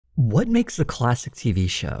What makes a classic TV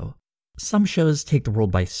show? Some shows take the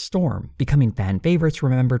world by storm, becoming fan favorites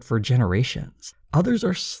remembered for generations. Others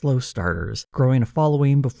are slow starters, growing a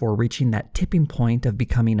following before reaching that tipping point of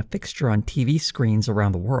becoming a fixture on TV screens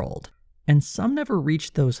around the world. And some never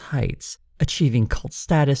reach those heights, achieving cult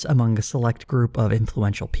status among a select group of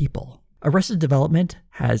influential people. Arrested Development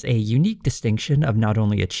has a unique distinction of not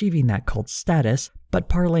only achieving that cult status, but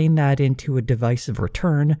parlaying that into a divisive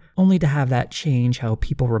return, only to have that change how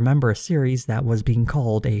people remember a series that was being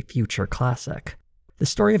called a future classic. The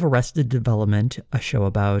story of Arrested Development, a show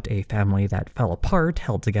about a family that fell apart,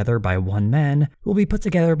 held together by one man, will be put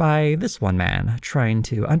together by this one man, trying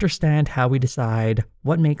to understand how we decide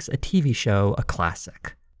what makes a TV show a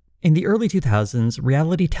classic. In the early 2000s,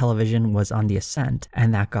 reality television was on the ascent,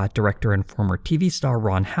 and that got director and former TV star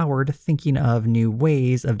Ron Howard thinking of new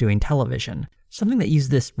ways of doing television, something that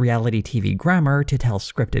used this reality TV grammar to tell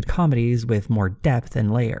scripted comedies with more depth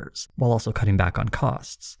and layers, while also cutting back on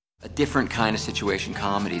costs. A different kind of situation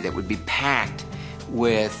comedy that would be packed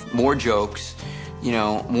with more jokes,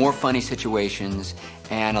 more funny situations,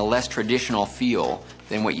 and a less traditional feel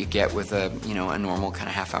than what you get with a normal kind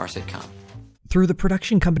of half-hour sitcom. Through the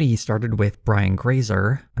production company he started with Brian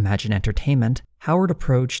Grazer, Imagine Entertainment, Howard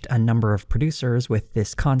approached a number of producers with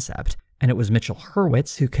this concept, and it was Mitchell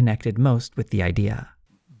Hurwitz who connected most with the idea.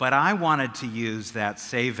 But I wanted to use that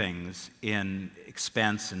savings in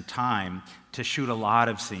expense and time to shoot a lot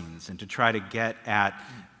of scenes and to try to get at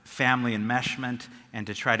family enmeshment and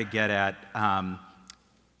to try to get at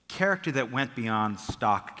character that went beyond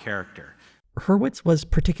stock character. Hurwitz was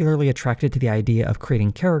particularly attracted to the idea of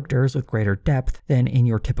creating characters with greater depth than in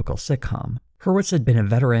your typical sitcom. Hurwitz had been a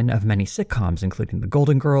veteran of many sitcoms, including The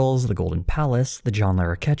Golden Girls, The Golden Palace, The John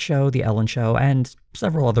Larroquette Show, The Ellen Show, and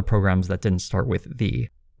several other programs that didn't start with the.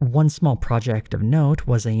 One small project of note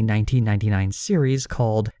was a 1999 series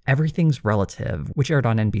called Everything's Relative, which aired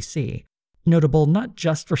on NBC. Notable not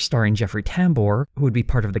just for starring Jeffrey Tambor, who would be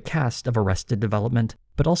part of the cast of Arrested Development,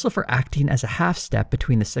 but also for acting as a half-step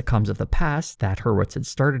between the sitcoms of the past that Hurwitz had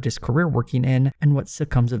started his career working in and what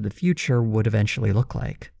sitcoms of the future would eventually look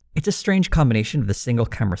like. It's a strange combination of the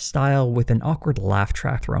single-camera style with an awkward laugh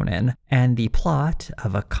track thrown in, and the plot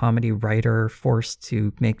of a comedy writer forced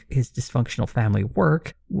to make his dysfunctional family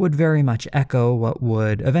work would very much echo what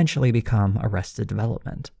would eventually become Arrested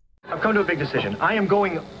Development. I've come to a big decision. I am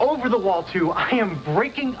going over the wall too. I am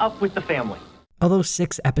breaking up with the family. Although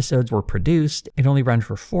 6 episodes were produced, it only ran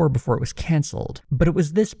for 4 before it was cancelled. But it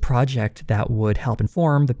was this project that would help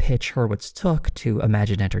inform the pitch Hurwitz took to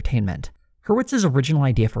Imagine Entertainment. Hurwitz's original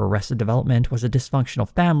idea for Arrested Development was a dysfunctional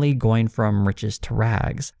family going from riches to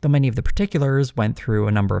rags, though many of the particulars went through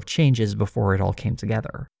a number of changes before it all came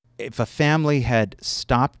together. If a family had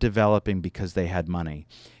stopped developing because they had money,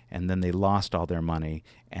 and then they lost all their money,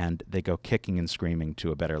 and they go kicking and screaming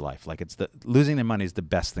to a better life. Like losing their money is the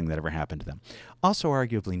best thing that ever happened to them. Also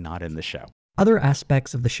arguably not in the show. Other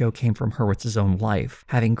aspects of the show came from Hurwitz's own life.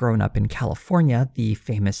 Having grown up in California, the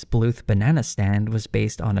famous Bluth banana stand was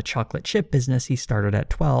based on a chocolate chip business he started at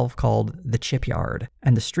 12 called The Chip Yard,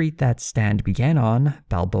 and the street that stand began on,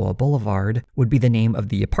 Balboa Boulevard, would be the name of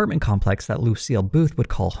the apartment complex that Lucille Booth would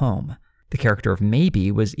call home. The character of Maybe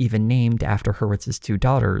was even named after Hurwitz's 2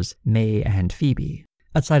 daughters, May and Phoebe.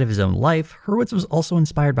 Outside of his own life, Hurwitz was also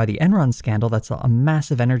inspired by the Enron scandal that saw a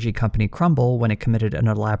massive energy company crumble when it committed an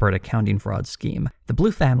elaborate accounting fraud scheme. The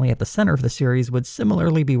Blue family at the center of the series would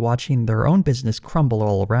similarly be watching their own business crumble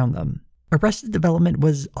all around them. Arrested Development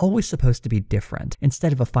was always supposed to be different.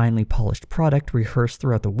 Instead of a finely polished product rehearsed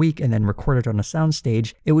throughout the week and then recorded on a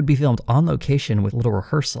soundstage, it would be filmed on location with little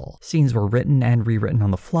rehearsal. Scenes were written and rewritten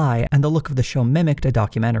on the fly, and the look of the show mimicked a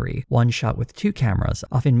documentary, one shot with 2 cameras,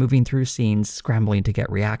 often moving through scenes, scrambling to get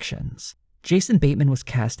reactions. Jason Bateman was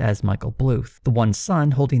cast as Michael Bluth, the one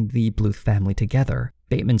son holding the Bluth family together.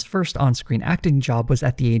 Bateman's first on-screen acting job was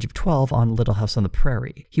at the age of 12 on Little House on the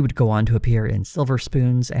Prairie. He would go on to appear in Silver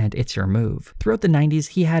Spoons and It's Your Move. Throughout the 90s,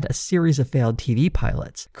 he had a series of failed TV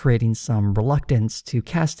pilots, creating some reluctance to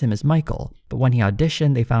cast him as Michael. But when he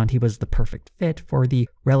auditioned, they found he was the perfect fit for the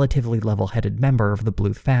relatively level-headed member of the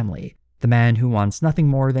Bluth family. The man who wants nothing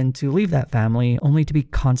more than to leave that family, only to be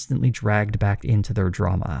constantly dragged back into their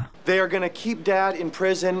drama. They are going to keep Dad in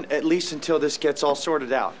prison at least until this gets all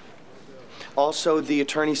sorted out. Also, the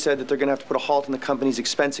attorney said that they're going to have to put a halt on the company's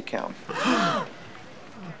expense account.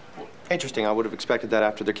 Interesting, I would have expected that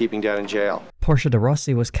after they're keeping Dad in jail. Portia de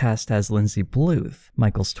Rossi was cast as Lindsay Bluth,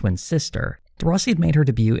 Michael's twin sister. Rossi had made her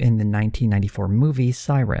debut in the 1994 movie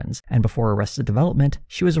Sirens, and before Arrested Development,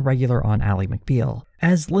 she was a regular on Ally McBeal.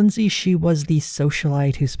 As Lindsay, she was the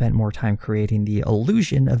socialite who spent more time creating the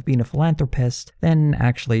illusion of being a philanthropist than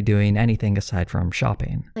actually doing anything aside from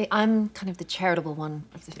shopping. I'm kind of the charitable one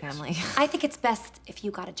of the family. I think it's best if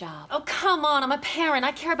you got a job. Oh, come on, I'm a parent.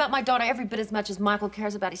 I care about my daughter every bit as much as Michael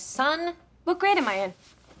cares about his son. What grade am I in?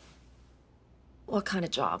 What kind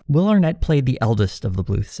of job? Will Arnett played the eldest of the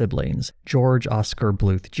Bluth siblings, George Oscar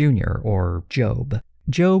Bluth Jr., or Job.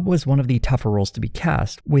 Job was one of the tougher roles to be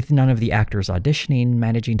cast, with none of the actors auditioning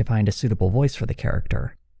managing to find a suitable voice for the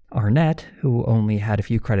character. Arnett, who only had a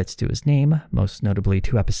few credits to his name, most notably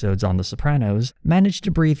 2 episodes on The Sopranos, managed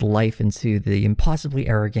to breathe life into the impossibly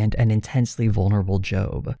arrogant and intensely vulnerable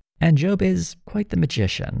Job. And Job is quite the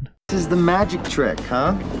magician. This is the magic trick,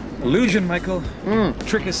 huh? Illusion, Michael.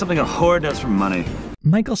 Trick is something a whore does for money.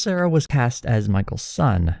 Michael Cera was cast as Michael's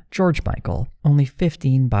son, George Michael. Only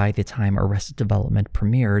 15 by the time Arrested Development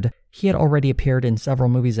premiered, he had already appeared in several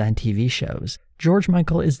movies and TV shows. George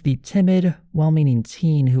Michael is the timid, well-meaning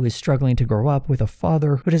teen who is struggling to grow up with a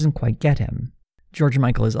father who doesn't quite get him. George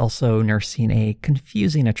Michael is also nursing a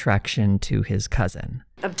confusing attraction to his cousin.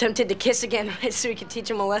 I'm tempted to kiss again, so we could teach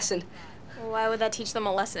them a lesson. Why would that teach them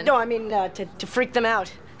a lesson? No, I mean, to freak them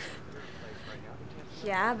out.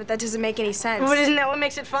 Yeah, but that doesn't make any sense. But isn't that what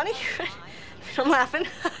makes it funny? I'm laughing.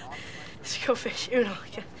 Let's go fish.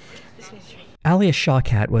 Alia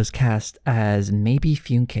Shawkat was cast as Maybe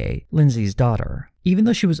Funke, Lindsay's daughter. Even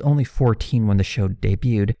though she was only 14 when the show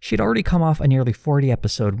debuted, she'd already come off a nearly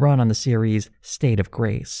 40-episode run on the series State of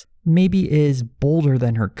Grace. Maybe is bolder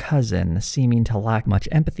than her cousin, seeming to lack much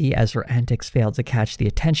empathy as her antics failed to catch the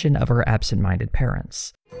attention of her absent-minded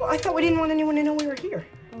parents. Well, I thought we didn't want anyone to know we were here.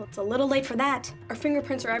 Well, it's a little late for that. Our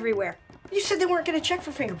fingerprints are everywhere. You said they weren't going to check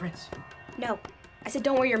for fingerprints. No. I said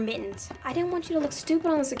don't wear your mittens. I didn't want you to look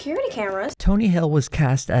stupid on the security cameras. Tony Hill was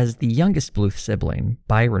cast as the youngest Bluth sibling,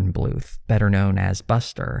 Byron Bluth, better known as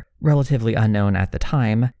Buster. Relatively unknown at the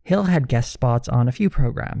time, Hill had guest spots on a few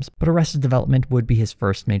programs, but Arrested Development would be his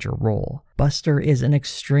first major role. Buster is an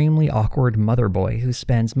extremely awkward mother boy who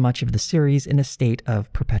spends much of the series in a state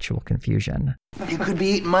of perpetual confusion. You could be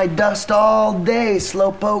eating my dust all day,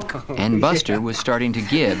 slowpoke. And Buster was starting to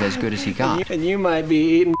give as good as he got. And you might be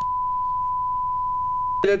eating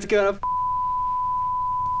that's gonna.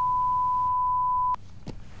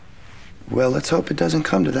 Well, let's hope it doesn't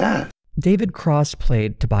come to that. David Cross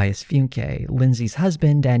played Tobias Funke, Lindsay's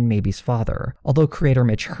husband and Maybe's father. Although creator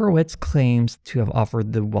Mitch Hurwitz claims to have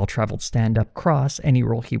offered the well-traveled stand-up Cross any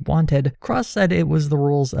role he wanted, Cross said it was the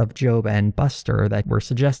roles of Job and Buster that were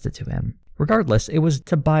suggested to him. Regardless, it was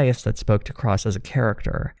Tobias that spoke to Cross as a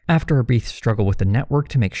character. After a brief struggle with the network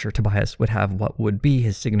to make sure Tobias would have what would be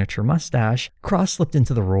his signature mustache, Cross slipped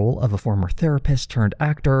into the role of a former therapist turned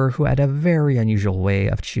actor who had a very unusual way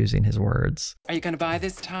of choosing his words. Are you gonna buy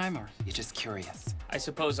this time, or are you just curious? I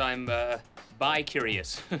suppose I'm,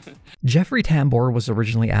 bi-curious. Jeffrey Tambor was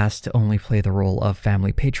originally asked to only play the role of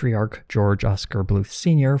family patriarch George Oscar Bluth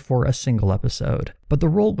Sr. for a single episode, but the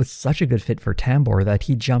role was such a good fit for Tambor that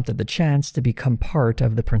he jumped at the chance to become part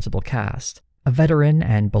of the principal cast. A veteran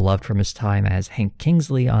and beloved from his time as Hank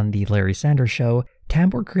Kingsley on The Larry Sanders Show,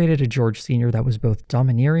 Tambor created a George Sr. that was both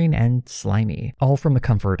domineering and slimy, all from the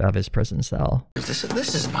comfort of his prison cell.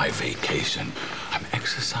 This is my vacation. I'm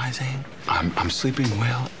exercising. I'm sleeping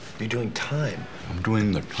well. You're doing time. I'm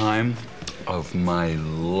doing the time of my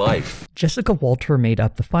life. Jessica Walter made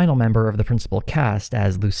up the final member of the principal cast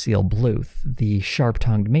as Lucille Bluth, the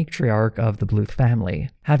sharp-tongued matriarch of the Bluth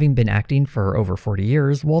family. Having been acting for over 40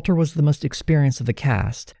 years, Walter was the most experienced of the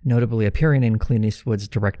cast, notably appearing in Clint Eastwood's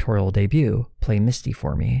directorial debut, Play Misty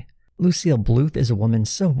for Me. Lucille Bluth is a woman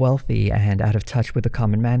so wealthy and out of touch with the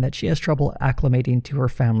common man that she has trouble acclimating to her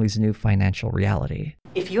family's new financial reality.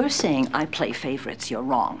 If you're saying I play favorites, you're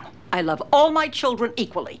wrong. I love all my children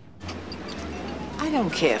equally. I don't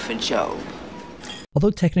care for Joe. Although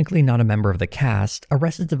technically not a member of the cast,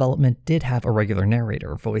 Arrested Development did have a regular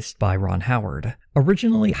narrator, voiced by Ron Howard.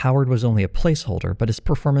 Originally, Howard was only a placeholder, but his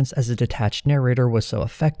performance as a detached narrator was so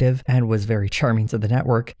effective and was very charming to the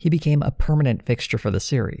network, he became a permanent fixture for the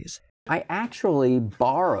series. I actually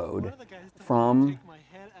borrowed from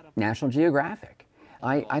National Geographic.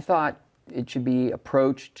 I thought it should be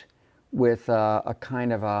approached with a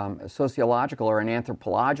kind of a sociological or an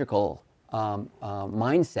anthropological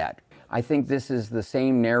mindset. I think this is the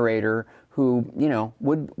same narrator who,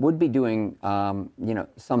 would be doing,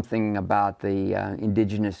 something about the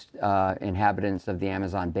indigenous inhabitants of the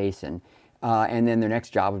Amazon basin. And then their next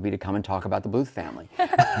job would be to come and talk about the Bluth family.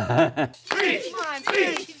 Speech!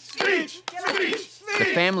 Speech! Speech! Speech! The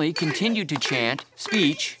family continued to chant,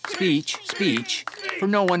 speech, speech, speech, for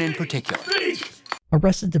no one in particular.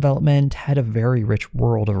 Arrested Development had a very rich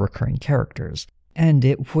world of recurring characters, and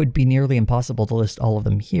it would be nearly impossible to list all of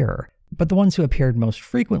them here. But the ones who appeared most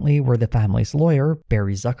frequently were the family's lawyer,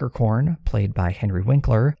 Barry Zuckerkorn, played by Henry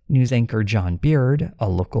Winkler, news anchor John Beard, a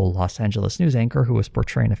local Los Angeles news anchor who was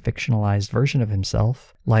portraying a fictionalized version of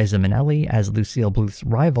himself, Liza Minnelli as Lucille Bluth's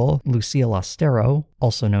rival, Lucille Ostero,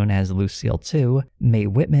 also known as Lucille II, Mae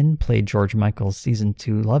Whitman played George Michael's Season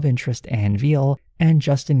 2 love interest Anne Veal, and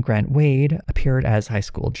Justin Grant Wade appeared as high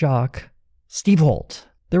school jock Steve Holt.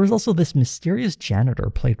 There was also this mysterious janitor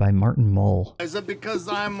played by Martin Mull. Is it because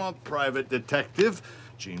I'm a private detective?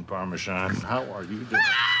 Gene Parmesan, how are you doing?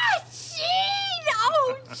 Ah, Gene!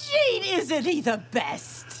 Oh, Gene, isn't he the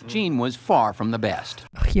best? Gene was far from the best.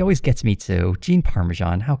 He always gets me too. Gene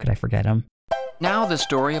Parmesan, how could I forget him? Now the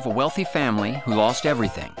story of a wealthy family who lost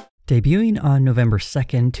everything. Debuting on November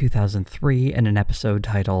 2nd, 2003 in an episode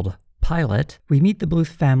titled Pilot, we meet the Bluth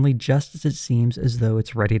family just as it seems as though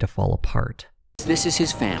it's ready to fall apart. This is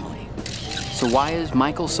his family. So why is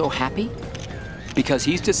Michael so happy? Because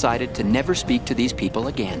he's decided to never speak to these people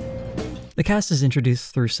again. The cast is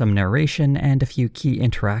introduced through some narration and a few key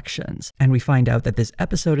interactions, and we find out that this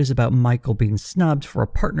episode is about Michael being snubbed for a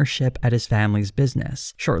partnership at his family's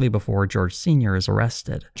business, shortly before George Sr. is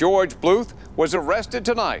arrested. George Bluth was arrested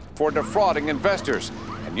tonight for defrauding investors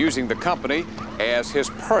and using the company as his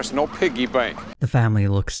personal piggy bank. The family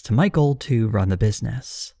looks to Michael to run the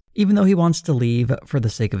business. Even though he wants to leave for the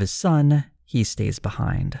sake of his son, he stays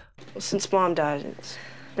behind. Well, since Mom died, it's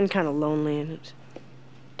been kind of lonely, and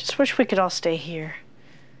just wish we could all stay here.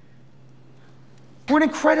 We're an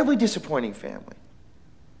incredibly disappointing family.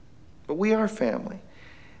 But we are family.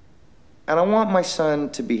 And I want my son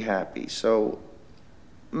to be happy, so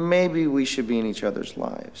maybe we should be in each other's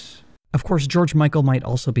lives. Of course, George Michael might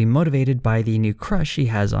also be motivated by the new crush he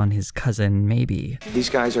has on his cousin, Maybe. These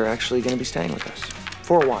guys are actually going to be staying with us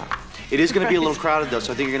for a while. It is going to be a little crowded, though,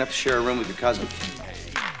 so I think you're going to have to share a room with your cousin.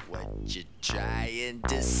 What you trying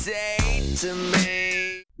to say to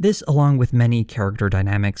me? This, along with many character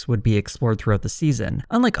dynamics, would be explored throughout the season.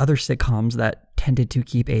 Unlike other sitcoms that tended to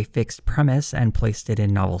keep a fixed premise and placed it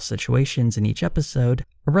in novel situations in each episode,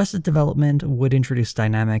 Arrested Development would introduce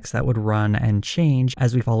dynamics that would run and change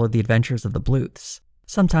as we followed the adventures of the Bluths.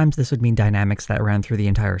 Sometimes this would mean dynamics that ran through the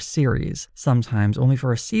entire series, sometimes only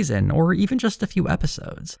for a season or even just a few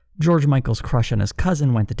episodes. George Michael's crush on his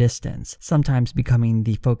cousin went the distance, sometimes becoming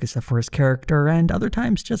the focus for his character and other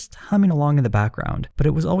times just humming along in the background, but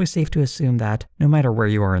it was always safe to assume that, no matter where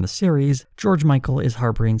you are in the series, George Michael is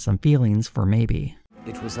harboring some feelings for Maybe.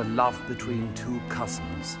 It was a love between two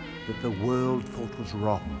cousins that the world thought was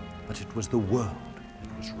wrong, but it was the world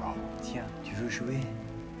that was wrong. Tiens, tu veux jouer?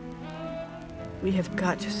 We have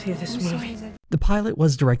got to see this movie. The pilot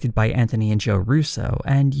was directed by Anthony and Joe Russo,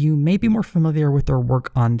 and you may be more familiar with their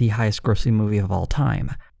work on the highest-grossing movie of all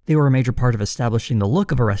time. They were a major part of establishing the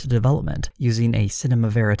look of Arrested Development, using a cinema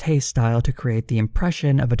verite style to create the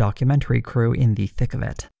impression of a documentary crew in the thick of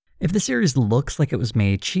it. If the series looks like it was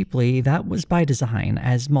made cheaply, that was by design,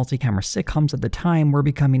 as multi-camera sitcoms at the time were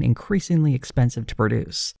becoming increasingly expensive to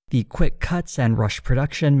produce. The quick cuts and rushed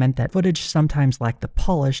production meant that footage sometimes lacked the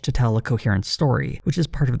polish to tell a coherent story, which is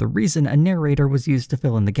part of the reason a narrator was used to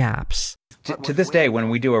fill in the gaps. To this day,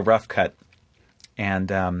 when we do a rough cut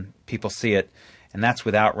and people see it, and that's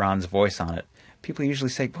without Ron's voice on it, people usually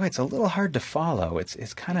say, boy, it's a little hard to follow.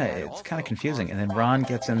 It's kind of confusing. And then Ron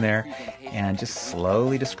gets in there and just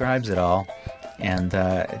slowly describes it all, and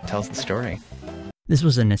it tells the story. This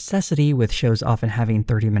was a necessity, with shows often having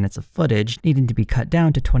 30 minutes of footage needing to be cut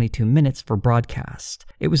down to 22 minutes for broadcast.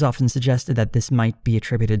 It was often suggested that this might be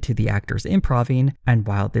attributed to the actors improving, and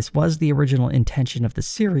while this was the original intention of the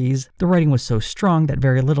series, the writing was so strong that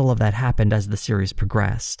very little of that happened as the series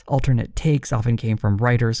progressed. Alternate takes often came from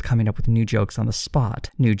writers coming up with new jokes on the spot.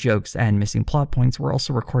 New jokes and missing plot points were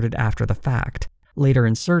also recorded after the fact, later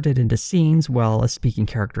inserted into scenes while a speaking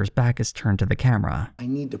character's back is turned to the camera. I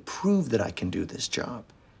need to prove that I can do this job.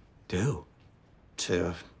 Do?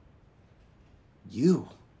 To you.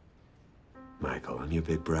 Michael, I'm your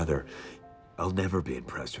big brother. I'll never be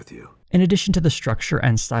impressed with you. In addition to the structure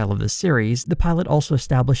and style of the series, the pilot also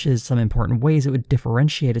establishes some important ways it would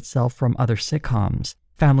differentiate itself from other sitcoms.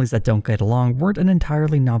 Families that don't get along weren't an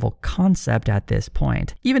entirely novel concept at this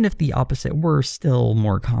point, even if the opposite were still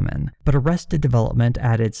more common. But Arrested Development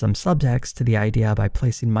added some subtext to the idea by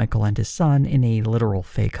placing Michael and his son in a literal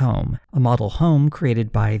fake home, a model home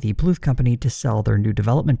created by the Bluth Company to sell their new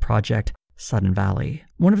development project, Sudden Valley.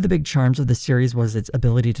 One of the big charms of the series was its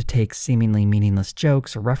ability to take seemingly meaningless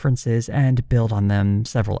jokes or references and build on them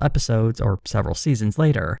several episodes or several seasons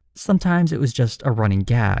later. Sometimes it was just a running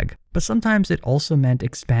gag, but sometimes it also meant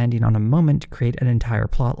expanding on a moment to create an entire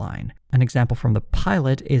plotline. An example from the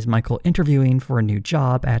pilot is Michael interviewing for a new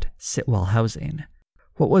job at Sitwell Housing.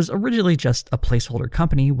 What was originally just a placeholder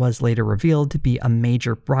company was later revealed to be a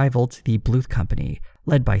major rival to the Bluth Company,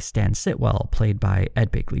 led by Stan Sitwell, played by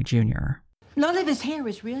Ed Begley Jr. None of his hair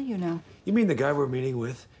is real, you know. You mean the guy we're meeting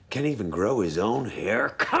with can't even grow his own hair?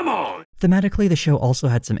 Come on! Thematically, the show also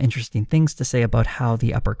had some interesting things to say about how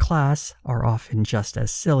the upper class are often just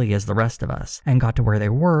as silly as the rest of us, and got to where they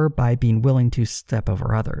were by being willing to step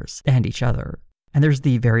over others, and each other. And there's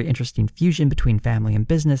the very interesting fusion between family and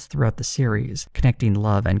business throughout the series, connecting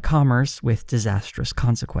love and commerce with disastrous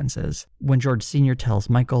consequences. When George Sr. tells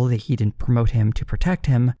Michael that he didn't promote him to protect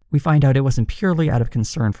him, we find out it wasn't purely out of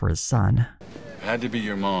concern for his son. Had to be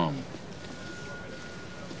your mom.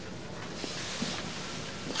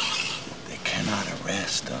 They cannot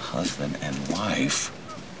arrest a husband and wife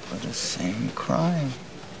for the same crime.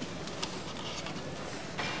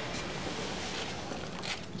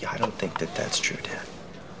 Yeah, I don't think that that's true, Dad.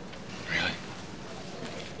 Really?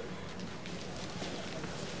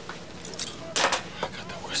 I got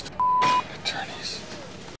the worst attorneys.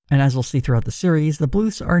 And as we'll see throughout the series, the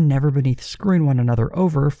Bluths are never beneath screwing one another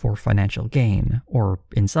over for financial gain, or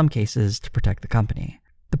in some cases, to protect the company.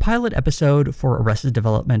 The pilot episode for Arrested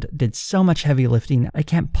Development did so much heavy lifting, I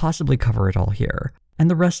can't possibly cover it all here. And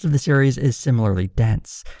the rest of the series is similarly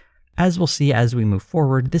dense. As we'll see as we move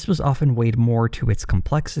forward, this was often weighed more to its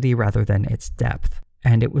complexity rather than its depth.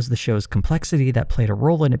 And it was the show's complexity that played a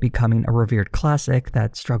role in it becoming a revered classic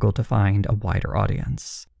that struggled to find a wider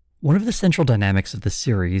audience. One of the central dynamics of the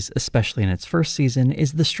series, especially in its first season,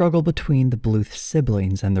 is the struggle between the Bluth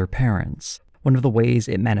siblings and their parents. One of the ways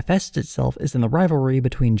it manifests itself is in the rivalry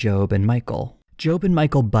between Job and Michael. Job and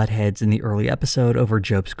Michael butt heads in the early episode over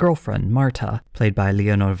Job's girlfriend, Marta, played by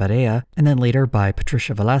Leonor Varea, and then later by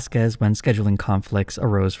Patricia Velasquez when scheduling conflicts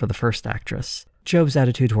arose for the first actress. Job's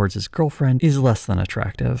attitude towards his girlfriend is less than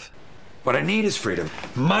attractive. What I need is freedom.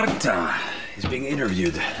 Marta is being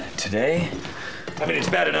interviewed today. I mean, it's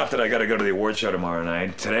bad enough that I gotta go to the award show tomorrow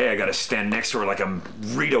night. Today I gotta stand next to her like I'm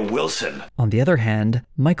Rita Wilson. On the other hand,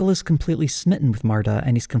 Michael is completely smitten with Marta,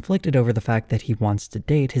 and he's conflicted over the fact that he wants to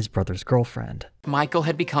date his brother's girlfriend. Michael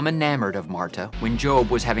had become enamored of Marta when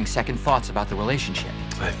Job was having second thoughts about the relationship.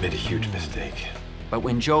 I've made a huge mistake. But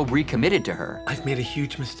when Job recommitted to her, I've made a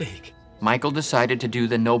huge mistake. Michael decided to do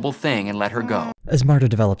the noble thing and let her go. As Marta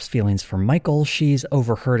develops feelings for Michael, she's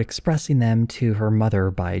overheard expressing them to her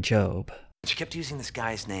mother by Job. She kept using this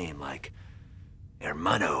guy's name, like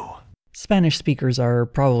hermano. Spanish speakers are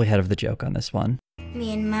probably head of the joke on this one.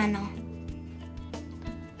 Mi hermano.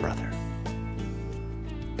 Brother.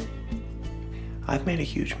 I've made a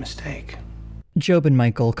huge mistake. Job and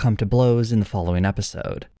Michael come to blows in the following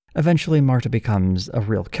episode. Eventually, Marta becomes a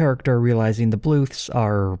real character, realizing the Bluths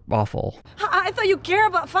are awful. I thought you care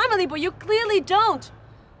about family, but you clearly don't.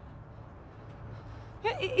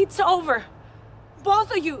 It's over.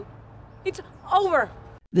 Both of you. It's over.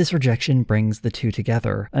 This rejection brings the two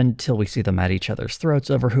together, until we see them at each other's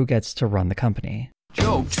throats over who gets to run the company.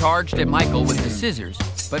 Job charged at Michael with the scissors,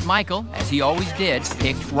 but Michael, as he always did,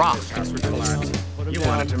 picked rocks. You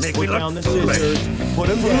wanted to make me look foolish. Put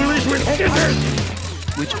him foolish with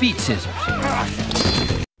scissors! Which beat scissors.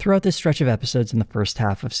 Throughout this stretch of episodes in the first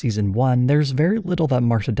half of Season 1, there's very little that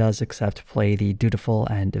Marta does except play the dutiful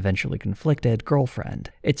and eventually conflicted girlfriend.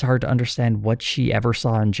 It's hard to understand what she ever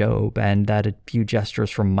saw in Job, and that a few gestures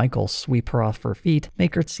from Michael sweep her off her feet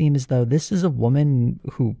make it seem as though this is a woman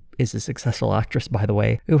who is a successful actress, by the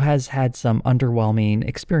way, who has had some underwhelming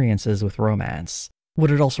experiences with romance. What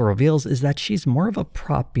it also reveals is that she's more of a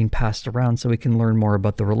prop being passed around so we can learn more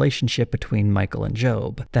about the relationship between Michael and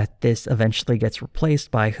Job. That this eventually gets replaced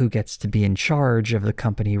by who gets to be in charge of the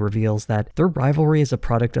company reveals that their rivalry is a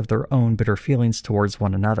product of their own bitter feelings towards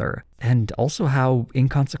one another, and also how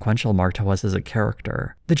inconsequential Marta was as a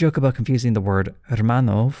character. The joke about confusing the word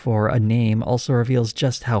hermano for a name also reveals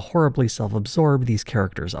just how horribly self-absorbed these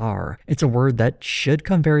characters are. It's a word that should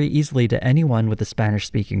come very easily to anyone with a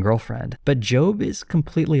Spanish-speaking girlfriend, but Job is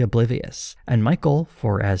completely oblivious, and Michael,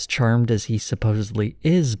 for as charmed as he supposedly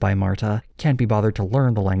is by Marta, can't be bothered to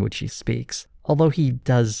learn the language she speaks, although he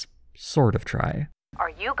does sort of try.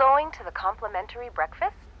 Are you going to the complimentary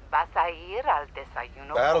breakfast? Vas a ir al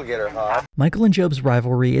desayuno. That'll get her hot. Michael and Job's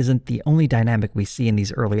rivalry isn't the only dynamic we see in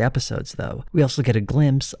these early episodes, though. We also get a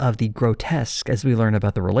glimpse of the grotesque as we learn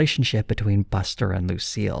about the relationship between Buster and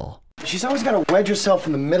Lucille. She's always got to wedge herself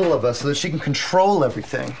in the middle of us so that she can control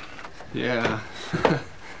everything. Yeah.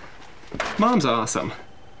 Mom's awesome.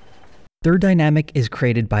 Their dynamic is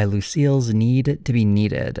created by Lucille's need to be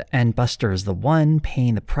needed, and Buster is the one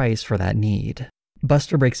paying the price for that need.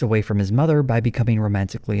 Buster breaks away from his mother by becoming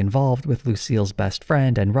romantically involved with Lucille's best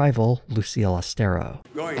friend and rival, Lucille Ostero.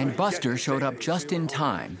 And Buster showed up just in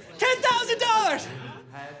time $10,000!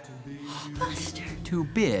 Buster. To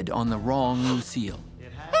bid on the wrong Lucille.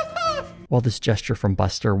 While this gesture from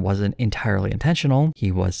Buster wasn't entirely intentional,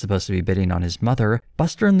 he was supposed to be bidding on his mother,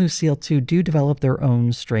 Buster and Lucille too do develop their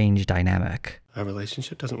own strange dynamic. Our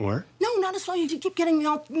relationship doesn't work? No, not as long as you keep getting me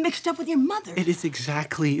all mixed up with your mother. It is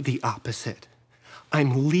exactly the opposite.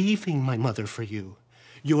 I'm leaving my mother for you.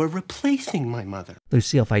 You're replacing my mother.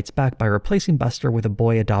 Lucille fights back by replacing Buster with a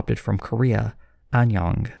boy adopted from Korea,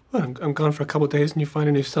 Anyang. Well, I'm gone for a couple days and you find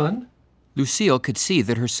a new son? Lucille could see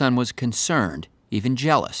that her son was concerned, even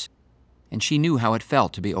jealous, and she knew how it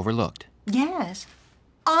felt to be overlooked. Yes.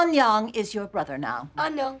 Anyang is your brother now.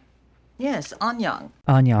 Anyang. Yes, Anyang.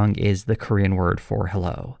 Anyang is the Korean word for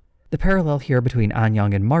hello. The parallel here between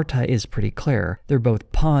Anyang and Marta is pretty clear. They're both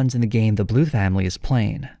pawns in the game the Bluth family is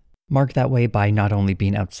playing. Marked that way by not only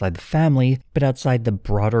being outside the family, but outside the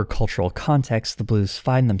broader cultural context the Bluths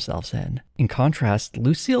find themselves in. In contrast,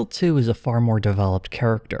 Lucille too is a far more developed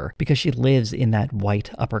character, because she lives in that white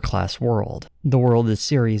upper-class world. The world this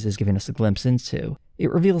series is giving us a glimpse into. It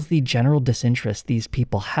reveals the general disinterest these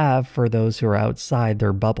people have for those who are outside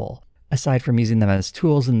their bubble, aside from using them as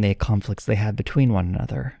tools in the conflicts they have between one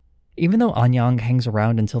another. Even though Anyang hangs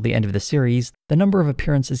around until the end of the series, the number of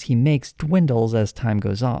appearances he makes dwindles as time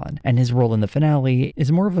goes on, and his role in the finale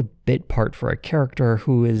is more of a bit part for a character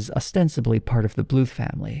who is ostensibly part of the Bluth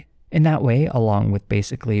family. In that way, along with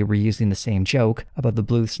basically reusing the same joke about the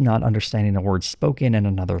Bluths not understanding a word spoken in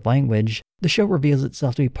another language, the show reveals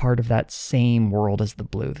itself to be part of that same world as the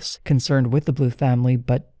Bluths, concerned with the Bluth family,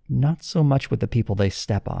 but not so much with the people they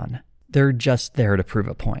step on. They're just there to prove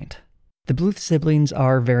a point. The Bluth siblings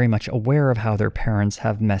are very much aware of how their parents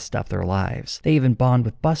have messed up their lives. They even bond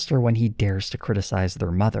with Buster when he dares to criticize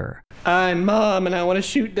their mother. I'm Mom, and I want to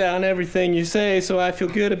shoot down everything you say so I feel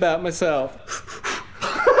good about myself.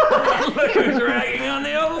 Look who's ragging on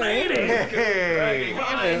the old lady. Hey.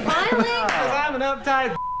 Finally? Because I'm an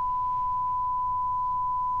uptight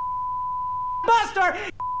Buster!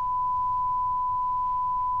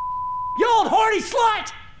 You old horny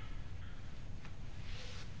slut!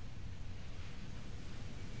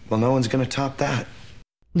 Well, no one's gonna top that.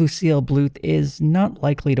 Lucille Bluth is not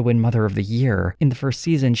likely to win Mother of the Year. In the first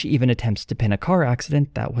season, she even attempts to pin a car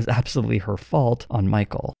accident that was absolutely her fault on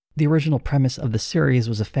Michael. The original premise of the series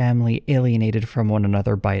was a family alienated from one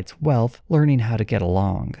another by its wealth, learning how to get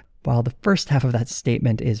along. While the first half of that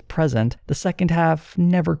statement is present, the second half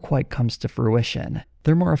never quite comes to fruition.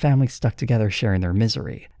 They're more a family stuck together sharing their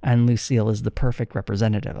misery, and Lucille is the perfect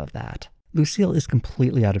representative of that. Lucille is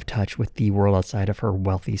completely out of touch with the world outside of her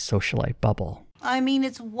wealthy socialite bubble. I mean,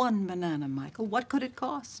 it's one banana, Michael. What could it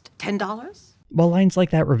cost? $10? While lines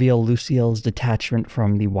like that reveal Lucille's detachment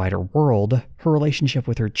from the wider world, her relationship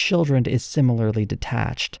with her children is similarly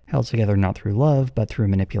detached, held together not through love, but through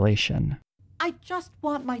manipulation. I just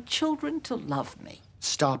want my children to love me.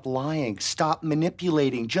 Stop lying. Stop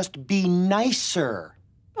manipulating. Just be nicer.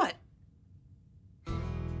 What?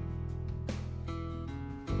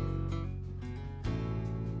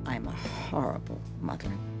 I'm a horrible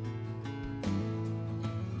mother.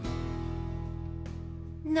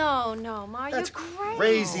 No, Ma, That's you're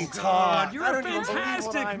crazy talk. You're a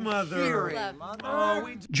fantastic mother.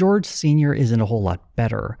 George Sr. isn't a whole lot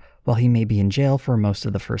better. While he may be in jail for most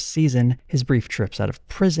of the first season, his brief trips out of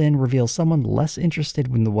prison reveal someone less interested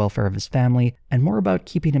in the welfare of his family and more about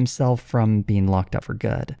keeping himself from being locked up for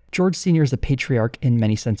good. George Sr. is a patriarch in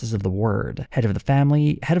many senses of the word. Head of the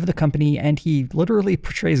family, head of the company, and he literally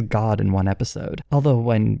portrays God in one episode. Although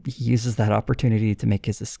when he uses that opportunity to make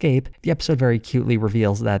his escape, the episode very cutely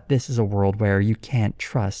reveals that this is a world where you can't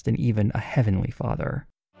trust in even a heavenly father.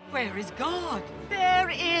 Where is God?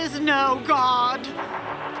 There is no God.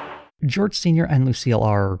 George Sr. and Lucille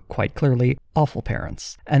are, quite clearly, awful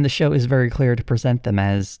parents, and the show is very clear to present them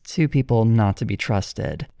as two people not to be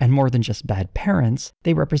trusted. And more than just bad parents,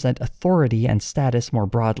 they represent authority and status more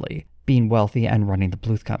broadly, being wealthy and running the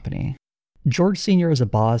Bluth company. George Sr. as a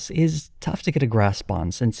boss is tough to get a grasp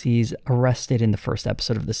on since he's arrested in the first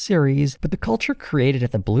episode of the series, but the culture created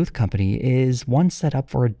at the Bluth company is one set up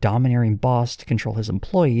for a domineering boss to control his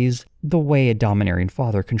employees the way a domineering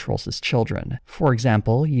father controls his children. For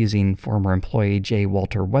example, using former employee J.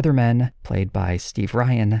 Walter Weatherman, played by Steve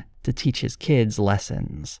Ryan, to teach his kids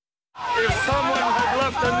lessons. If someone had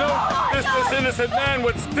left a note, this innocent man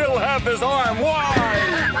would still have his arm. Why?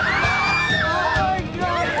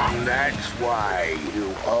 That's why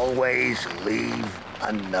you always leave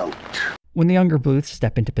a note. When the younger Bluths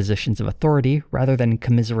step into positions of authority, rather than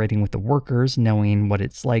commiserating with the workers, knowing what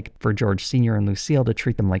it's like for George Sr. and Lucille to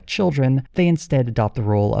treat them like children, they instead adopt the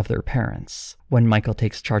role of their parents. When Michael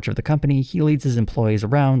takes charge of the company, he leads his employees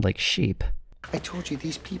around like sheep. I told you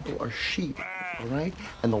these people are sheep, all right?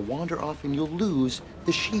 And they'll wander off and you'll lose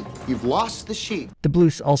the sheep. You've lost the sheep. The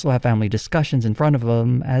Bluths also have family discussions in front of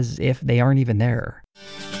them as if they aren't even there.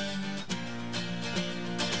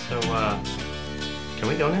 So, can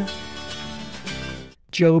we go now?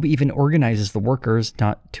 Job even organizes the workers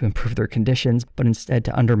not to improve their conditions, but instead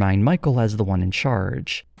to undermine Michael as the one in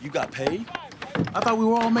charge. You got paid? I thought we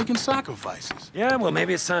were all making sacrifices. Yeah, well,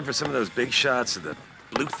 maybe it's time for some of those big shots of the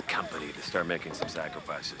Bluth Company to start making some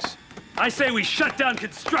sacrifices. I say we shut down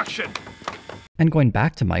construction! And going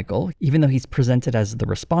back to Michael, even though he's presented as the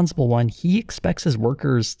responsible one, he expects his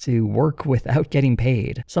workers to work without getting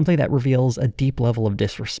paid, something that reveals a deep level of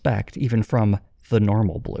disrespect, even from the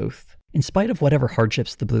normal Bluth. In spite of whatever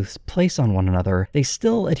hardships the Bluths place on one another, they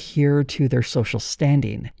still adhere to their social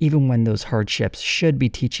standing, even when those hardships should be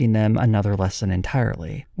teaching them another lesson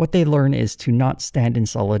entirely. What they learn is to not stand in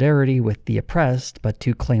solidarity with the oppressed, but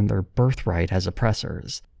to claim their birthright as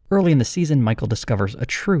oppressors. Early in the season, Michael discovers a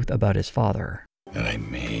truth about his father. That I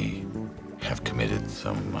may have committed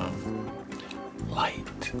some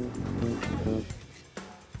light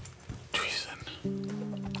treason.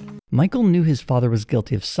 Michael knew his father was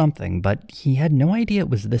guilty of something, but he had no idea it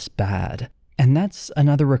was this bad. And that's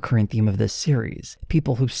another recurring theme of this series,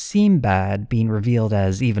 people who seem bad being revealed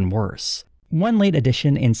as even worse. One late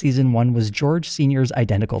addition in season 1 was George Sr.'s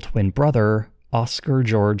identical twin brother, Oscar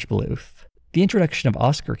George Bluth. The introduction of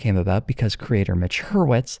Oscar came about because creator Mitch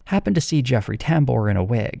Hurwitz happened to see Jeffrey Tambor in a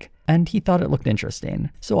wig, and he thought it looked interesting.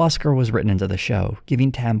 So Oscar was written into the show,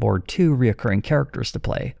 giving Tambor 2 reoccurring characters to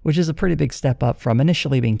play, which is a pretty big step up from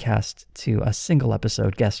initially being cast to a single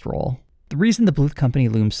episode guest role. The reason the Bluth Company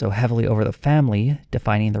looms so heavily over the family,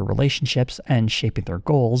 defining their relationships and shaping their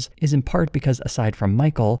goals, is in part because aside from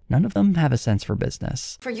Michael, none of them have a sense for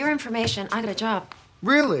business. For your information, I got a job.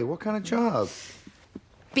 Really? What kind of job?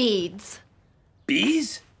 Beads.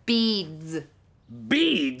 Bees? Beads.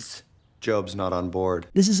 Beads? Job's not on board.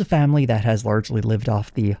 This is a family that has largely lived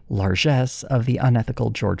off the largesse of the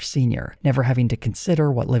unethical George Sr., never having to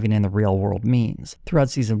consider what living in the real world means.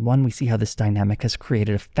 Throughout season 1, we see how this dynamic has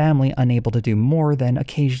created a family unable to do more than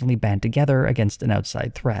occasionally band together against an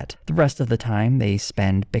outside threat. The rest of the time, they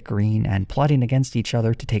spend bickering and plotting against each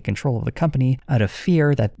other to take control of the company out of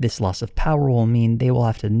fear that this loss of power will mean they will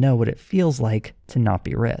have to know what it feels like to not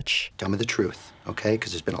be rich. Tell me the truth, okay?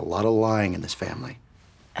 Because there's been a lot of lying in this family.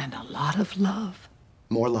 And a lot of love.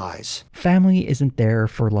 More lies. Family isn't there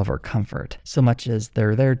for love or comfort, so much as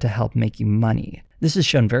they're there to help make you money. This is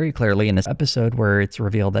shown very clearly in this episode where it's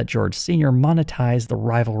revealed that George Sr. monetized the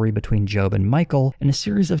rivalry between Job and Michael in a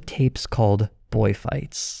series of tapes called Boy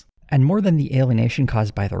Fights. And more than the alienation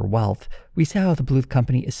caused by their wealth, we see how the Bluth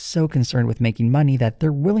Company is so concerned with making money that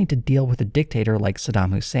they're willing to deal with a dictator like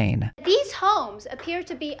Saddam Hussein. These homes appear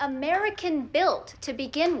to be American-built to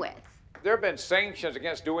begin with. There have been sanctions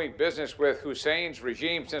against doing business with Hussein's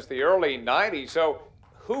regime since the early 90s, so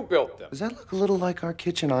who built them? Does that look a little like our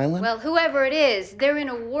kitchen island? Well, whoever it is, they're in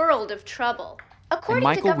a world of trouble. And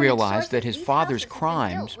Michael realized that his father's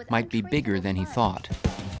crimes might be bigger than he thought.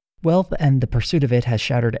 Wealth and the pursuit of it has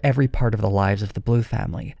shattered every part of the lives of the Bluth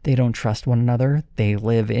family. They don't trust one another, they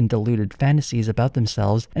live in deluded fantasies about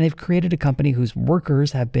themselves, and they've created a company whose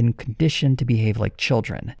workers have been conditioned to behave like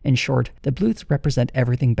children. In short, the Bluths represent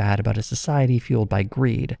everything bad about a society fueled by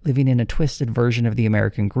greed, living in a twisted version of the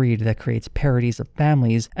American greed that creates parodies of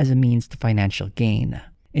families as a means to financial gain.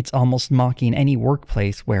 It's almost mocking any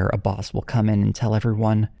workplace where a boss will come in and tell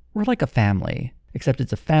everyone, "We're like a family." Except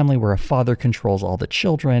it's a family where a father controls all the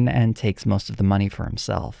children and takes most of the money for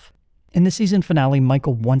himself. In the season finale,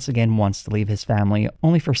 Michael once again wants to leave his family,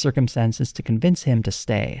 only for circumstances to convince him to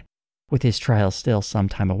stay. With his trial still some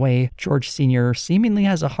time away, George Sr. seemingly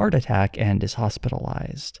has a heart attack and is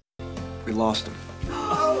hospitalized. We lost him.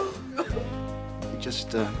 He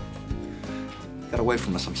just, got away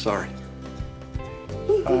from us. I'm sorry.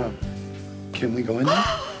 Can we go in there?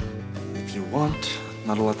 If you want,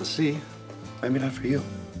 not a lot to see. Maybe not for you,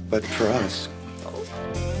 but for us.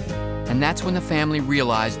 And that's when the family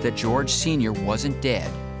realized that George Sr. wasn't dead,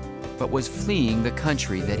 but was fleeing the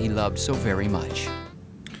country that he loved so very much.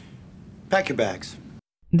 Pack your bags.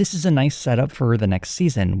 This is a nice setup for the next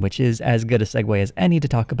season, which is as good a segue as any to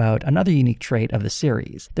talk about another unique trait of the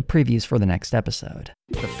series, the previews for the next episode.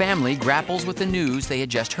 The family grapples with the news they had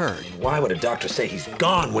just heard. Why would a doctor say he's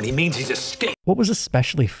gone when he means he's escaped? What was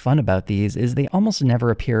especially fun about these is they almost never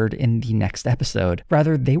appeared in the next episode.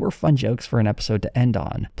 Rather, they were fun jokes for an episode to end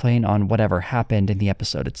on, playing on whatever happened in the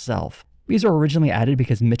episode itself. These were originally added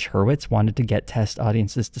because Mitch Hurwitz wanted to get test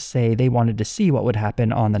audiences to say they wanted to see what would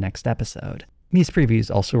happen on the next episode. These previews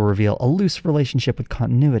also reveal a loose relationship with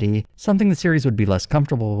continuity, something the series would be less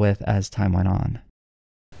comfortable with as time went on.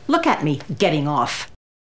 Look at me, getting off.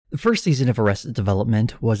 The first season of Arrested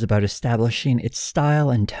Development was about establishing its style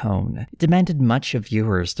and tone. It demanded much of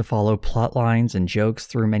viewers to follow plot lines and jokes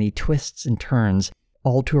through many twists and turns,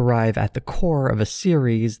 all to arrive at the core of a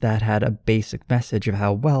series that had a basic message of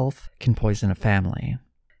how wealth can poison a family.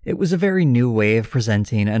 It was a very new way of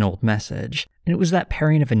presenting an old message, and it was that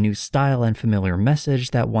pairing of a new style and familiar message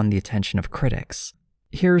that won the attention of critics.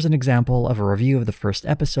 Here's an example of a review of the first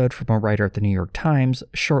episode from a writer at the New York Times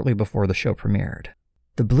shortly before the show premiered.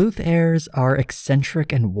 The Bluth heirs are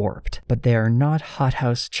eccentric and warped, but they are not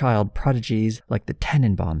hothouse child prodigies like the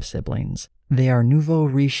Tenenbaum siblings. They are nouveau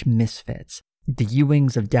riche misfits, the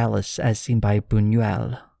Ewings of Dallas as seen by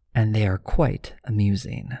Buñuel, and they are quite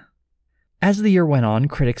amusing. As the year went on,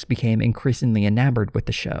 critics became increasingly enamored with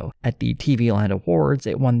the show. At the TV Land Awards,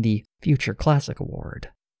 it won the Future Classic Award.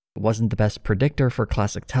 It wasn't the best predictor for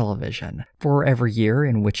classic television. For every year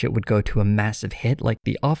in which it would go to a massive hit like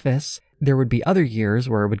The Office, there would be other years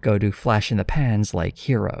where it would go to flash in the pans like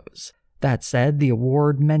Heroes. That said, the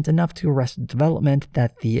award meant enough to Arrested Development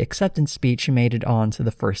that the acceptance speech made it onto the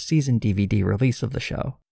first season DVD release of the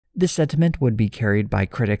show. This sentiment would be carried by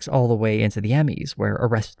critics all the way into the Emmys, where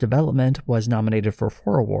Arrested Development was nominated for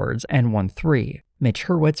 4 awards and won 3. Mitch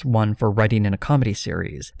Hurwitz won for writing in a comedy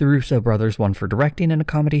series, the Russo brothers won for directing in a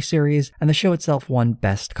comedy series, and the show itself won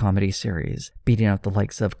Best Comedy Series, beating out the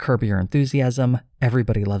likes of Curb Your Enthusiasm,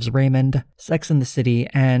 Everybody Loves Raymond, Sex and the City,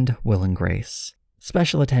 and Will and Grace.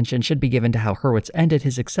 Special attention should be given to how Hurwitz ended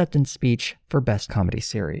his acceptance speech for Best Comedy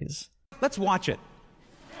Series. Let's watch it.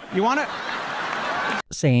 You want it?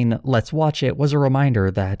 Saying, "Let's watch it," was a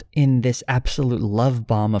reminder that in this absolute love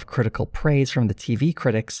bomb of critical praise from the TV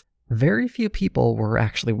critics, very few people were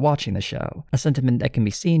actually watching the show, a sentiment that can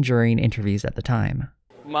be seen during interviews at the time.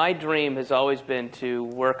 My dream has always been to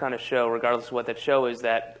work on a show, regardless of what that show is,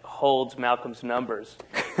 that holds Malcolm's numbers.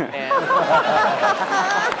 And,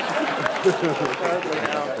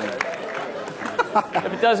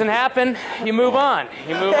 if it doesn't happen, you move on.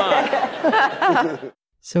 You move on.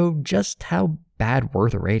 So just how bad were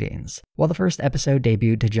the ratings? While the first episode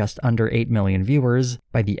debuted to just under 8 million viewers,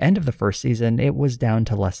 by the end of the first season it was down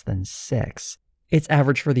to less than 6. Its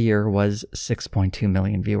average for the year was 6.2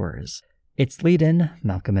 million viewers. Its lead-in,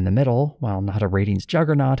 Malcolm in the Middle, while not a ratings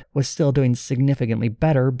juggernaut, was still doing significantly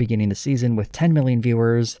better, beginning the season with 10 million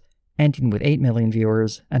viewers, ending with 8 million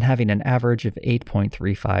viewers, and having an average of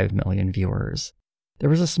 8.35 million viewers. There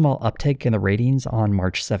was a small uptick in the ratings on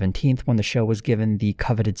March 17th when the show was given the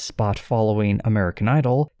coveted spot following American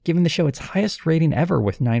Idol, giving the show its highest rating ever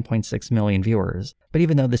with 9.6 million viewers. But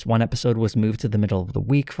even though this one episode was moved to the middle of the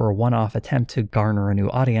week for a one-off attempt to garner a new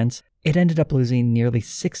audience, it ended up losing nearly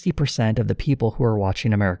 60% of the people who were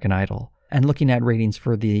watching American Idol. And looking at ratings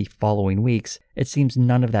for the following weeks, it seems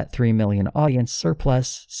none of that 3 million audience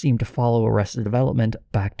surplus seemed to follow Arrested Development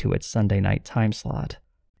back to its Sunday night time slot.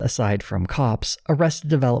 Aside from Cops, Arrested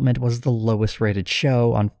Development was the lowest rated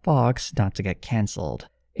show on Fox not to get cancelled.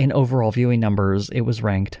 In overall viewing numbers, it was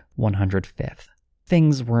ranked 105th.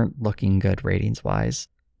 Things weren't looking good ratings-wise.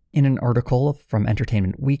 In an article from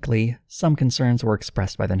Entertainment Weekly, some concerns were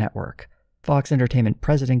expressed by the network. Fox Entertainment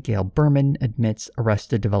president Gail Berman admits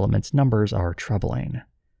Arrested Development's numbers are troubling.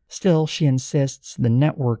 Still, she insists the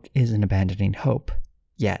network isn't abandoning hope.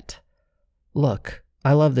 Yet. "Look,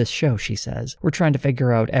 I love this show," she says. "We're trying to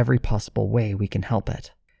figure out every possible way we can help it."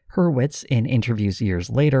 Hurwitz, in interviews years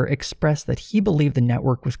later, expressed that he believed the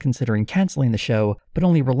network was considering canceling the show, but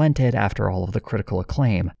only relented after all of the critical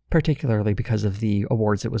acclaim, particularly because of the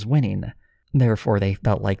awards it was winning. Therefore, they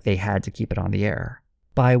felt like they had to keep it on the air.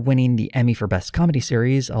 By winning the Emmy for Best Comedy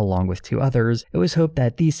Series, along with 2 others, it was hoped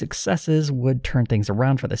that these successes would turn things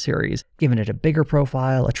around for the series, giving it a bigger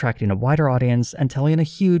profile, attracting a wider audience, and telling a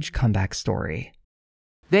huge comeback story.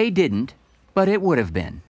 They didn't, but it would have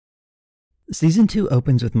been. Season 2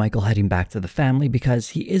 opens with Michael heading back to the family because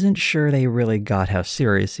he isn't sure they really got how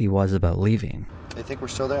serious he was about leaving. They think we're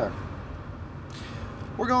still there.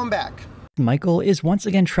 We're going back. Michael is once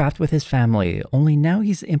again trapped with his family, only now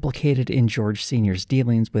he's implicated in George Sr.'s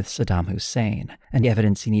dealings with Saddam Hussein, and the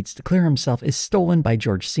evidence he needs to clear himself is stolen by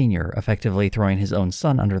George Sr., effectively throwing his own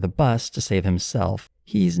son under the bus to save himself.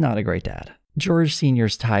 He's not a great dad. George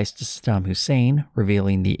Sr.'s ties to Saddam Hussein,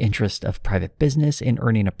 revealing the interest of private business in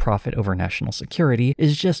earning a profit over national security,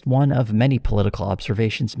 is just one of many political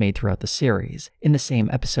observations made throughout the series. In the same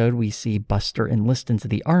episode, we see Buster enlist into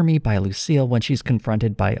the army by Lucille when she's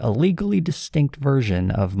confronted by a legally distinct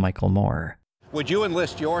version of Michael Moore. Would you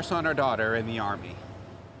enlist your son or daughter in the army?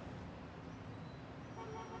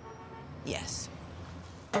 Yes.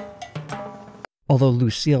 Although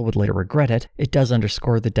Lucille would later regret it, it does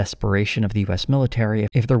underscore the desperation of the US military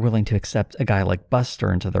if they're willing to accept a guy like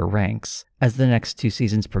Buster into their ranks. As the next 2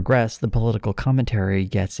 seasons progress, the political commentary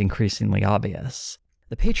gets increasingly obvious.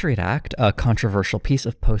 The Patriot Act, a controversial piece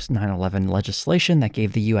of post-9/11 legislation that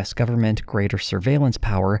gave the US government greater surveillance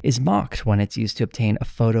power, is mocked when it's used to obtain a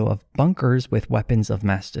photo of bunkers with weapons of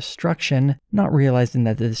mass destruction, not realizing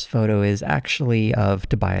that this photo is actually of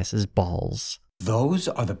Tobias's balls. Those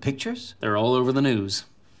are the pictures? They're all over the news.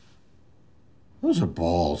 Those are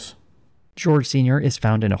balls. George Sr. is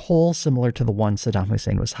found in a hole similar to the one Saddam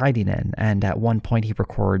Hussein was hiding in, and at one point he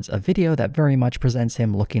records a video that very much presents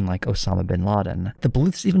him looking like Osama bin Laden. The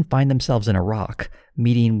Bluths even find themselves in Iraq,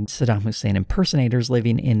 meeting Saddam Hussein impersonators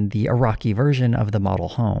living in the Iraqi version of the model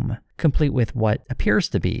home, complete with what appears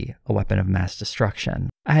to be a weapon of mass destruction.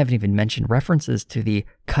 I haven't even mentioned references to the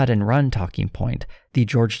cut and run talking point, the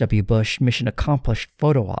George W. Bush mission accomplished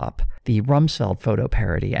photo op, the Rumsfeld photo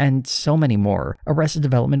parody, and so many more. Arrested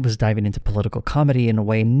Development was diving into political comedy in a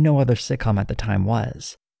way no other sitcom at the time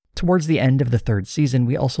was. Towards the end of the 3rd season,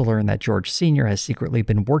 we also learn that George Sr. has secretly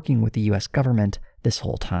been working with the US government this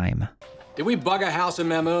whole time. Did we bug a house in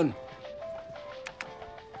Mamoon?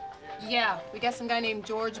 Yeah, we got some guy named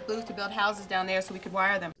George Bluth to build houses down there so we could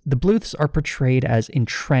wire them. The Bluths are portrayed as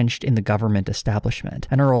entrenched in the government establishment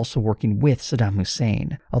and are also working with Saddam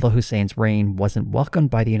Hussein. Although Hussein's reign wasn't welcomed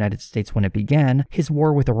by the United States when it began, his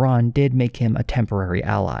war with Iran did make him a temporary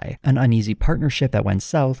ally, an uneasy partnership that went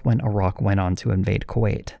south when Iraq went on to invade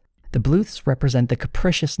Kuwait. The Bluths represent the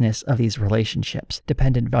capriciousness of these relationships,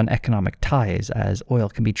 dependent on economic ties, as oil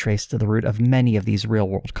can be traced to the root of many of these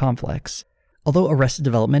real-world conflicts. Although Arrested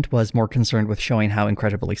Development was more concerned with showing how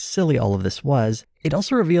incredibly silly all of this was, it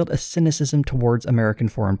also revealed a cynicism towards American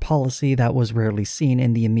foreign policy that was rarely seen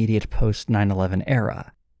in the immediate post-9/11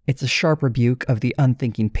 era. It's a sharp rebuke of the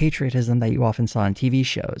unthinking patriotism that you often saw in TV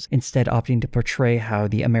shows, instead opting to portray how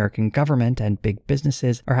the American government and big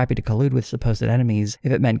businesses are happy to collude with supposed enemies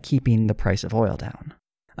if it meant keeping the price of oil down.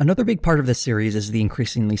 Another big part of this series is the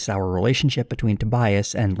increasingly sour relationship between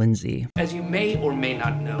Tobias and Lindsay. As you may or may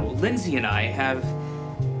not know, Lindsay and I have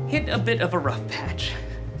hit a bit of a rough patch.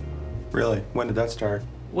 Really? When did that start?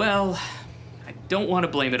 Well, I don't want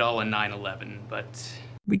to blame it all on 9/11, but...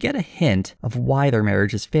 We get a hint of why their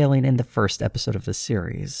marriage is failing in the first episode of the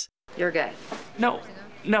series. You're gay. No.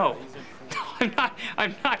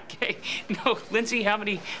 I'm not gay. No, Lindsay, how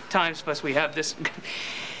many times must we have this?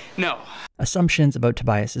 No. Assumptions about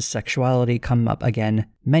Tobias's sexuality come up again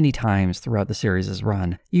many times throughout the series'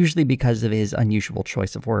 run, usually because of his unusual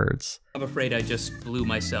choice of words. I'm afraid I just blew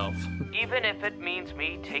myself. Even if it means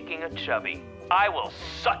me taking a chubby, I will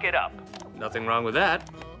suck it up. Nothing wrong with that.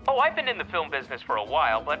 Oh, I've been in the film business for a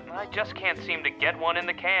while, but I just can't seem to get one in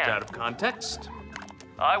the can. Out of context?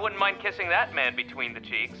 I wouldn't mind kissing that man between the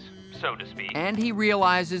cheeks, so to speak. And he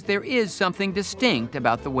realizes there is something distinct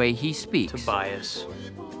about the way he speaks. Tobias.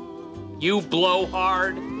 You blow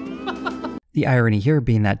hard. The irony here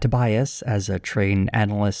being that Tobias, as a trained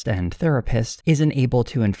analyst and therapist, isn't able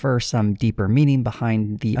to infer some deeper meaning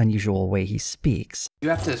behind the unusual way he speaks. You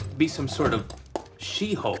have to be some sort of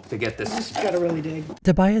She-Hulk to get this. Just gotta really dig.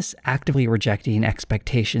 Tobias actively rejecting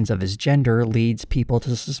expectations of his gender leads people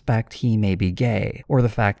to suspect he may be gay, or the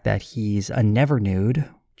fact that he's a never nude,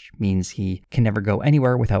 which means he can never go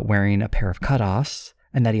anywhere without wearing a pair of cutoffs,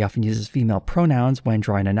 and that he often uses female pronouns when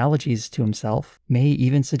drawing analogies to himself, may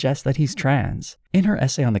even suggest that he's trans. In her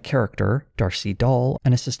essay on the character, Darcy Dahl,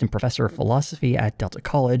 an assistant professor of philosophy at Delta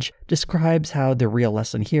College, describes how the real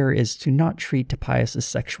lesson here is to not treat Tobias's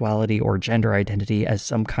sexuality or gender identity as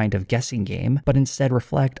some kind of guessing game, but instead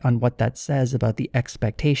reflect on what that says about the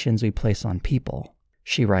expectations we place on people.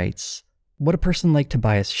 She writes, "What a person like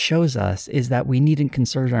Tobias shows us is that we needn't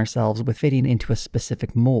concern ourselves with fitting into a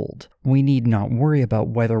specific mold. We need not worry about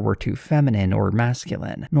whether we're too feminine or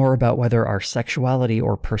masculine, nor about whether our sexuality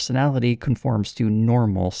or personality conforms to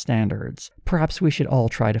normal standards. Perhaps we should all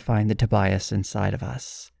try to find the Tobias inside of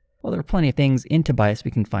us." While there are plenty of things in Tobias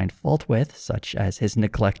we can find fault with, such as his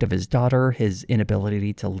neglect of his daughter, his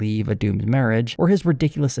inability to leave a doomed marriage, or his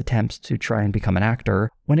ridiculous attempts to try and become an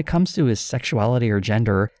actor, when it comes to his sexuality or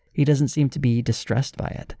gender, he doesn't seem to be distressed by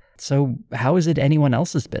it. So how is it anyone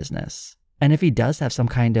else's business? And if he does have some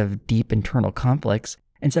kind of deep internal conflicts,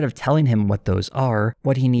 instead of telling him what those are,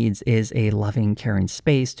 what he needs is a loving, caring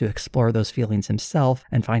space to explore those feelings himself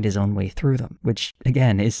and find his own way through them, which,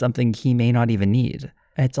 again, is something he may not even need.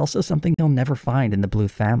 It's also something he'll never find in the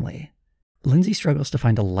Bluth family. Lindsay struggles to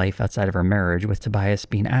find a life outside of her marriage, with Tobias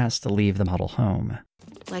being asked to leave the model home.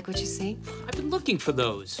 Like what you see? I've been looking for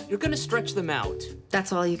those. You're gonna stretch them out.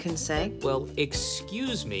 That's all you can say? Well,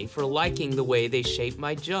 excuse me for liking the way they shape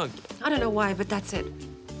my junk. I don't know why, but that's it.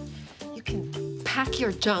 You can pack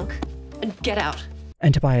your junk and get out.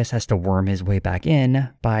 And Tobias has to worm his way back in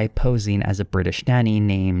by posing as a British nanny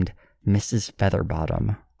named Mrs.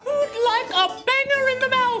 Featherbottom. Who'd like a banger in the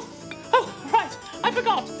mouth? Oh, right, I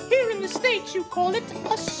forgot. Here in the States, you call it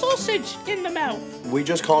a sausage in the mouth. We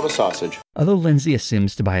just call it a sausage. Although Lindsay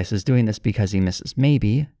assumes Tobias is doing this because he misses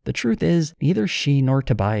Maybe, the truth is neither she nor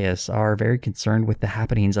Tobias are very concerned with the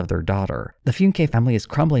happenings of their daughter. The Funke family is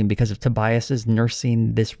crumbling because of Tobias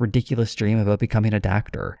nursing this ridiculous dream about becoming a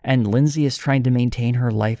doctor, and Lindsay is trying to maintain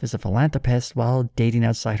her life as a philanthropist while dating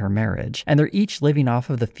outside her marriage, and they're each living off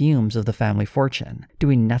of the fumes of the family fortune,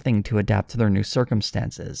 doing nothing to adapt to their new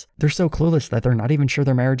circumstances. They're so clueless that they're not even sure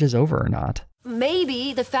their marriage is over or not.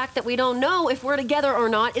 Maybe the fact that we don't know if we're together or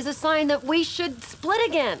not is a sign that we should split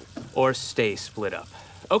again. Or stay split up.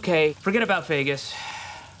 Okay, forget about Vegas.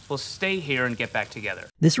 We'll stay here and get back together.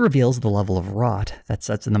 This reveals the level of rot that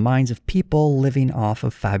sets in the minds of people living off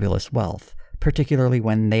of fabulous wealth, particularly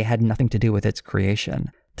when they had nothing to do with its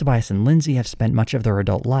creation. Tobias and Lindsay have spent much of their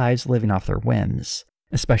adult lives living off their whims,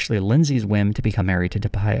 especially Lindsay's whim to become married to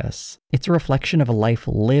Tobias. It's a reflection of a life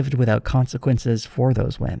lived without consequences for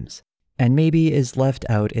those whims. And Maybe is left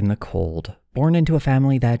out in the cold, born into a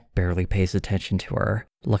family that barely pays attention to her.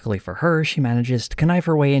 Luckily for her, she manages to connive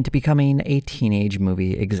her way into becoming a teenage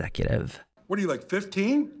movie executive. What are you, like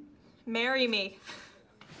 15? Marry me.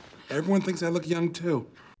 Everyone thinks I look young too.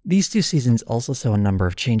 These 2 seasons also saw a number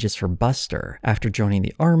of changes for Buster. After joining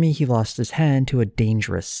the army, he lost his hand to a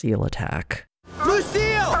dangerous seal attack.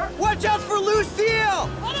 Lucille! Watch out for Lucille!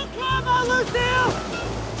 I don't care about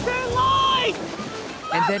Lucille! They're lying!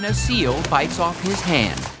 And then a seal bites off his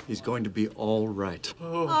hand. He's going to be all right.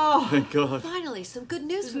 Oh, thank God. Finally, some good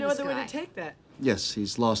news There's from no this other way guy. to take that. Yes,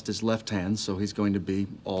 he's lost his left hand, so he's going to be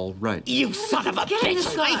all right. You son of a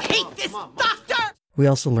bitch! I hate this doctor! We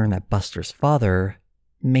also learn that Buster's father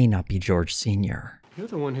may not be George Sr. You're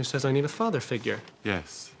the one who says I need a father figure.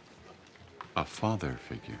 Yes, a father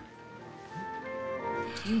figure.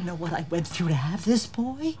 Do you know what I went through to have this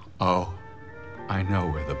boy? Oh, I know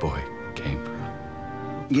where the boy came from.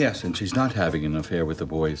 Yes, and she's not having an affair with the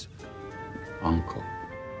boy's uncle.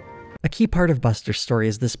 A key part of Buster's story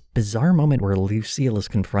is this bizarre moment where Lucille is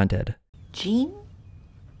confronted. Jean?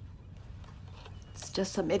 It's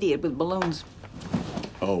just some idiot with balloons.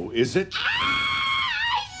 Oh, is it?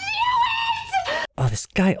 Oh, this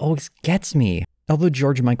guy always gets me. Although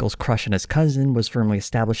George Michael's crush on his cousin was firmly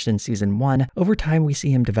established in season 1, over time we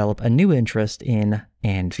see him develop a new interest in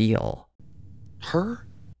Anne Veal. Her?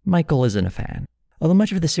 Michael isn't a fan. Although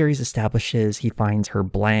much of the series establishes he finds her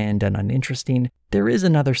bland and uninteresting, there is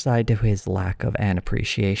another side to his lack of Anne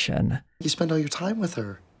appreciation. You spend all your time with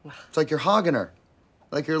her. It's like you're hogging her.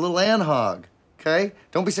 Like you're a little Ann hog, okay?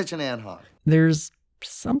 Don't be such an Ann hog. There's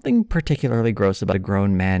something particularly gross about a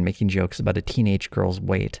grown man making jokes about a teenage girl's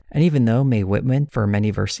weight. And even though Mae Whitman, for many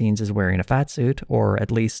of her scenes, is wearing a fat suit, or at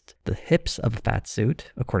least the hips of a fat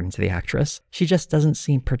suit, according to the actress, she just doesn't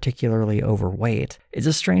seem particularly overweight. It's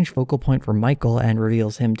a strange focal point for Michael and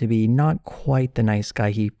reveals him to be not quite the nice guy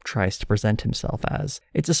he tries to present himself as.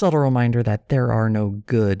 It's a subtle reminder that there are no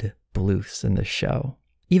good Bluths in this show.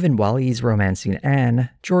 Even while he's romancing Anne,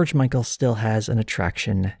 George Michael still has an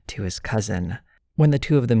attraction to his cousin. When the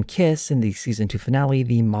two of them kiss in the season 2 finale,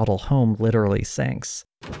 the model home literally sinks.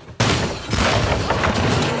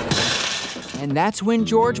 And that's when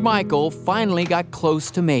George Michael finally got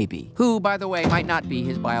close to Maybe, who, by the way, might not be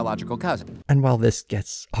his biological cousin. And while this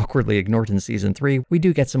gets awkwardly ignored in season 3, we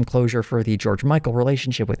do get some closure for the George Michael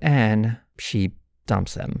relationship with Anne. She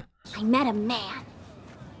dumps him. I met a man.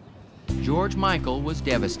 George Michael was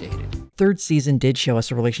devastated. 3rd season did show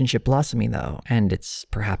us a relationship blossoming though, and it's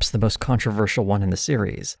perhaps the most controversial one in the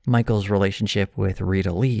series, Michael's relationship with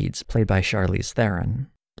Rita Leeds, played by Charlize Theron.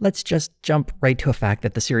 Let's just jump right to a fact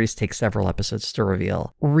that the series takes several episodes to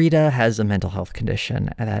reveal. Rita has a mental health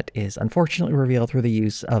condition that is unfortunately revealed through the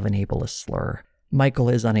use of an ableist slur. Michael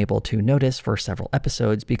is unable to notice for several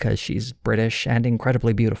episodes because she's British and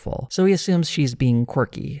incredibly beautiful, so he assumes she's being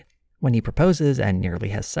quirky. When he proposes and nearly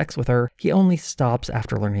has sex with her, he only stops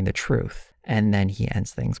after learning the truth, and then he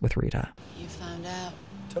ends things with Rita. You found out.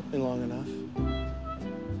 Took me long enough.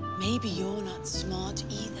 Maybe you're not smart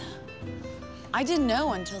either. I didn't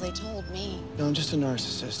know until they told me. No, I'm just a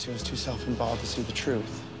narcissist who is too self-involved to see the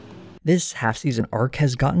truth. This half-season arc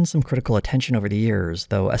has gotten some critical attention over the years,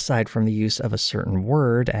 though aside from the use of a certain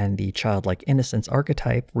word and the childlike innocence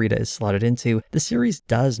archetype Rita is slotted into, the series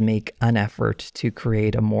does make an effort to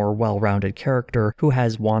create a more well-rounded character who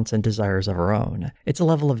has wants and desires of her own. It's a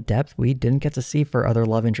level of depth we didn't get to see for other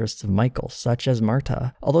love interests of Michael, such as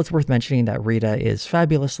Marta, although it's worth mentioning that Rita is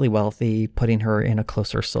fabulously wealthy, putting her in a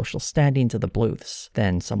closer social standing to the Bluths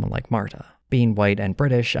than someone like Marta. Being white and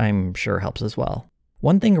British, I'm sure helps as well.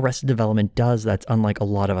 One thing Arrested Development does that's unlike a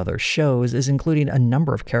lot of other shows is including a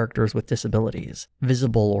number of characters with disabilities,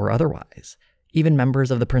 visible or otherwise. Even members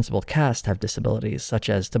of the principal cast have disabilities, such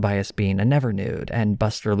as Tobias being a never nude and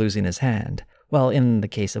Buster losing his hand. Well, in the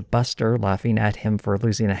case of Buster, laughing at him for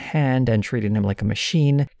losing a hand and treating him like a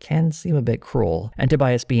machine can seem a bit cruel, and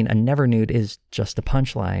Tobias being a never nude is just a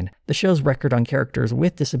punchline. The show's record on characters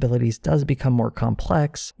with disabilities does become more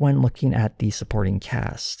complex when looking at the supporting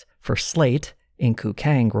cast. For Slate, Inku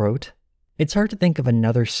Kang wrote, "It's hard to think of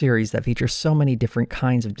another series that features so many different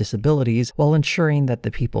kinds of disabilities while ensuring that the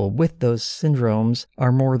people with those syndromes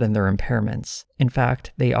are more than their impairments. In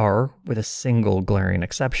fact, they are, with a single glaring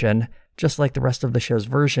exception, just like the rest of the show's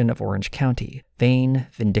version of Orange County, vain,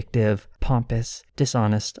 vindictive, pompous,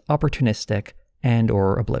 dishonest, opportunistic,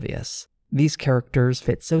 and/or oblivious. These characters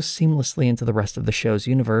fit so seamlessly into the rest of the show's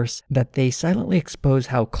universe that they silently expose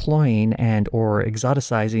how cloying and/or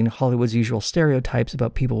exoticizing Hollywood's usual stereotypes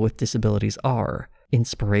about people with disabilities are: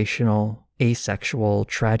 inspirational, asexual,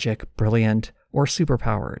 tragic, brilliant, or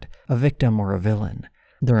superpowered, a victim or a villain,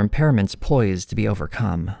 their impairments poised to be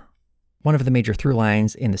overcome." One of the major through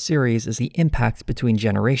lines in the series is the impact between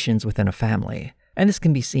generations within a family, and this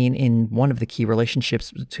can be seen in one of the key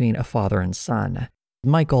relationships between a father and son.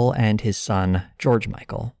 Michael and his son, George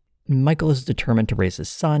Michael. Michael is determined to raise his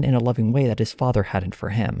son in a loving way that his father hadn't for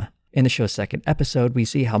him. In the show's second episode, we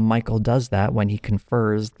see how Michael does that when he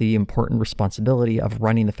confers the important responsibility of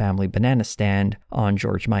running the family banana stand on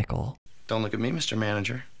George Michael. Don't look at me, Mr.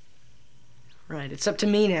 Manager. Right, it's up to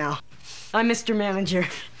me now. I'm Mr. Manager.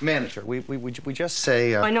 Manager, we just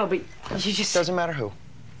say, I know, but you just... Doesn't matter who.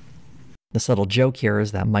 The subtle joke here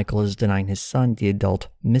is that Michael is denying his son the adult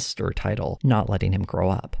Mr. title, not letting him grow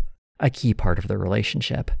up. A key part of their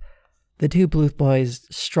relationship. The two Bluth boys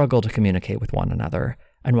struggle to communicate with one another,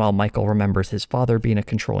 and while Michael remembers his father being a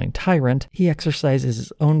controlling tyrant, he exercises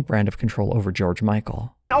his own brand of control over George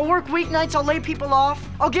Michael. I'll work weeknights, I'll lay people off.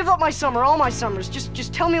 I'll give up my summer, all my summers.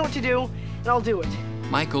 Just tell me what to do, and I'll do it.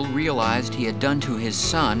 Michael realized he had done to his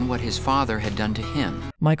son what his father had done to him.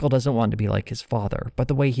 Michael doesn't want to be like his father, but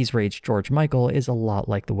the way he's raised George Michael is a lot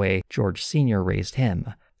like the way George Sr. raised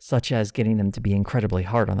him, such as getting them to be incredibly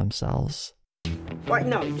hard on themselves. Why,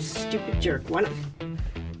 no, you stupid jerk. Why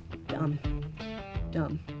not?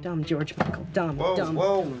 Dumb, George Michael. Dumb.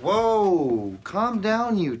 Whoa. Calm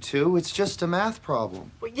down, you two. It's just a math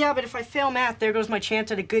problem. Well, yeah, but if I fail math, there goes my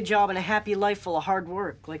chance at a good job and a happy life full of hard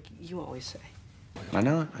work, like you always say. I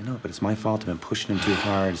know, but it's my fault. I've been pushing him too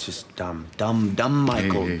hard. It's just dumb,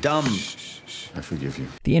 Michael, Hey. dumb. Shh. I forgive you.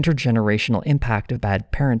 The intergenerational impact of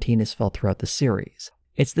bad parenting is felt throughout the series.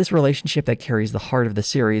 It's this relationship that carries the heart of the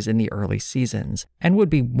series in the early seasons, and would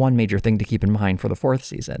be one major thing to keep in mind for the fourth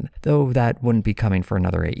season, though that wouldn't be coming for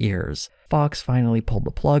another 8 years. Fox finally pulled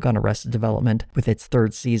the plug on Arrested Development, with its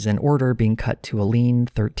third season order being cut to a lean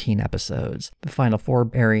 13 episodes, the final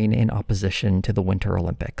 4 airing in opposition to the Winter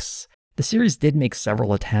Olympics. The series did make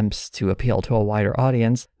several attempts to appeal to a wider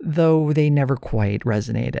audience, though they never quite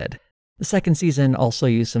resonated. The second season also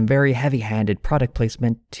used some very heavy-handed product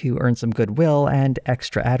placement to earn some goodwill and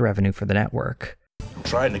extra ad revenue for the network. I'm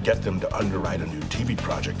trying to get them to underwrite a new TV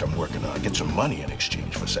project I'm working on, get some money in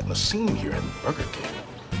exchange for setting a scene here in Burger King.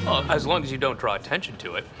 Well, as long as you don't draw attention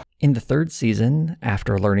to it. In the third season,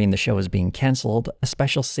 after learning the show was being cancelled, a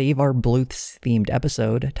special Save Our Bluths-themed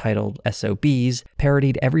episode titled SOBs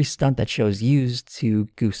parodied every stunt that shows used to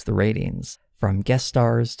goose the ratings, from guest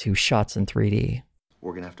stars to shots in 3D.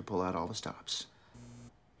 We're gonna have to pull out all the stops.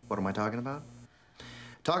 What am I talking about?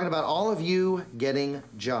 Talking about all of you getting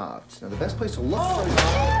jobs. Now, the best place to look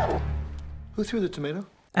for... Who threw the tomato?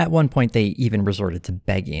 At one point, they even resorted to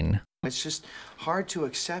begging. It's just hard to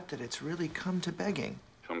accept that it's really come to begging.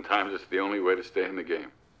 Sometimes it's the only way to stay in the game.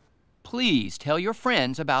 Please tell your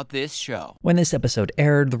friends about this show. When this episode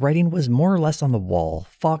aired, the writing was more or less on the wall.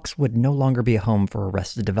 Fox would no longer be a home for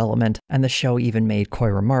Arrested Development, and the show even made coy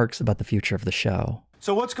remarks about the future of the show.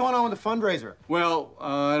 So what's going on with the fundraiser? Well,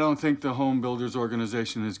 I don't think the Home Builders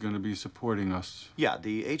Organization is going to be supporting us. Yeah,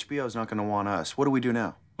 the HBO's not going to want us. What do we do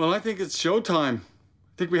now? Well, I think it's showtime.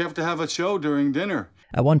 I think we have to have a show during dinner.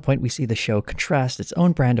 At one point, we see the show contrast its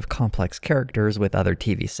own brand of complex characters with other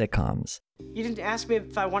TV sitcoms. You didn't ask me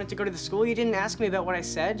if I wanted to go to the school. You didn't ask me about what I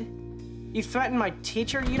said. You threatened my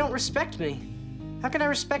teacher. You don't respect me. How can I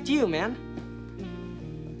respect you, man?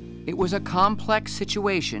 It was a complex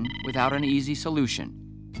situation without an easy solution.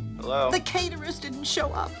 Hello? The caterers didn't show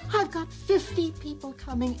up. I've got 50 people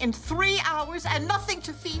coming in 3 hours and nothing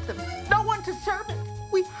to feed them. No one to serve it.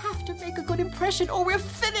 We have to make a good impression or we're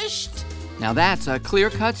finished. Now that's a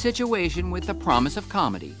clear-cut situation with the promise of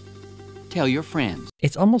comedy. Tell your friends.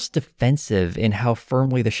 It's almost defensive in how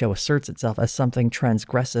firmly the show asserts itself as something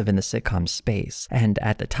transgressive in the sitcom space. And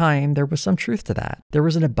at the time, there was some truth to that. There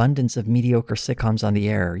was an abundance of mediocre sitcoms on the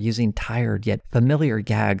air, using tired yet familiar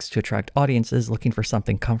gags to attract audiences looking for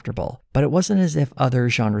something comfortable. But it wasn't as if other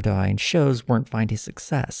genre-defined shows weren't finding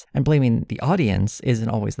success, and blaming the audience isn't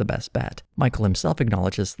always the best bet. Michael himself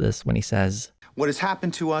acknowledges this when he says, "What has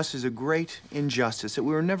happened to us is a great injustice, that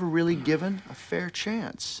we were never really given a fair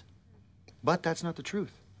chance." But that's not the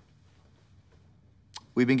truth.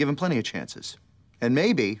 We've been given plenty of chances. And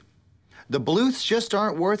maybe the Bluths just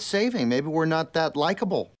aren't worth saving. Maybe we're not that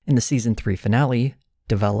likable. In the season 3 finale,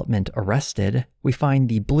 Development Arrested, we find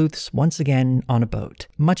the Bluths once again on a boat,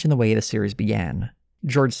 much in the way the series began.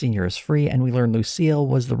 George Sr. is free, and we learn Lucille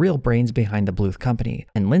was the real brains behind the Bluth company,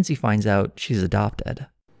 and Lindsay finds out she's adopted.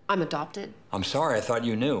 I'm adopted. I'm sorry, I thought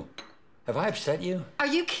you knew. Have I upset you? Are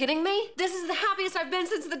you kidding me? This is the happiest I've been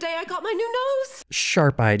since the day I got my new nose.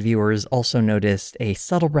 Sharp-eyed viewers also noticed a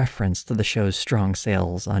subtle reference to the show's strong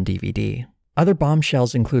sales on DVD. Other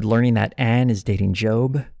bombshells include learning that Anne is dating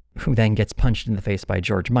Job, who then gets punched in the face by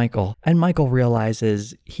George Michael, and Michael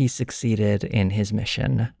realizes he succeeded in his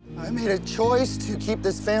mission. I made a choice to keep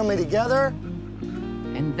this family together.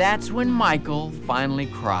 And that's when Michael finally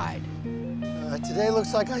cried. Today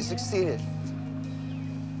looks like I succeeded.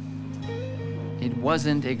 It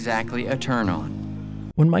wasn't exactly a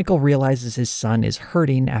turn-on. When Michael realizes his son is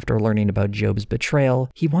hurting after learning about Job's betrayal,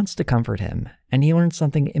 he wants to comfort him, and he learns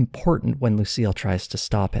something important when Lucille tries to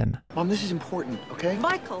stop him. Mom, this is important, okay?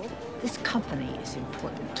 Michael, this company is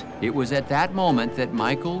important. It was at that moment that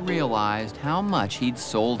Michael realized how much he'd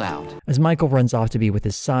sold out. As Michael runs off to be with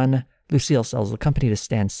his son, Lucille sells the company to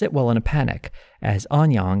Stan Sitwell in a panic, as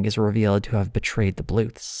Anyang is revealed to have betrayed the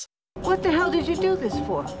Bluths. What the hell did you do this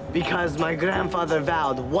for? Because my grandfather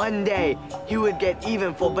vowed one day he would get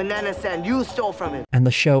even for banana sand you stole from him. And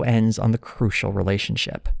the show ends on the crucial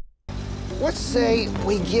relationship. Let's say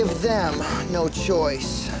we give them no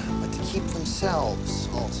choice but to keep themselves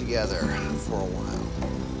all together for a while.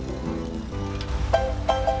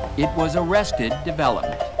 It was Arrested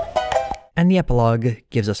Development. And the epilogue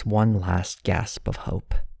gives us one last gasp of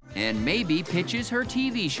hope. And maybe pitches her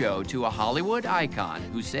TV show to a Hollywood icon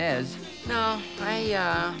who says, "No,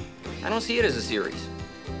 I don't see it as a series.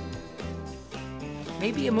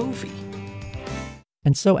 Maybe a movie."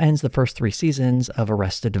 And so ends the first 3 seasons of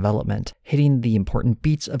Arrested Development, hitting the important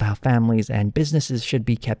beats of how families and businesses should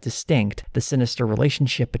be kept distinct, the sinister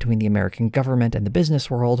relationship between the American government and the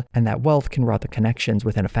business world, and that wealth can rot the connections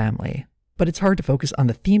within a family. But it's hard to focus on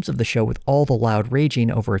the themes of the show with all the loud raging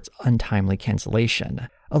over its untimely cancellation.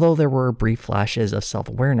 Although there were brief flashes of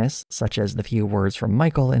self-awareness, such as the few words from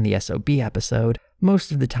Michael in the SOB episode,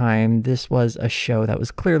 most of the time this was a show that was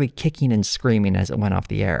clearly kicking and screaming as it went off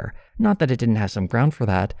the air. Not that it didn't have some ground for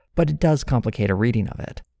that, but it does complicate a reading of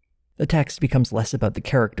it. The text becomes less about the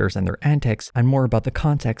characters and their antics and more about the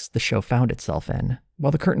context the show found itself in.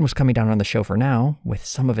 While the curtain was coming down on the show for now, with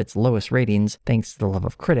some of its lowest ratings thanks to the love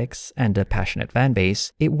of critics and a passionate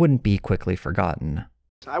fanbase, it wouldn't be quickly forgotten.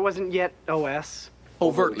 I wasn't yet OS.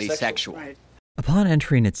 Overtly sexual. Right. Upon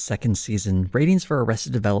entering its second season, ratings for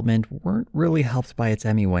Arrested Development weren't really helped by its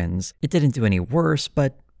Emmy wins. It didn't do any worse,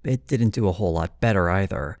 but it didn't do a whole lot better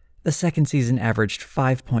either. The second season averaged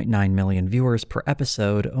 5.9 million viewers per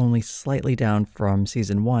episode, only slightly down from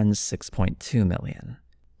season 1's 6.2 million.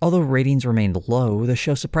 Although ratings remained low, the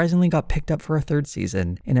show surprisingly got picked up for a third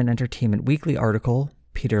season. In an Entertainment Weekly article,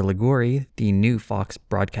 Peter Liguri, the new Fox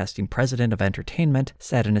Broadcasting president of entertainment,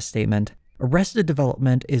 said in a statement, "Arrested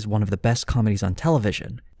Development is one of the best comedies on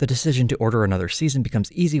television. The decision to order another season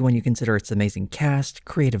becomes easy when you consider its amazing cast,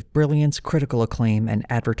 creative brilliance, critical acclaim, and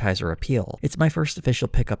advertiser appeal. It's my first official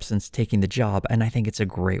pickup since taking the job, and I think it's a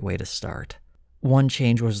great way to start." One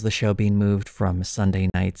change was the show being moved from Sunday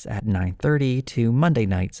nights at 9:30 to Monday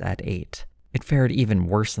nights at 8. It fared even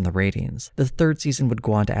worse in the ratings. The third season would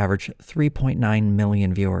go on to average 3.9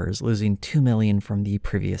 million viewers, losing 2 million from the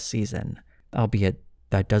previous season. Albeit,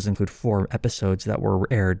 that does include 4 episodes that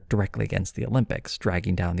were aired directly against the Olympics,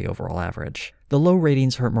 dragging down the overall average. The low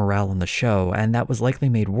ratings hurt morale on the show, and that was likely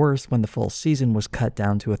made worse when the full season was cut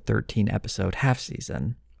down to a 13-episode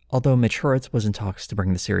half-season. Although Mitch Hurwitz was in talks to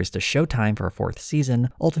bring the series to Showtime for a 4th season,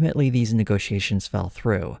 ultimately these negotiations fell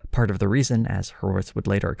through. Part of the reason, as Hurwitz would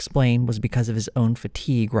later explain, was because of his own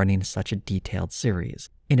fatigue running such a detailed series.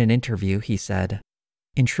 In an interview, he said,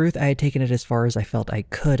 "In truth, I had taken it as far as I felt I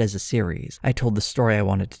could as a series. I told the story I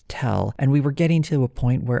wanted to tell, and we were getting to a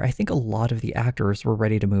point where I think a lot of the actors were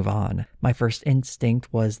ready to move on. My first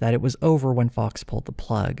instinct was that it was over when Fox pulled the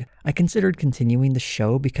plug. I considered continuing the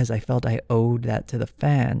show because I felt I owed that to the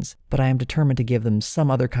fans, but I am determined to give them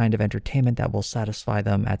some other kind of entertainment that will satisfy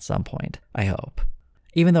them at some point, I hope."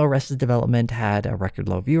 Even though Arrested Development had a record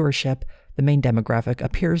low viewership, the main demographic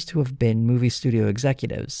appears to have been movie studio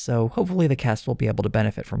executives, so hopefully the cast will be able to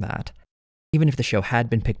benefit from that. Even if the show had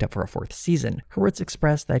been picked up for a 4th season, Hurwitz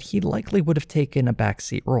expressed that he likely would have taken a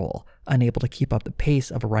backseat role, unable to keep up the pace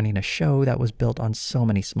of running a show that was built on so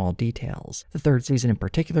many small details. The 3rd season in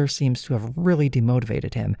particular seems to have really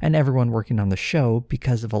demotivated him and everyone working on the show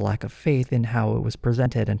because of a lack of faith in how it was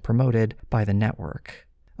presented and promoted by the network.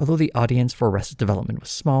 Although the audience for Arrested Development was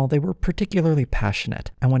small, they were particularly passionate,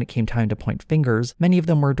 and when it came time to point fingers, many of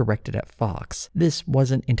them were directed at Fox. This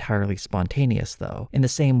wasn't entirely spontaneous, though. In the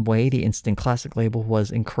same way the Instant Classic label was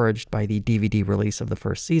encouraged by the DVD release of the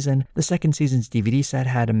 1st season, the 2nd season's DVD set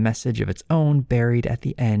had a message of its own buried at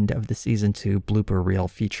the end of the Season 2 blooper reel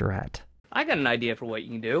featurette. I got an idea for what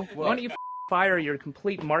you can do. Why don't you fire your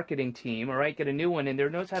complete marketing team, all right? Get a new one in there,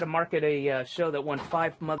 knows how to market a show that won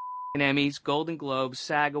 5 Emmys, Golden Globes,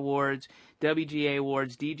 SAG Awards, WGA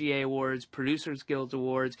Awards, DGA Awards, Producers Guild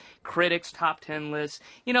Awards, Critics Top 10 lists.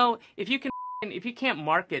 You know, if you can't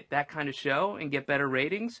market that kind of show and get better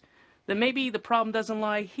ratings, then maybe the problem doesn't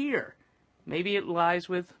lie here. Maybe it lies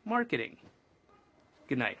with marketing.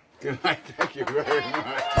 Good night. Good night. Thank you very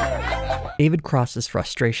much. David Cross's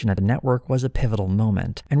frustration at the network was a pivotal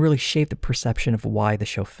moment and really shaped the perception of why the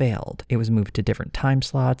show failed. It was moved to different time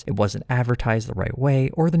slots, it wasn't advertised the right way,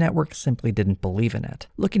 or the network simply didn't believe in it.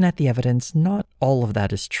 Looking at the evidence, not all of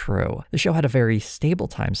that is true. The show had a very stable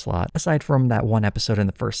time slot, aside from that one episode in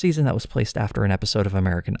the 1st season that was placed after an episode of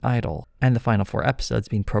American Idol, and the final 4 episodes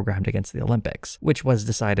being programmed against the Olympics, which was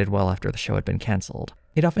decided well after the show had been cancelled.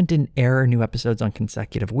 It often didn't air new episodes on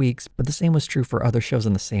consecutive weeks, but the same was true for other shows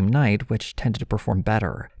on the same night, which tended to perform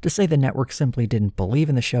better. To say the network simply didn't believe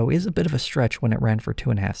in the show is a bit of a stretch when it ran for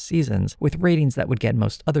 2.5 seasons, with ratings that would get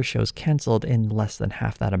most other shows cancelled in less than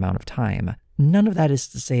half that amount of time. None of that is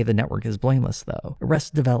to say the network is blameless, though.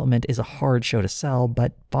 Arrested Development is a hard show to sell,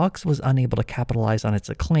 but Fox was unable to capitalize on its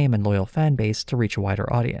acclaim and loyal fan base to reach a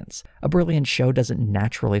wider audience. A brilliant show doesn't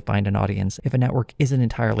naturally find an audience if a network isn't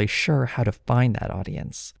entirely sure how to find that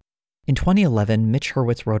audience. In 2011, Mitch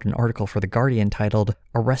Hurwitz wrote an article for The Guardian titled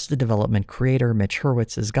Arrested Development Creator Mitch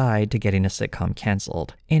Hurwitz's Guide to Getting a Sitcom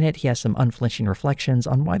Cancelled. In it, he has some unflinching reflections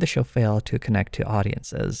on why the show failed to connect to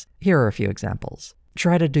audiences. Here are a few examples.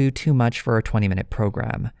 Try to do too much for a 20-minute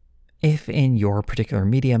program. If in your particular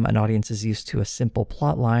medium an audience is used to a simple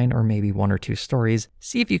plot line or maybe 1 or 2 stories,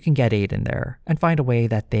 see if you can get 8 in there and find a way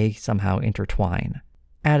that they somehow intertwine.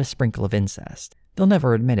 Add a sprinkle of incest. They'll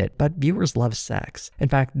never admit it, but viewers love sex. In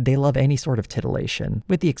fact, they love any sort of titillation,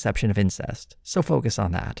 with the exception of incest, so focus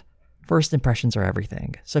on that. First impressions are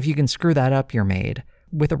everything, so if you can screw that up, you're made.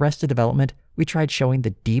 With Arrested Development, we tried showing the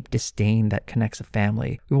deep disdain that connects a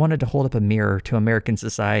family. We wanted to hold up a mirror to American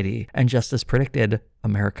society, and just as predicted,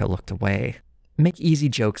 America looked away. Make easy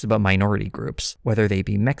jokes about minority groups, whether they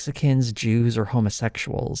be Mexicans, Jews, or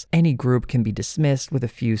homosexuals. Any group can be dismissed with a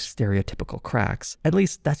few stereotypical cracks. At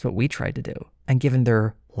least that's what we tried to do. And given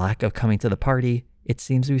their lack of coming to the party, it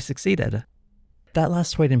seems we succeeded. That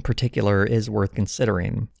last point in particular is worth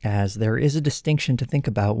considering, as there is a distinction to think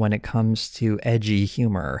about when it comes to edgy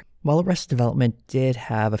humor. While Arrested Development did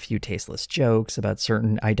have a few tasteless jokes about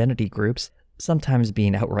certain identity groups, sometimes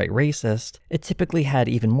being outright racist, it typically had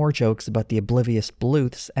even more jokes about the oblivious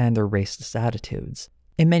Bluths and their racist attitudes.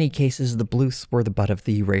 In many cases, the Bluths were the butt of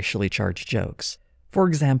the racially charged jokes. For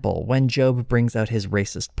example, when Job brings out his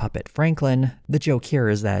racist puppet Franklin, the joke here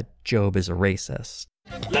is that Job is a racist.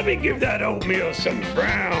 Let me give that oatmeal some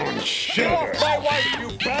brown sugar. Get off my wife,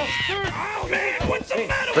 you bastard! Oh, man, what's the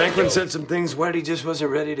matter Franklin with you? said some things Whitey just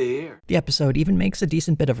wasn't ready to hear. The episode even makes a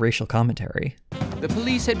decent bit of racial commentary. The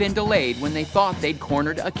police had been delayed when they thought they'd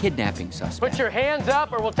cornered a kidnapping suspect. Put your hands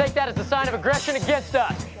up or we'll take that as a sign of aggression against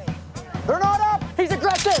us. They're not up! He's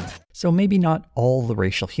aggressive! So maybe not all the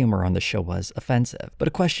racial humor on the show was offensive, but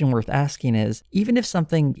a question worth asking is, even if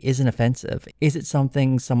something isn't offensive, is it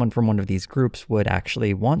something someone from one of these groups would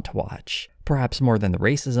actually want to watch? Perhaps more than the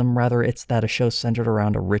racism, rather it's that a show centered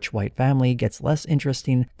around a rich white family gets less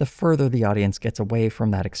interesting the further the audience gets away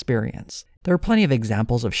from that experience. There are plenty of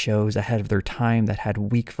examples of shows ahead of their time that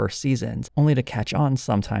had weak first seasons, only to catch on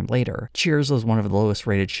sometime later. Cheers was one of the lowest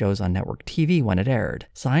rated shows on network TV when it aired.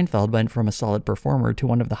 Seinfeld went from a solid performer to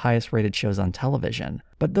one of the highest rated shows on television.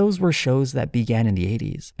 But those were shows that began in the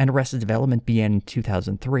 80s, and Arrested Development began in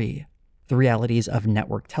 2003. The realities of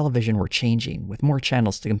network television were changing, with more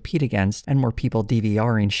channels to compete against and more people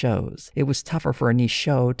DVRing shows. It was tougher for a niche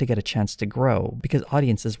show to get a chance to grow because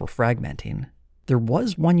audiences were fragmenting. There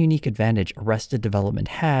was one unique advantage Arrested Development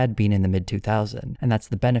had being in the mid-2000s, and that's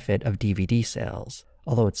the benefit of DVD sales.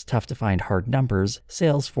 Although it's tough to find hard numbers,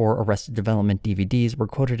 sales for Arrested Development DVDs were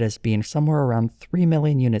quoted as being somewhere around 3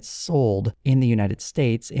 million units sold in the United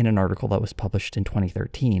States in an article that was published in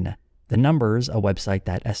 2013. The Numbers, a website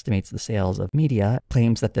that estimates the sales of media,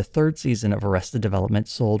 claims that the third season of Arrested Development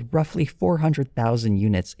sold roughly 400,000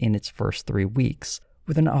 units in its first 3 weeks.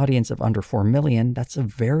 With an audience of under 4 million, that's a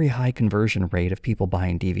very high conversion rate of people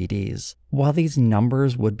buying DVDs. While these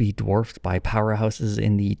numbers would be dwarfed by powerhouses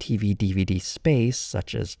in the TV-DVD space,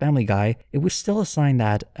 such as Family Guy, it was still a sign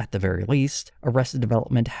that, at the very least, Arrested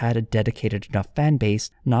Development had a dedicated enough fan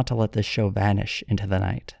base not to let this show vanish into the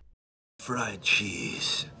night. Fried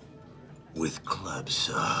cheese with club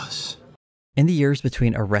sauce. In the years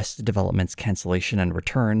between Arrested Development's cancellation and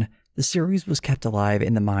return, the series was kept alive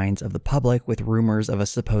in the minds of the public with rumors of a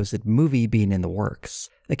supposed movie being in the works.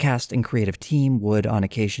 The cast and creative team would on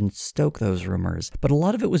occasion stoke those rumors, but a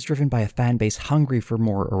lot of it was driven by a fan base hungry for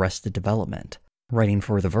more Arrested Development. Writing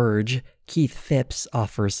for The Verge, Keith Phipps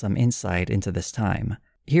offers some insight into this time.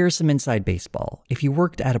 Here's some inside baseball. If you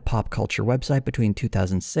worked at a pop culture website between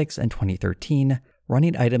 2006 and 2013,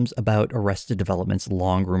 running items about Arrested Development's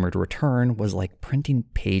long-rumored return was like printing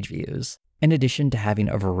page views. In addition to having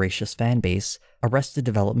a voracious fan base, Arrested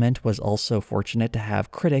Development was also fortunate to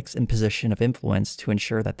have critics in position of influence to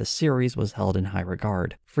ensure that the series was held in high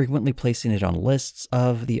regard, frequently placing it on lists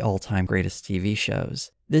of the all-time greatest TV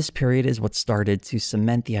shows. This period is what started to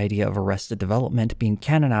cement the idea of Arrested Development being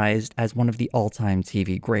canonized as one of the all-time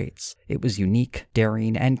TV greats. It was unique,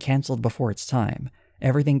 daring, and canceled before its time.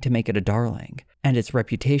 Everything to make it a darling, and its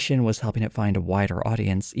reputation was helping it find a wider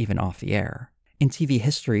audience even off the air. In TV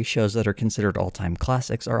history, shows that are considered all-time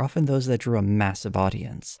classics are often those that drew a massive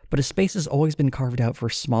audience, but a space has always been carved out for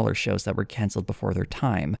smaller shows that were cancelled before their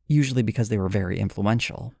time, usually because they were very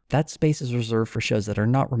influential. That space is reserved for shows that are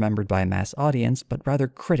not remembered by a mass audience, but rather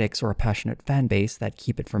critics or a passionate fan base that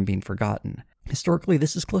keep it from being forgotten. Historically,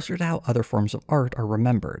 this is closer to how other forms of art are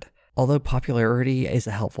remembered. Although popularity is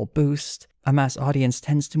a helpful boost, a mass audience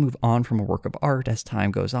tends to move on from a work of art as time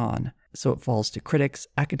goes on, so it falls to critics,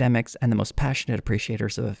 academics, and the most passionate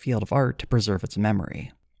appreciators of a field of art to preserve its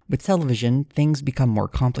memory. With television, things become more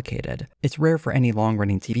complicated. It's rare for any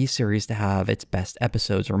long-running TV series to have its best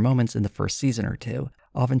episodes or moments in the first season or two.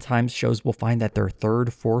 Oftentimes, shows will find that their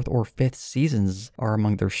third, fourth, or fifth seasons are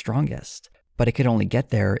among their strongest, but it could only get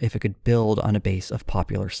there if it could build on a base of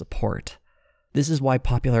popular support. This is why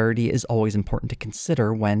popularity is always important to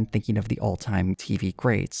consider when thinking of the all-time TV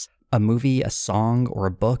greats. A movie, a song, or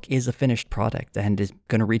a book is a finished product and is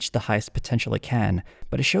going to reach the highest potential it can,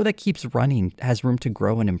 but a show that keeps running has room to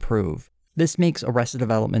grow and improve. This makes Arrested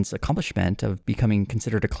Development's accomplishment of becoming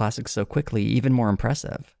considered a classic so quickly even more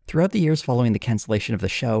impressive. Throughout the years following the cancellation of the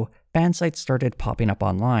show, fan sites started popping up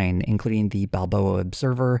online, including the Balboa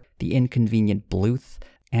Observer, the Inconvenient Bluth,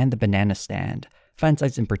 and the Banana Stand. Fan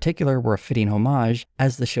sites in particular were a fitting homage,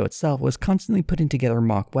 as the show itself was constantly putting together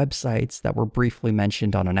mock websites that were briefly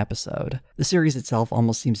mentioned on an episode. The series itself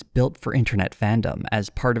almost seems built for internet fandom,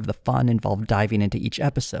 as part of the fun involved diving into each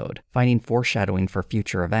episode, finding foreshadowing for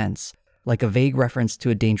future events, like a vague reference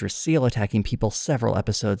to a dangerous seal attacking people several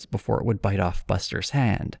episodes before it would bite off Buster's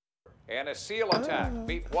hand. And a seal attack.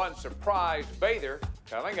 Meet one surprised bather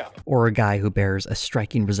coming up. Or a guy who bears a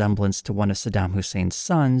striking resemblance to one of Saddam Hussein's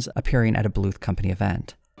sons appearing at a Bluth Company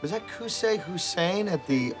event. Was that Qusay Hussein at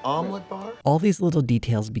the omelet bar? All these little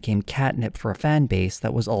details became catnip for a fan base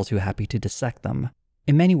that was all too happy to dissect them.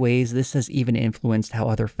 In many ways, this has even influenced how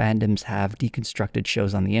other fandoms have deconstructed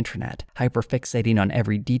shows on the internet, hyperfixating on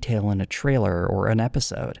every detail in a trailer or an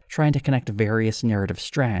episode, trying to connect various narrative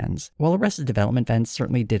strands. While Arrested Development fans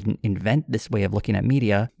certainly didn't invent this way of looking at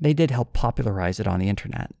media, they did help popularize it on the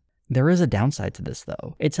internet. There is a downside to this,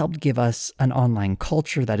 though. It's helped give us an online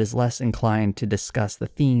culture that is less inclined to discuss the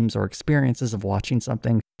themes or experiences of watching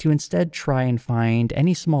something, to instead try and find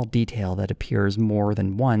any small detail that appears more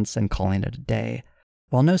than once and calling it a day.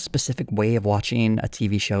 While no specific way of watching a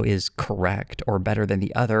TV show is correct or better than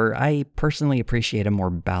the other, I personally appreciate a more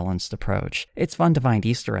balanced approach. It's fun to find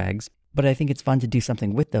Easter eggs, but I think it's fun to do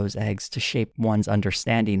something with those eggs to shape one's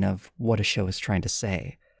understanding of what a show is trying to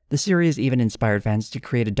say. The series even inspired fans to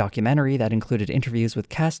create a documentary that included interviews with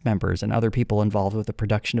cast members and other people involved with the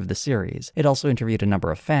production of the series. It also interviewed a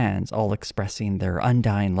number of fans, all expressing their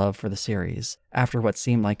undying love for the series. After what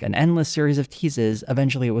seemed like an endless series of teases,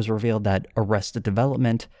 eventually it was revealed that Arrested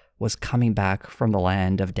Development was coming back from the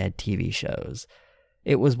land of dead TV shows.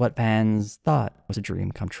 It was what fans thought was a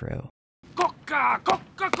dream come true.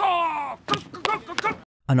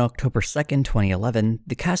 On October 2nd, 2011,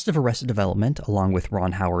 the cast of Arrested Development, along with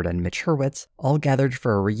Ron Howard and Mitch Hurwitz, all gathered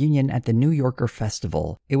for a reunion at the New Yorker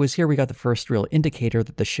Festival. It was here we got the first real indicator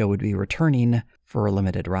that the show would be returning for a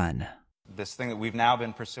limited run. This thing that we've now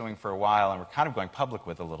been pursuing for a while, and we're kind of going public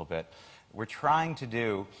with a little bit, we're trying to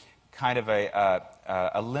do kind of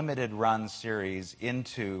a limited run series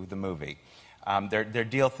into the movie. There are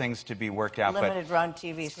deal things to be worked out. Limited run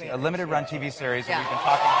TV series. A limited run TV series that we've been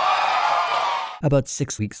talking about. About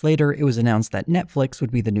 6 weeks later, it was announced that Netflix would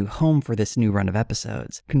be the new home for this new run of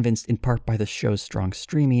episodes, convinced in part by the show's strong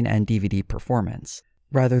streaming and DVD performance.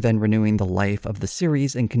 Rather than renewing the life of the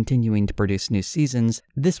series and continuing to produce new seasons,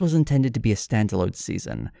 this was intended to be a standalone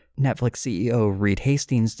season. Netflix CEO Reed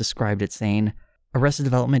Hastings described it saying, "Arrested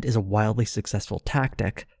Development is a wildly successful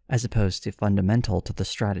tactic, as opposed to fundamental to the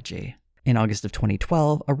strategy." In August of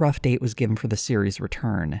 2012, a rough date was given for the series'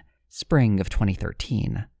 return, spring of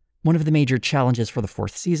 2013. One of the major challenges for the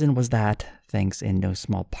 4th season was that, thanks in no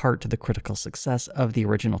small part to the critical success of the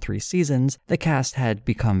original 3 seasons, the cast had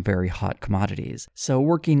become very hot commodities. So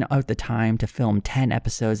working out the time to film 10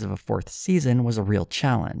 episodes of a 4th season was a real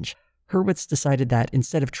challenge. Hurwitz decided that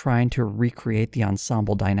instead of trying to recreate the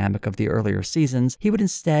ensemble dynamic of the earlier seasons, he would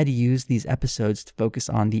instead use these episodes to focus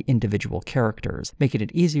on the individual characters, making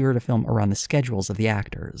it easier to film around the schedules of the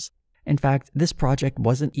actors. In fact, this project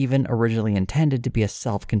wasn't even originally intended to be a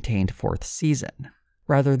self-contained 4th season.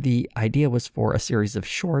 Rather, the idea was for a series of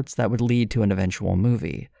shorts that would lead to an eventual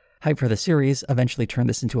movie. Hype for the series eventually turned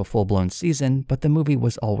this into a full-blown season, but the movie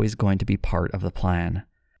was always going to be part of the plan.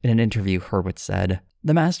 In an interview, Hurwitz said,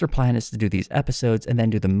 "The master plan is to do these episodes and then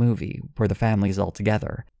do the movie, where the family is all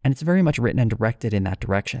together, and it's very much written and directed in that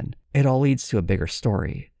direction. It all leads to a bigger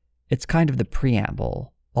story. It's kind of the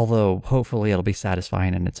preamble, although hopefully it'll be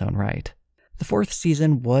satisfying in its own right." The 4th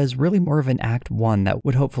season was really more of an Act 1 that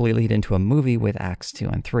would hopefully lead into a movie with Acts 2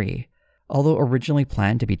 and 3. Although originally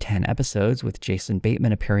planned to be 10 episodes, with Jason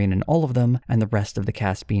Bateman appearing in all of them and the rest of the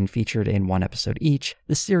cast being featured in 1 episode each,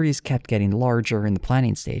 the series kept getting larger in the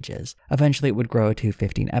planning stages. Eventually it would grow to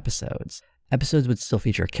 15 episodes. Episodes would still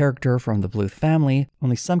feature a character from the Bluth family,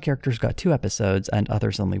 only some characters got 2 episodes and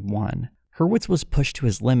others only 1. Hurwitz was pushed to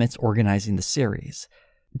his limits organizing the series.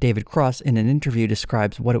 David Cross in an interview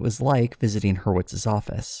describes what it was like visiting Hurwitz's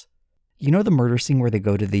office. "You know the murder scene where they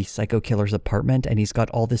go to the psycho killer's apartment and he's got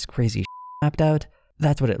all this crazy mapped out?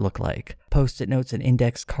 That's what it looked like. Post-it notes and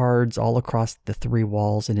index cards all across the 3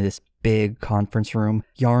 walls in this big conference room,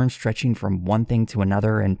 yarn stretching from one thing to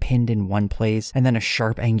another and pinned in one place, and then a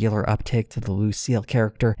sharp angular uptick to the Lucille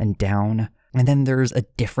character and down. And then there's a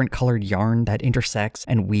different colored yarn that intersects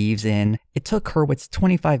and weaves in. It took Hurwitz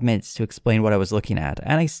 25 minutes to explain what I was looking at,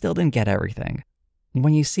 and I still didn't get everything.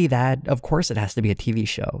 When you see that, of course it has to be a TV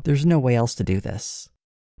show. There's no way else to do this."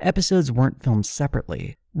 Episodes weren't filmed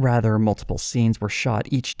separately. Rather, multiple scenes were shot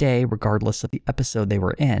each day regardless of the episode they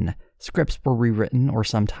were in. Scripts were rewritten or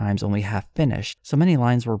sometimes only half finished, so many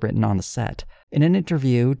lines were written on the set. In an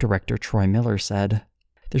interview, director Troy Miller said,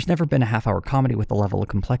 "There's never been a half-hour comedy with the level of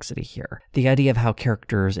complexity here. The idea of how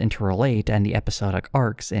characters interrelate and the episodic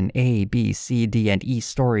arcs in A, B, C, D, and E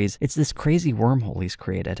stories, it's this crazy wormhole he's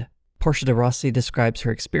created." Portia de Rossi describes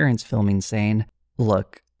her experience filming, saying,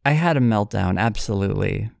 "Look, I had a meltdown,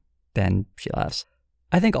 absolutely." Then she laughs.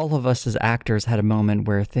 "I think all of us as actors had a moment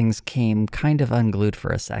where things came kind of unglued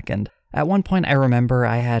for a second. At one point, I remember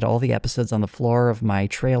I had all the episodes on the floor of my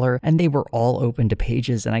trailer, and they were all open to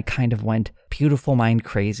pages, and I kind of went beautiful mind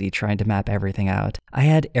crazy trying to map everything out. I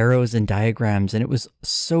had arrows and diagrams, and it was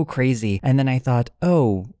so crazy, and then I thought,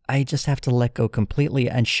 oh, I just have to let go completely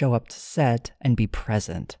and show up to set and be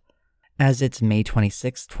present." As its May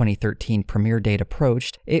 26, 2013 premiere date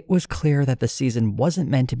approached, it was clear that the season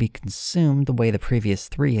wasn't meant to be consumed the way the previous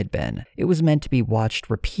 3 had been. It was meant to be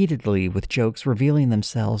watched repeatedly, with jokes revealing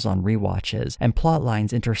themselves on rewatches and plot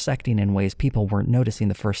lines intersecting in ways people weren't noticing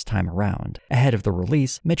the first time around. Ahead of the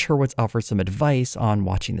release, Mitch Hurwitz offered some advice on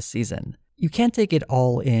watching the season. You can't take it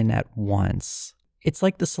all in at once. It's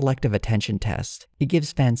like the selective attention test. It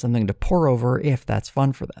gives fans something to pore over if that's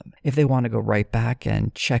fun for them. If they want to go right back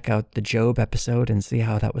and check out the Job episode and see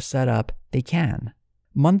how that was set up, they can.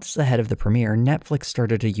 Months ahead of the premiere, Netflix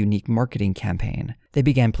started a unique marketing campaign. They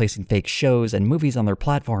began placing fake shows and movies on their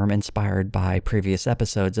platform inspired by previous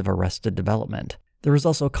episodes of Arrested Development. There was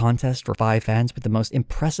also a contest for 5 fans with the most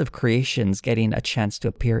impressive creations getting a chance to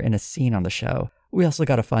appear in a scene on the show. We also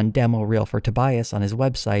got a fun demo reel for Tobias on his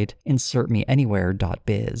website,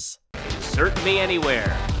 insertmeanywhere.biz. Insert me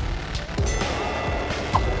anywhere.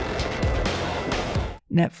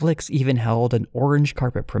 Netflix even held an orange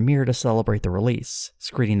carpet premiere to celebrate the release,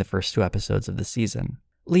 screening the first 2 episodes of the season.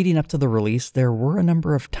 Leading up to the release, there were a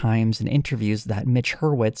number of times in interviews that Mitch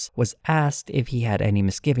Hurwitz was asked if he had any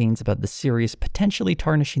misgivings about the series potentially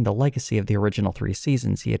tarnishing the legacy of the original 3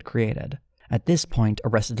 seasons he had created. At this point,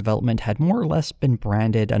 Arrested Development had more or less been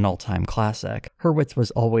branded an all-time classic. Hurwitz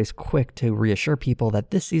was always quick to reassure people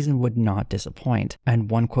that this season would not disappoint,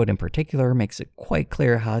 and one quote in particular makes it quite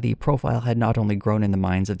clear how the profile had not only grown in the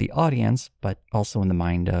minds of the audience, but also in the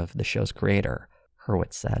mind of the show's creator.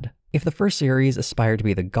 Hurwitz said, "If the first series aspired to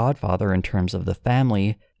be The Godfather in terms of the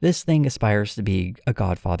family, this thing aspires to be a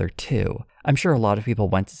Godfather 2. I'm sure a lot of people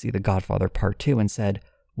went to see The Godfather Part 2 and said,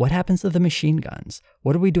 what happens to the machine guns?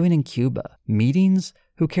 What are we doing in Cuba? Meetings?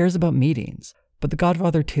 Who cares about meetings? But The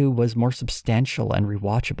Godfather 2 was more substantial and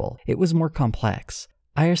rewatchable. It was more complex.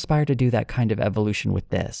 I aspire to do that kind of evolution with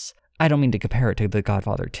this. I don't mean to compare it to The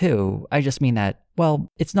Godfather 2, I just mean that, well,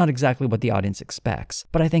 it's not exactly what the audience expects,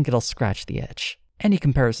 but I think it'll scratch the itch. Any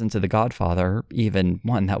comparison to The Godfather, even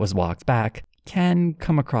one that was walked back, can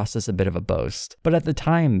come across as a bit of a boast, but at the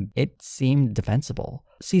time, it seemed defensible.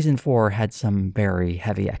 Season 4 had some very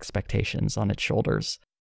heavy expectations on its shoulders.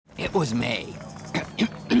 It was May.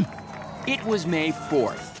 It was May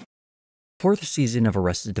 4th. 4th season of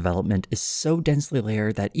Arrested Development is so densely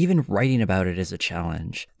layered that even writing about it is a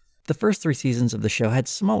challenge. The first 3 seasons of the show had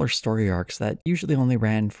smaller story arcs that usually only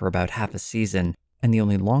ran for about half a season, and the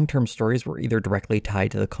only long-term stories were either directly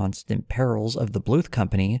tied to the constant perils of the Bluth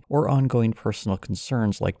Company or ongoing personal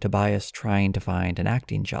concerns like Tobias trying to find an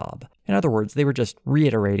acting job. In other words, they were just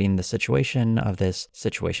reiterating the situation of this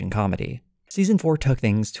situation comedy. Season 4 took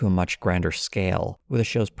things to a much grander scale, with the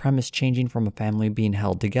show's premise changing from a family being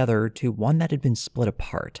held together to one that had been split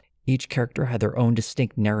apart. Each character had their own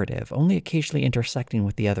distinct narrative, only occasionally intersecting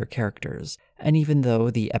with the other characters. And even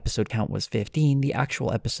though the episode count was 15, the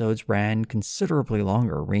actual episodes ran considerably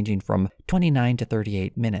longer, ranging from 29 to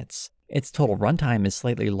 38 minutes. Its total runtime is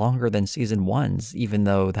slightly longer than Season 1's, even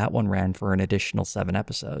though that one ran for an additional 7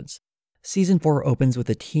 episodes. Season 4 opens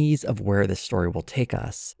with a tease of where this story will take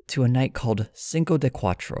us, to a night called Cinco de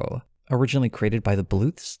Cuatro, originally created by the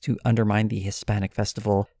Bluths to undermine the Hispanic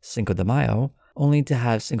festival Cinco de Mayo, only to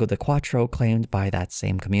have Cinco de Cuatro claimed by that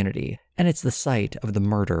same community, and it's the site of the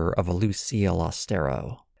murder of Lucille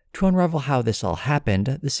Ostero. To unravel how this all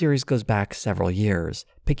happened, the series goes back several years,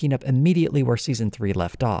 picking up immediately where Season 3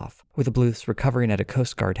 left off, with the Bluths recovering at a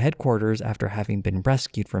Coast Guard headquarters after having been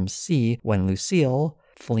rescued from sea when Lucille,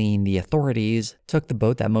 fleeing the authorities, took the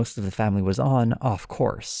boat that most of the family was on off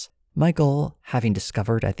course. Michael, having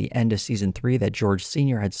discovered at the end of Season 3 that George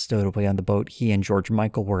Sr. had stowed away on the boat he and George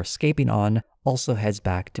Michael were escaping on, also heads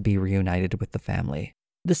back to be reunited with the family.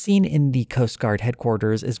 The scene in the Coast Guard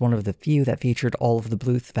headquarters is one of the few that featured all of the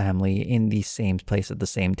Bluth family in the same place at the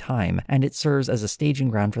same time, and it serves as a staging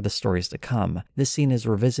ground for the stories to come. This scene is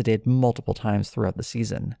revisited multiple times throughout the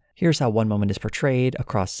season. Here's how one moment is portrayed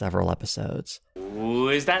across several episodes. Ooh,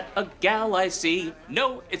 is that a gal I see?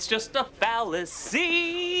 No, it's just a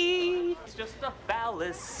fallacy. It's just a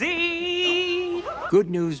fallacy.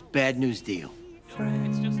 Good news, bad news deal.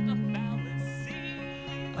 It's just a fallacy.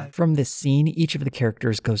 From this scene, each of the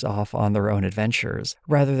characters goes off on their own adventures.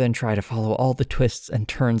 Rather than try to follow all the twists and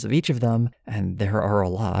turns of each of them, and there are a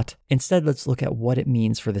lot, instead let's look at what it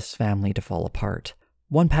means for this family to fall apart.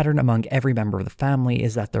 One pattern among every member of the family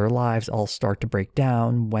is that their lives all start to break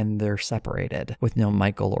down when they're separated, with no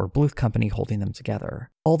Michael or Bluth Company holding them together.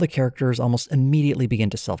 All the characters almost immediately begin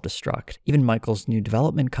to self-destruct. Even Michael's new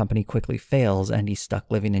development company quickly fails, and he's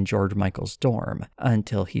stuck living in George Michael's dorm,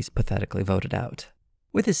 until he's pathetically voted out.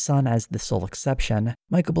 With his son as the sole exception,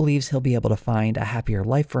 Michael believes he'll be able to find a happier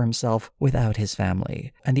life for himself without his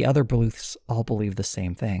family, and the other Bluths all believe the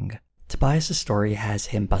same thing. Tobias' story has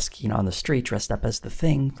him busking on the street dressed up as the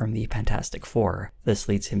Thing from the Fantastic Four. This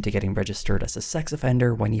leads him to getting registered as a sex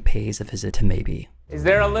offender when he pays a visit to Maybe. Is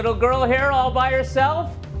there a little girl here all by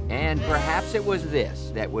herself? And perhaps it was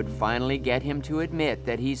this that would finally get him to admit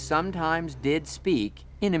that he sometimes did speak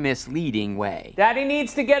in a misleading way. Daddy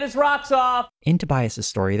needs to get his rocks off. In Tobias'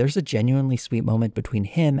 story, there's a genuinely sweet moment between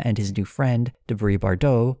him and his new friend, Debris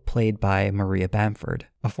Bardot, played by Maria Bamford,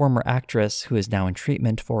 a former actress who is now in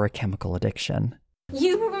treatment for a chemical addiction.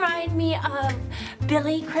 You remind me of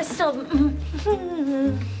Billy Crystal.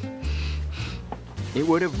 It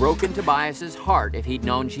would have broken Tobias's heart if he'd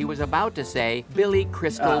known she was about to say Billy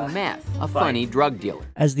Crystal Meth, a funny drug dealer.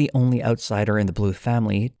 As the only outsider in the Bluth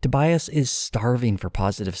family, Tobias is starving for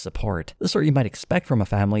positive support, the sort you might expect from a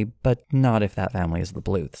family, but not if that family is the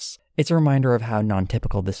Bluths. It's a reminder of how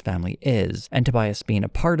non-typical this family is, and Tobias being a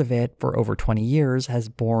part of it for over 20 years has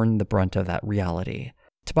borne the brunt of that reality.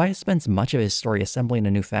 Tobias spends much of his story assembling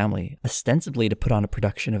a new family, ostensibly to put on a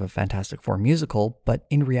production of a Fantastic Four musical, but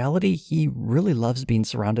in reality, he really loves being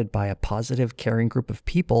surrounded by a positive, caring group of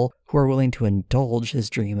people who are willing to indulge his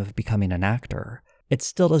dream of becoming an actor. It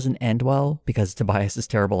still doesn't end well, because Tobias is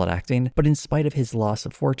terrible at acting, but in spite of his loss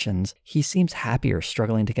of fortunes, he seems happier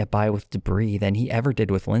struggling to get by with Debris than he ever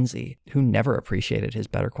did with Lindsay, who never appreciated his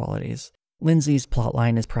better qualities. Lindsay's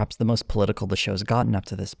plotline is perhaps the most political the show's gotten up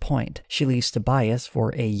to this point. She leaves Tobias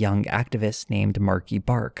for a young activist named Marky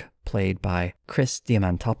Bark, played by Chris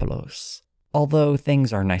Diamantopoulos. Although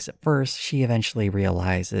things are nice at first, she eventually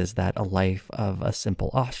realizes that a life of a simple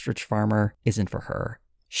ostrich farmer isn't for her.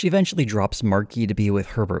 She eventually drops Marky to be with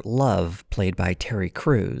Herbert Love, played by Terry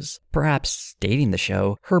Crews. Perhaps dating the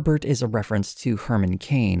show, Herbert is a reference to Herman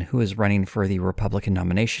Cain, who was running for the Republican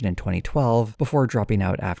nomination in 2012 before dropping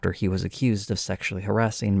out after he was accused of sexually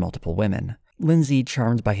harassing multiple women. Lindsay,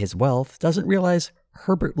 charmed by his wealth, doesn't realize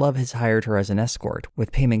Herbert Love has hired her as an escort,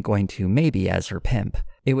 with payment going to Maybe as her pimp.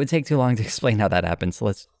 It would take too long to explain how that happened, so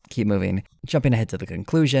let's keep moving. Jumping ahead to the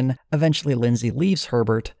conclusion, eventually Lindsay leaves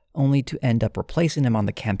Herbert, only to end up replacing him on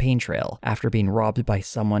the campaign trail. After being robbed by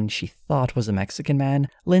someone she thought was a Mexican man,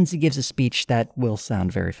 Lindsay gives a speech that will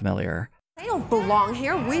sound very familiar. They don't belong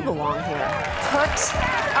here, we belong here. Put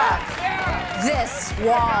up this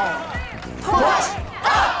wall. Put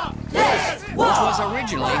up this wall! Which was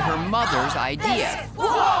originally her mother's idea.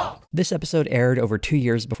 This episode aired over 2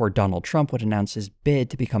 years before Donald Trump would announce his bid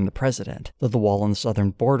to become the president, though the wall on the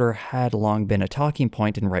southern border had long been a talking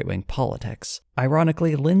point in right-wing politics.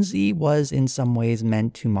 Ironically, Lindsay was in some ways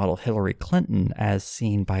meant to model Hillary Clinton, as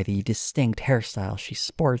seen by the distinct hairstyle she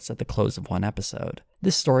sports at the close of one episode.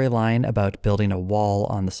 This storyline about building a wall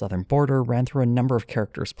on the southern border ran through a number of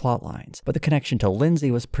characters' plotlines, but the connection to Lindsay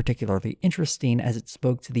was particularly interesting as it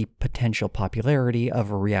spoke to the potential popularity of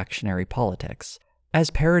reactionary politics. As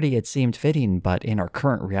parody, it seemed fitting, but in our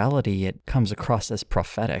current reality, it comes across as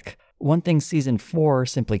prophetic. One thing Season 4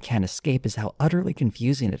 simply can't escape is how utterly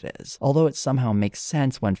confusing it is. Although it somehow makes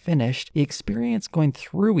sense when finished, the experience going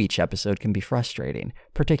through each episode can be frustrating,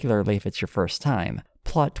 particularly if it's your first time.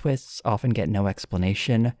 Plot twists often get no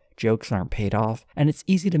explanation, jokes aren't paid off, and it's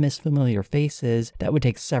easy to miss familiar faces that would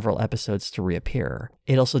take several episodes to reappear.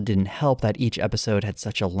 It also didn't help that each episode had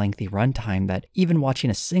such a lengthy runtime that even watching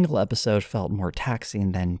a single episode felt more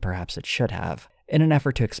taxing than perhaps it should have. In an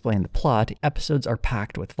effort to explain the plot, episodes are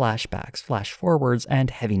packed with flashbacks, flash-forwards, and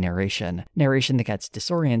heavy narration. Narration that gets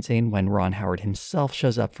disorienting when Ron Howard himself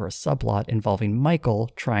shows up for a subplot involving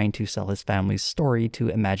Michael trying to sell his family's story to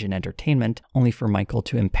Imagine Entertainment, only for Michael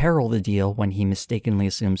to imperil the deal when he mistakenly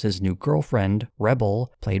assumes his new girlfriend,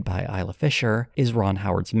 Rebel, played by Isla Fisher, is Ron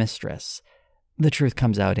Howard's mistress. The truth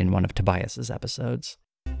comes out in one of Tobias's episodes.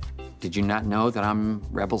 Did you not know that I'm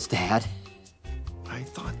Rebel's dad? I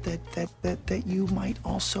thought that you might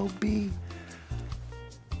also be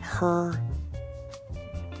her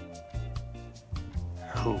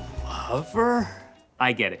lover?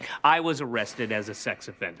 I get it. I was arrested as a sex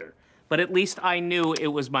offender. But at least I knew it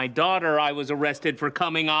was my daughter I was arrested for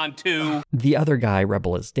coming on to. The other guy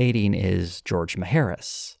Rebel is dating is George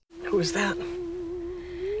Maharis. Who is that?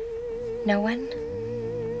 No one?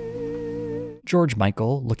 George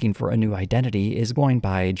Michael, looking for a new identity, is going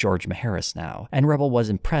by George Maharis now, and Rebel was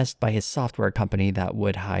impressed by his software company that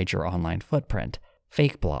would hide your online footprint,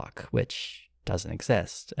 FakeBlock, which doesn't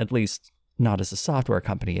exist. At least, not as a software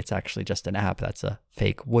company, it's actually just an app that's a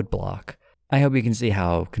fake woodblock. I hope you can see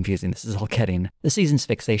how confusing this is all getting. The season's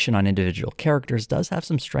fixation on individual characters does have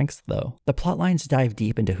some strengths, though. The plotlines dive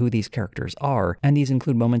deep into who these characters are, and these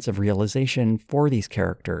include moments of realization for these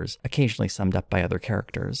characters, occasionally summed up by other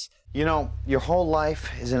characters. You know, your whole life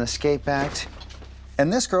is an escape act,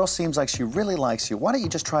 And this girl seems like she really likes you. Why don't you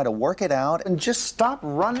just try to work it out and just stop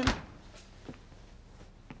running?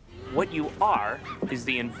 What you are is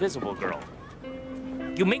the invisible girl.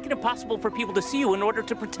 You make it impossible for people to see you in order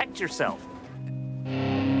to protect yourself.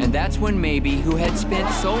 And that's when Maybe, who had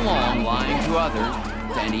spent so long lying to others,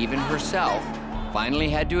 and even herself, finally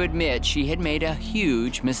had to admit she had made a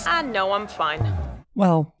huge mistake. I know, I'm fine.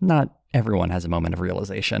 Well, not everyone has a moment of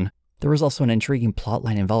realization. There was also an intriguing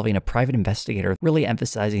plotline involving a private investigator really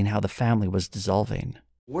emphasizing how the family was dissolving.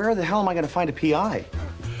 Where the hell am I going to find a PI?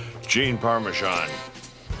 Gene Parmesan,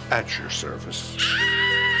 at your service.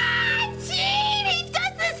 Gene, he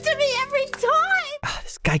does this to me every time!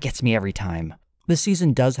 This guy gets me every time. The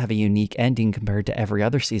season does have a unique ending compared to every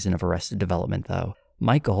other season of Arrested Development, though.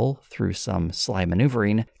 Michael, through some sly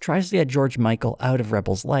maneuvering, tries to get George Michael out of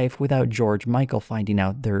Rebel's life without George Michael finding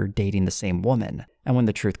out they're dating the same woman. And when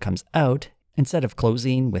the truth comes out, instead of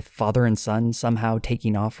closing with father and son somehow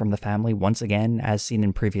taking off from the family once again as seen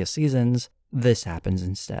in previous seasons, this happens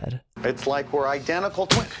instead. It's like we're identical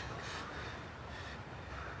twins.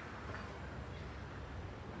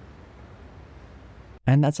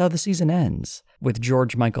 And that's how the season ends, with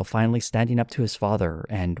George Michael finally standing up to his father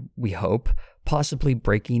and, we hope, possibly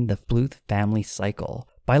breaking the Bluth family cycle.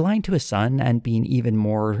 By lying to his son and being even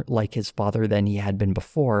more like his father than he had been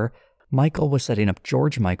before, Michael was setting up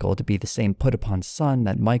George Michael to be the same put-upon son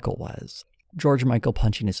that Michael was. George Michael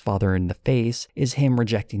punching his father in the face is him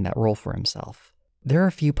rejecting that role for himself. There are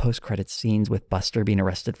a few post-credits scenes with Buster being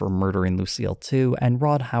arrested for murdering Lucille too, and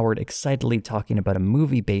Rod Howard excitedly talking about a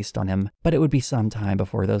movie based on him, but it would be some time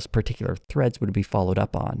before those particular threads would be followed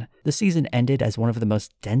up on. The season ended as one of the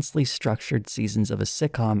most densely structured seasons of a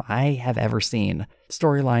sitcom I have ever seen.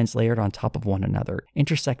 Storylines layered on top of one another,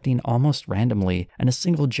 intersecting almost randomly, and a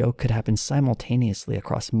single joke could happen simultaneously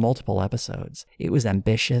across multiple episodes. It was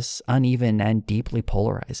ambitious, uneven, and deeply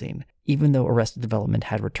polarizing. Even though Arrested Development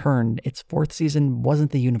had returned, its fourth season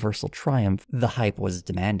wasn't the universal triumph the hype was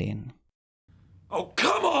demanding. Oh,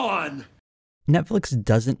 come on! Netflix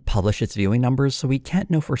doesn't publish its viewing numbers, so we can't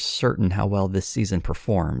know for certain how well this season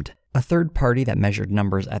performed. A third party that measured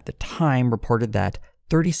numbers at the time reported that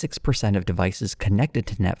 36% of devices connected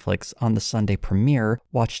to Netflix on the Sunday premiere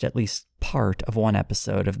watched at least part of one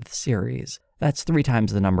episode of the series. That's 3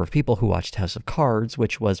 times the number of people who watched House of Cards,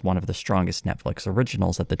 which was one of the strongest Netflix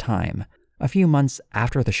originals at the time. A few months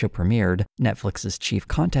after the show premiered, Netflix's chief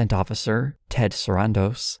content officer, Ted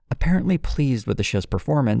Sarandos, apparently pleased with the show's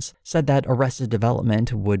performance, said that Arrested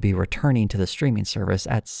Development would be returning to the streaming service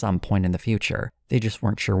at some point in the future. They just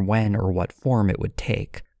weren't sure when or what form it would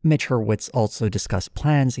take. Mitch Hurwitz also discussed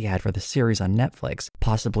plans he had for the series on Netflix,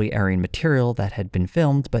 possibly airing material that had been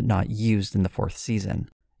filmed but not used in the 4th season.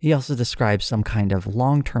 He also described some kind of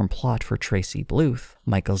long-term plot for Tracy Bluth,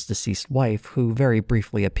 Michael's deceased wife, who very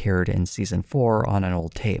briefly appeared in season 4 on an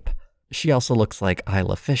old tape. She also looks like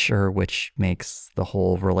Isla Fisher, which makes the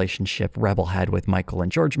whole relationship Rebel had with Michael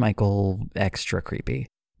and George Michael extra creepy.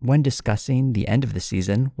 When discussing the end of the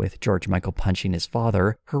season, with George Michael punching his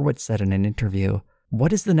father, Hurwitz said in an interview,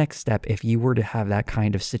 "What is the next step if you were to have that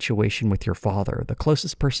kind of situation with your father, the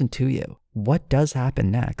closest person to you? What does happen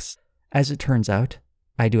next?" As it turns out,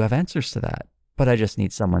 I do have answers to that, but I just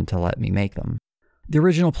need someone to let me make them. The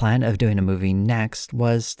original plan of doing a movie next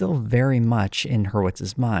was still very much in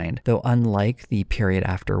Hurwitz's mind, though unlike the period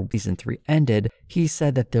after season 3 ended, he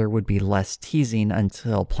said that there would be less teasing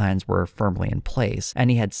until plans were firmly in place,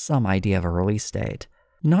 and he had some idea of a release date.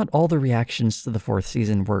 Not all the reactions to the 4th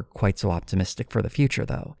season were quite so optimistic for the future,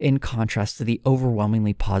 though. In contrast to the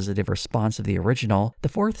overwhelmingly positive response of the original, the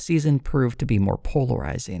 4th season proved to be more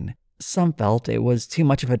polarizing. Some felt it was too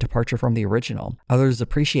much of a departure from the original. Others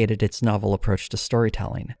appreciated its novel approach to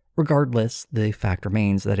storytelling. Regardless, the fact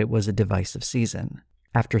remains that it was a divisive season.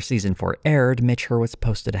 After season 4 aired, Mitch Hurwitz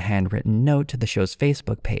posted a handwritten note to the show's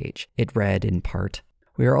Facebook page. It read, in part,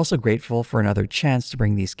 "We are also grateful for another chance to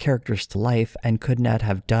bring these characters to life and could not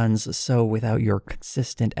have done so without your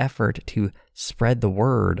consistent effort to spread the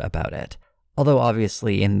word about it." Although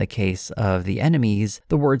obviously in the case of the enemies,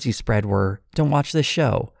 the words he spread were, "Don't watch this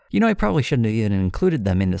show." You know, I probably shouldn't have even included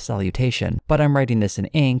them in the salutation, but I'm writing this in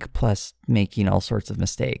ink, plus making all sorts of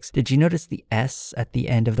mistakes. Did you notice the S at the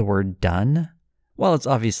end of the word done? While it's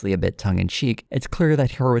obviously a bit tongue-in-cheek, it's clear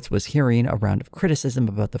that Hurwitz was hearing a round of criticism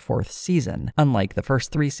about the 4th season, unlike the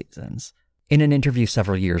first 3 seasons. In an interview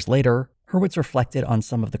several years later, Hurwitz reflected on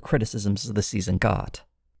some of the criticisms the season got.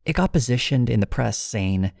 It got positioned in the press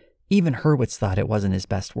saying, "Even Hurwitz thought it wasn't his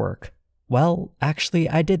best work." Well, actually,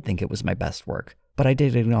 I did think it was my best work, but I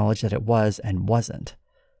did acknowledge that it was and wasn't.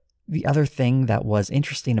 The other thing that was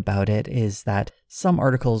interesting about it is that some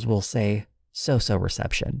articles will say, so-so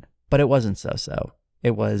reception. But it wasn't so-so.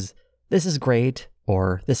 It was, this is great,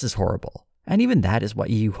 or this is horrible. And even that is what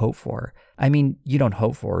you hope for. I mean, you don't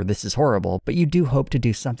hope for this is horrible, but you do hope to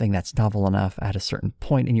do something that's novel enough at a certain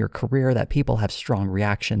point in your career that people have strong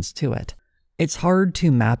reactions to it. It's hard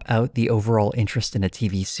to map out the overall interest in a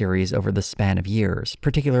TV series over the span of years,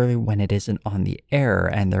 particularly when it isn't on the air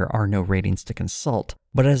and there are no ratings to consult.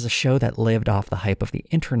 But as a show that lived off the hype of the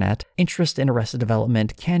internet, interest in Arrested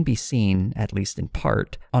Development can be seen, at least in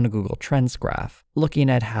part, on a Google Trends graph. Looking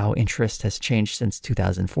at how interest has changed since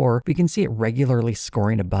 2004, we can see it regularly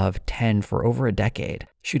scoring above 10 for over a decade,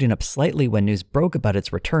 shooting up slightly when news broke about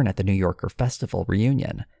its return at the New Yorker Festival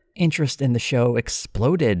reunion. Interest in the show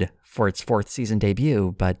exploded for its 4th season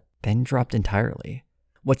debut, but then dropped entirely.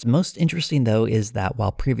 What's most interesting, though, is that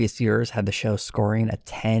while previous years had the show scoring a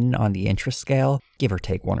 10 on the interest scale, give or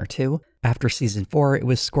take 1 or 2, after season 4 it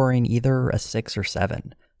was scoring either a 6 or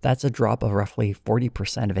 7. That's a drop of roughly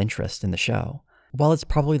 40% of interest in the show. While it's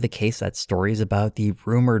probably the case that stories about the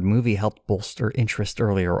rumored movie helped bolster interest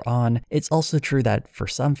earlier on, it's also true that, for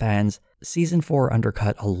some fans, Season 4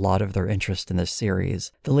 undercut a lot of their interest in this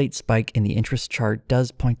series. The late spike in the interest chart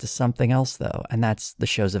does point to something else, though, and that's the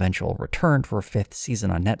show's eventual return for a 5th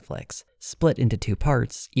season on Netflix, split into 2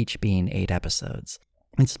 parts, each being 8 episodes.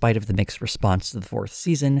 In spite of the mixed response to the 4th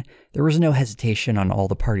season, there was no hesitation on all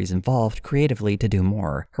the parties involved creatively to do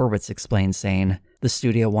more. Hurwitz explained, saying, "The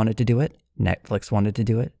studio wanted to do it, Netflix wanted to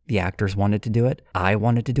do it, the actors wanted to do it, I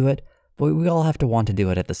wanted to do it, but we all have to want to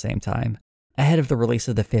do it at the same time." Ahead of the release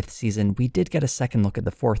of the 5th season, we did get a second look at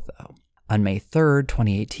the 4th, though. On May 3rd,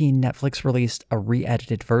 2018, Netflix released a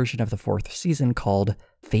re-edited version of the 4th season called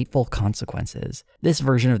Fateful Consequences. This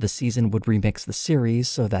version of the season would remix the series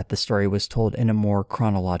so that the story was told in a more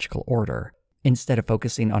chronological order. Instead of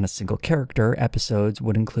focusing on a single character, episodes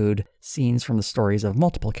would include scenes from the stories of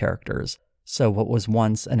multiple characters. So what was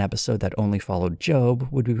once an episode that only followed Job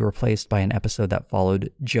would be replaced by an episode that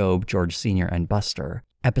followed Job, George Sr., and Buster.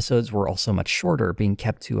 Episodes were also much shorter, being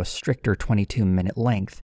kept to a stricter 22-minute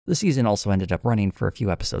length. The season also ended up running for a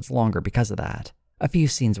few episodes longer because of that. A few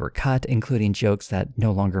scenes were cut, including jokes that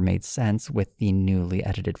no longer made sense with the newly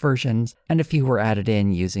edited versions, and a few were added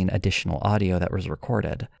in using additional audio that was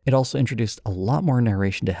recorded. It also introduced a lot more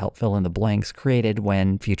narration to help fill in the blanks created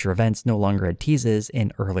when future events no longer had teases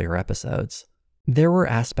in earlier episodes. There were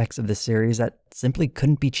aspects of the series that simply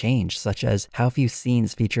couldn't be changed, such as how few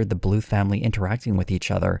scenes featured the Bluth family interacting with each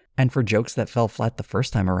other, and for jokes that fell flat the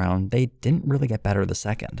first time around, they didn't really get better the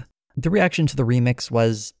second. The reaction to the remix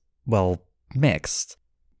was, well, mixed.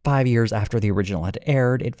 5 years after the original had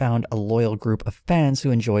aired, it found a loyal group of fans who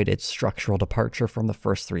enjoyed its structural departure from the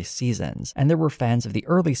first 3 seasons, and there were fans of the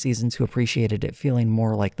early seasons who appreciated it feeling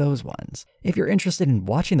more like those ones. If you're interested in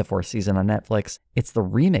watching the 4th season on Netflix, it's the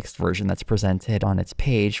remixed version that's presented on its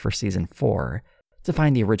page for season 4. To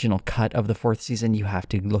find the original cut of the 4th season, you have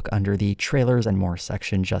to look under the trailers and more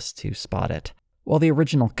section just to spot it. While the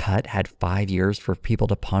original cut had 5 years for people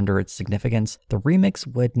to ponder its significance, the remix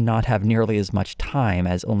would not have nearly as much time,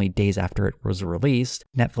 as only days after it was released,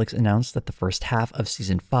 Netflix announced that the first half of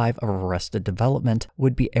Season 5 of Arrested Development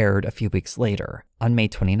would be aired a few weeks later, on May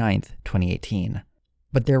 29th, 2018.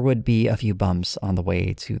 But there would be a few bumps on the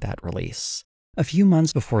way to that release. A few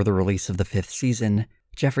months before the release of the 5th season,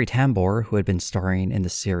 Jeffrey Tambor, who had been starring in the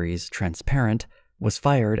series Transparent, was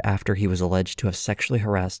fired after he was alleged to have sexually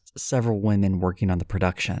harassed several women working on the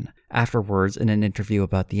production. Afterwards, in an interview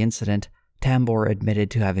about the incident, Tambor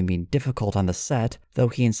admitted to having been difficult on the set, though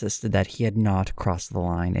he insisted that he had not crossed the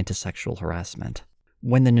line into sexual harassment.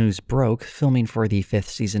 When the news broke, filming for the 5th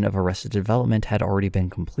season of Arrested Development had already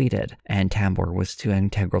been completed, and Tambor was too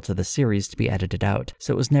integral to the series to be edited out,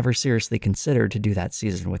 so it was never seriously considered to do that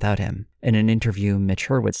season without him. In an interview, Mitch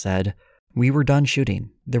Hurwitz said, "We were done shooting.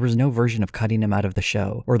 There was no version of cutting him out of the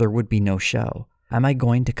show, or there would be no show. Am I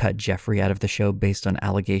going to cut Jeffrey out of the show based on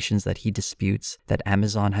allegations that he disputes, that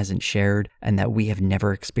Amazon hasn't shared, and that we have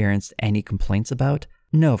never experienced any complaints about?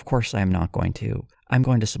 No, of course I am not going to. I'm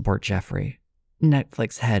going to support Jeffrey."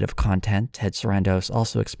 Netflix head of content, Ted Sarandos,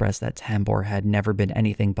 also expressed that Tambor had never been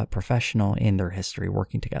anything but professional in their history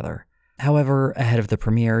working together. However, ahead of the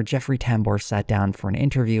premiere, Jeffrey Tambor sat down for an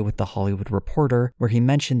interview with The Hollywood Reporter, where he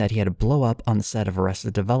mentioned that he had a blow-up on the set of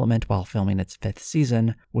Arrested Development while filming its 5th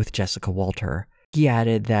season with Jessica Walter. He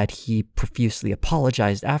added that he profusely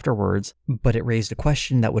apologized afterwards, but it raised a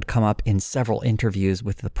question that would come up in several interviews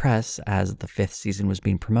with the press as the 5th season was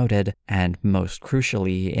being promoted, and most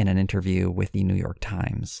crucially, in an interview with the New York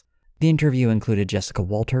Times. The interview included Jessica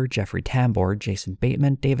Walter, Jeffrey Tambor, Jason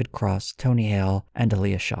Bateman, David Cross, Tony Hale, and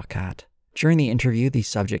Aaliyah Shawkat. During the interview, the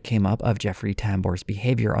subject came up of Jeffrey Tambor's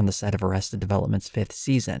behavior on the set of Arrested Development's 5th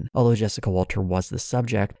season. Although Jessica Walter was the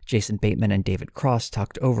subject, Jason Bateman and David Cross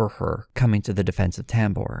talked over her, coming to the defense of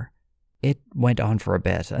Tambor. It went on for a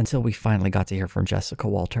bit until we finally got to hear from Jessica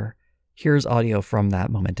Walter. Here's audio from that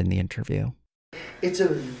moment in the interview. It's a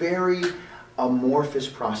very amorphous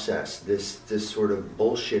process, this sort of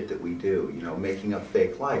bullshit that we do, you know, making up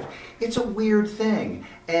fake life. It's a weird thing,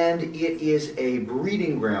 and it is a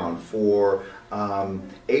breeding ground for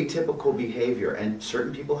atypical behavior, and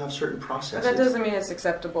certain people have certain processes. That doesn't mean it's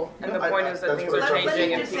acceptable, and the point is that things are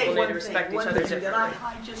changing and people need to respect each other differently.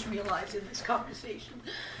 I just realized in this conversation,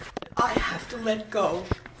 I have to let go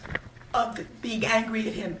of being angry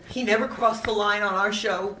at him. He never crossed the line on our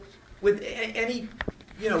show with any,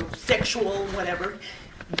 you know, sexual whatever.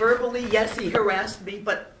 Verbally, yes, he harassed me,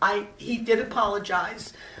 but he did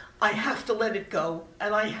apologize. I have to let it go,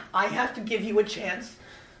 and I have to give you a chance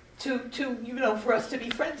to you know, for us to be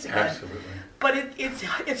friends again. Absolutely. But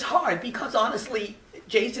it's hard because honestly,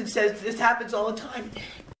 Jason says this happens all the time.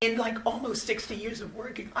 In like almost 60 years of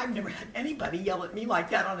working, I've never had anybody yell at me like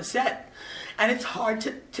that on a set, and it's hard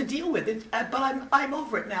to deal with it. But I'm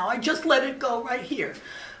over it now. I just let it go right here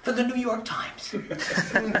for the New York Times.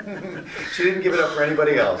 She didn't give it up for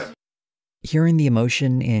anybody else. Hearing the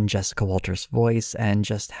emotion in Jessica Walter's voice and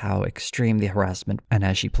just how extreme the harassment, and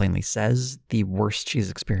as she plainly says, the worst she's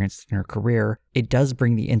experienced in her career, it does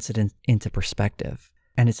bring the incident into perspective.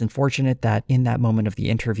 And it's unfortunate that in that moment of the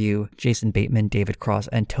interview, Jason Bateman, David Cross,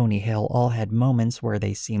 and Tony Hale all had moments where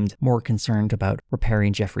they seemed more concerned about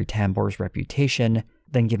repairing Jeffrey Tambor's reputation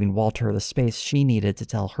than giving Walter the space she needed to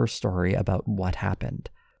tell her story about what happened.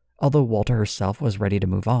 Although Walter herself was ready to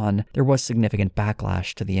move on, there was significant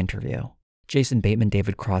backlash to the interview. Jason Bateman,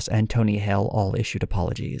 David Cross, and Tony Hale all issued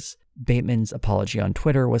apologies. Bateman's apology on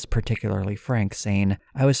Twitter was particularly frank, saying,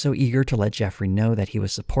 "I was so eager to let Jeffrey know that he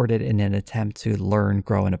was supported in an attempt to learn,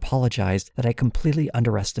 grow, and apologize that I completely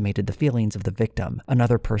underestimated the feelings of the victim,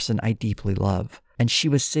 another person I deeply love. And she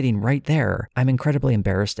was sitting right there. I'm incredibly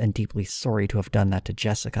embarrassed and deeply sorry to have done that to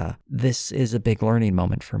Jessica. This is a big learning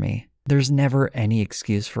moment for me." There's never any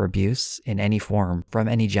excuse for abuse in any form, from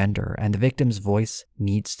any gender, and the victim's voice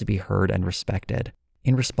needs to be heard and respected.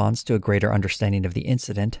 In response to a greater understanding of the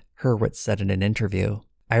incident, Hurwitz said in an interview,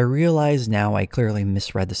 "I realize now I clearly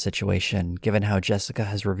misread the situation, given how Jessica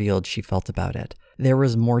has revealed she felt about it. There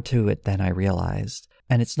was more to it than I realized,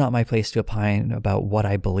 and it's not my place to opine about what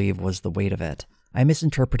I believe was the weight of it. I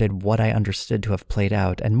misinterpreted what I understood to have played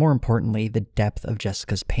out, and more importantly, the depth of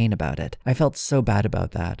Jessica's pain about it. I felt so bad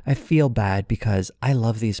about that. I feel bad because I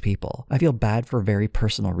love these people. I feel bad for very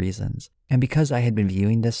personal reasons. And because I had been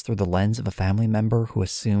viewing this through the lens of a family member who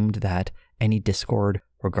assumed that any discord,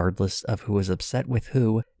 regardless of who was upset with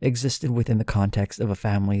who, existed within the context of a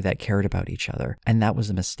family that cared about each other. And that was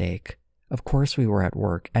a mistake. Of course we were at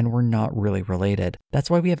work, and we're not really related. That's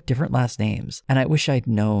why we have different last names, and I wish I'd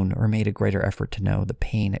known or made a greater effort to know the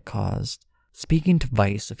pain it caused." Speaking to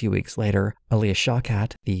Vice a few weeks later, Aaliyah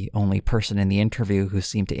Shawkat, the only person in the interview who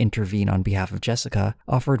seemed to intervene on behalf of Jessica,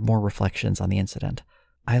 offered more reflections on the incident.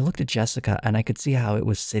 "I looked at Jessica and I could see how it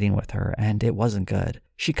was sitting with her, and it wasn't good.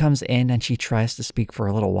 She comes in and she tries to speak for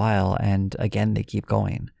a little while, and again they keep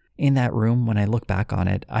going. In that room, when I look back on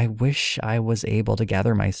it, I wish I was able to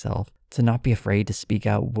gather myself to not be afraid to speak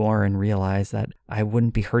out more and realize that I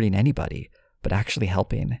wouldn't be hurting anybody, but actually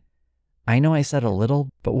helping. I know I said a little,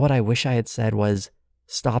 but what I wish I had said was,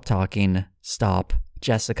 stop talking, stop,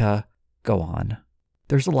 Jessica, go on."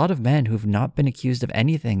 There's a lot of men who've not been accused of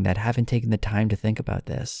anything that haven't taken the time to think about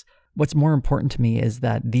this. What's more important to me is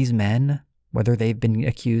that these men, whether they've been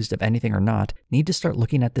accused of anything or not, need to start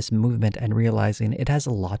looking at this movement and realizing it has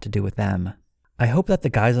a lot to do with them. I hope that the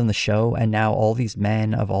guys on the show, and now all these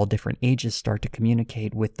men of all different ages, start to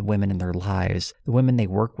communicate with the women in their lives, the women they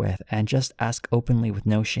work with, and just ask openly with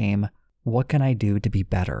no shame, what can I do to be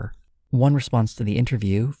better? One response to the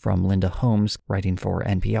interview, from Linda Holmes, writing for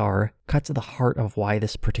NPR, cut to the heart of why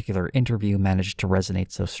this particular interview managed to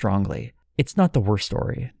resonate so strongly. It's not the worst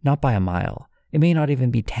story, not by a mile. It may not even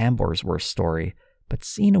be Tambor's worst story, but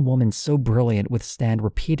seeing a woman so brilliant withstand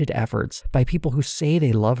repeated efforts by people who say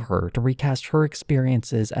they love her to recast her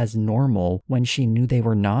experiences as normal when she knew they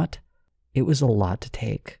were not, it was a lot to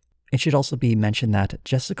take. It should also be mentioned that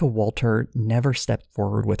Jessica Walter never stepped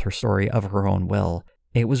forward with her story of her own will.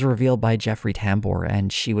 It was revealed by Jeffrey Tambor,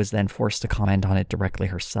 and she was then forced to comment on it directly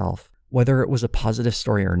herself. Whether it was a positive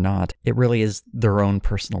story or not, it really is their own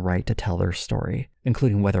personal right to tell their story,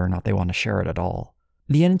 including whether or not they want to share it at all.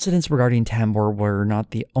 The incidents regarding Tambor were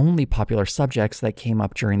not the only popular subjects that came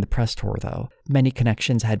up during the press tour, though. Many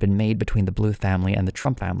connections had been made between the Bluth family and the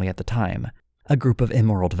Trump family at the time. A group of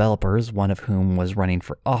immoral developers, one of whom was running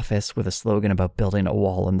for office with a slogan about building a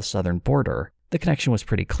wall on the southern border. The connection was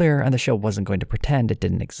pretty clear, and the show wasn't going to pretend it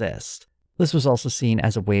didn't exist. This was also seen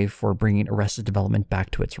as a way for bringing Arrested Development back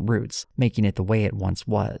to its roots, making it the way it once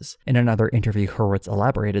was. In another interview, Hurwitz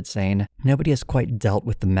elaborated, saying, "Nobody has quite dealt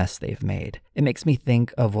with the mess they've made. It makes me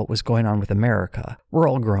think of what was going on with America. We're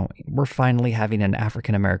all growing. We're finally having an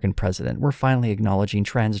African-American president. We're finally acknowledging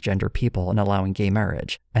transgender people and allowing gay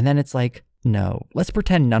marriage. And then it's like, no, let's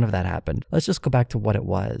pretend none of that happened. Let's just go back to what it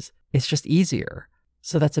was. It's just easier."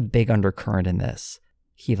 So that's a big undercurrent in this.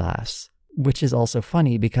 He laughs. Which is also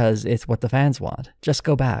funny because it's what the fans want. Just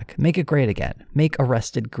go back. Make it great again. Make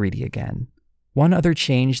Arrested greedy again. One other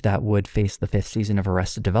change that would face the 5th season of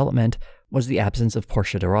Arrested Development was the absence of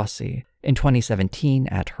Portia de Rossi. In 2017,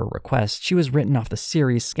 at her request, she was written off the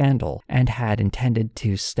series Scandal and had intended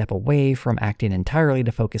to step away from acting entirely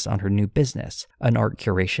to focus on her new business, an art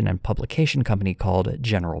curation and publication company called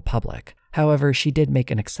General Public. However, she did make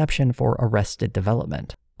an exception for Arrested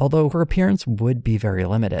Development. Although her appearance would be very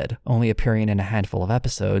limited, only appearing in a handful of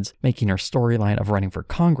episodes, making her storyline of running for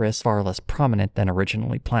Congress far less prominent than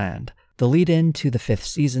originally planned. The lead-in to the 5th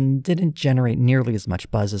season didn't generate nearly as much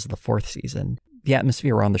buzz as the 4th season. The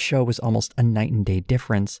atmosphere on the show was almost a night and day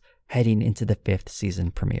difference heading into the 5th season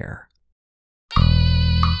premiere.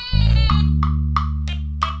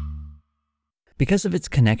 Because of its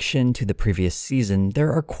connection to the previous season,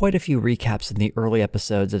 there are quite a few recaps in the early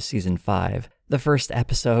episodes of Season 5. The first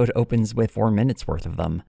episode opens with 4 minutes worth of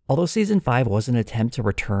them. Although Season 5 was an attempt to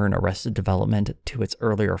return Arrested Development to its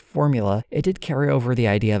earlier formula, it did carry over the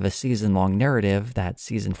idea of a season-long narrative that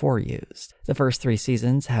Season 4 used. The first 3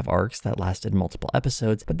 seasons have arcs that lasted multiple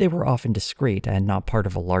episodes, but they were often discrete and not part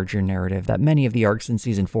of a larger narrative that many of the arcs in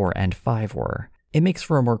Season 4 and 5 were. It makes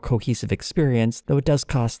for a more cohesive experience, though it does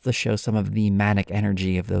cost the show some of the manic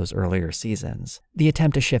energy of those earlier seasons. The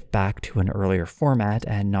attempt to shift back to an earlier format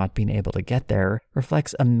and not being able to get there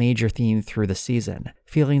reflects a major theme through the season,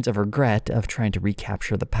 feelings of regret of trying to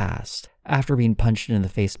recapture the past. After being punched in the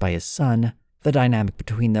face by his son, the dynamic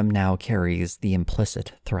between them now carries the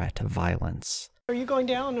implicit threat of violence. Are you going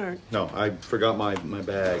down or? No, I forgot my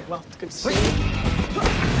bag. Well, it's good to see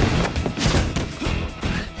you.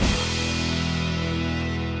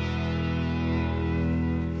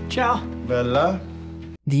 Ciao. Bella?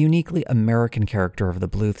 The uniquely American character of the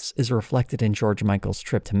Bluths is reflected in George Michael's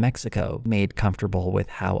trip to Mexico, made comfortable with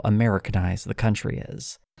how Americanized the country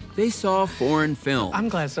is. They saw foreign film. I'm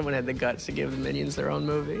glad someone had the guts to give the Minions their own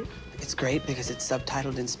movie. It's great because it's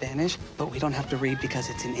subtitled in Spanish, but we don't have to read because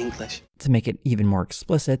it's in English. To make it even more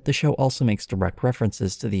explicit, the show also makes direct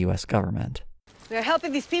references to the US government. We're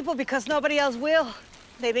helping these people because nobody else will.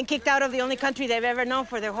 They've been kicked out of the only country they've ever known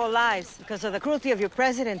for their whole lives because of the cruelty of your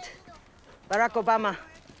president, Barack Obama.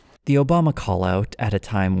 The Obama call-out, at a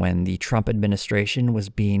time when the Trump administration was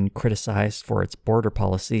being criticized for its border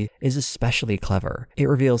policy, is especially clever. It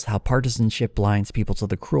reveals how partisanship blinds people to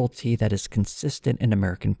the cruelty that is consistent in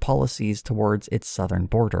American policies towards its southern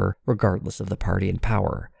border, regardless of the party in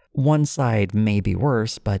power. One side may be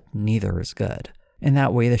worse, but neither is good. In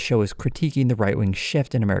that way, the show is critiquing the right-wing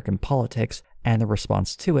shift in American politics and the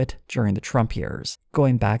response to it during the Trump years.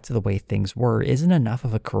 Going back to the way things were isn't enough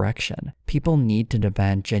of a correction. People need to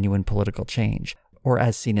demand genuine political change, or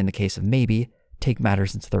as seen in the case of Maybe, take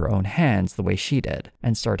matters into their own hands the way she did,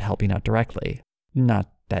 and start helping out directly.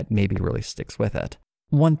 Not that Maybe really sticks with it.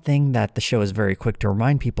 One thing that the show is very quick to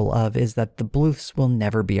remind people of is that the Bluths will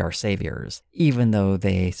never be our saviors, even though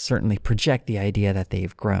they certainly project the idea that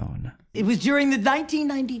they've grown. It was during the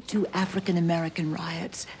 1992 African-American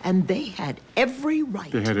riots, and they had every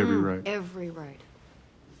right. They had every right. Every right.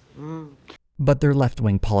 But their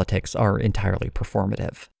left-wing politics are entirely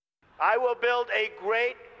performative. I will build a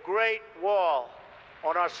great, great wall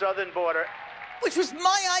on our southern border. Which was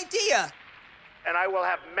my idea. And I will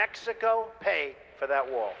have Mexico pay for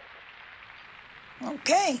that wall.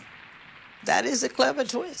 Okay. That is a clever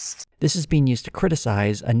twist. This is being used to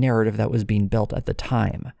criticize a narrative that was being built at the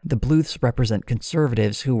time. The Bluths represent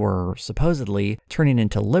conservatives who were, supposedly, turning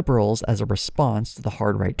into liberals as a response to the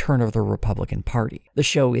hard-right turn of the Republican Party. The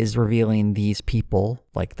show is revealing these people,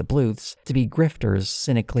 like the Bluths, to be grifters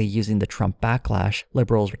cynically using the Trump backlash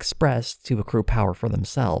liberals expressed to accrue power for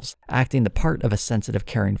themselves, acting the part of a sensitive,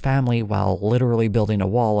 caring family while literally building a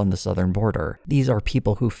wall on the southern border. These are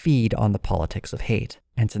people who feed on the politics of hate.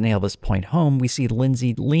 And to nail this point home, we see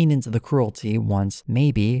Lindsay lean into the cruelty once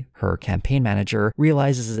Maybe, her campaign manager,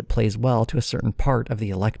 realizes it plays well to a certain part of the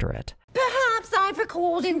electorate. Perhaps I forgot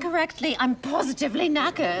called incorrectly. I'm positively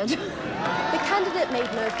knackered. The candidate made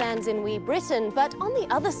no fans in Wee Britain, but on the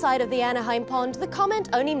other side of the Anaheim pond, the comment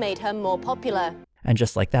only made her more popular. And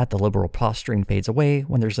just like that, the liberal posturing fades away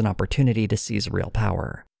when there's an opportunity to seize real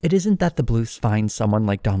power. It isn't that the Bluths find someone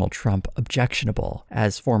like Donald Trump objectionable.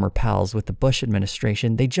 As former pals with the Bush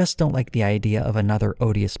administration, they just don't like the idea of another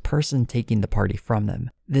odious person taking the party from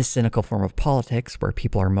them. This cynical form of politics, where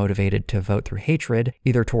people are motivated to vote through hatred,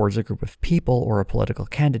 either towards a group of people or a political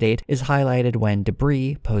candidate, is highlighted when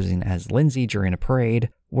Debris, posing as Lindsay during a parade,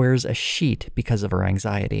 wears a sheet because of her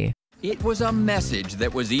anxiety. It was a message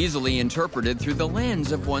that was easily interpreted through the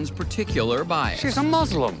lens of one's particular bias. She's a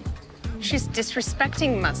Muslim. She's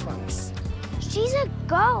disrespecting Muslims. She's a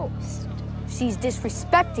ghost. She's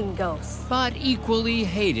disrespecting ghosts. But equally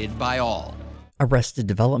hated by all. Arrested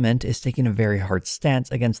Development is taking a very hard stance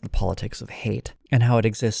against the politics of hate, and how it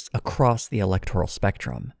exists across the electoral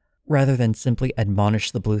spectrum. Rather than simply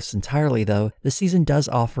admonish the Bluths entirely, though, the season does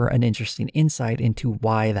offer an interesting insight into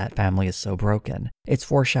why that family is so broken. It's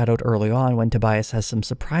foreshadowed early on when Tobias has some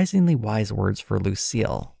surprisingly wise words for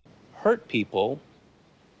Lucille. Hurt people.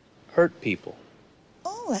 Hurt people.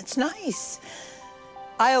 Oh, that's nice.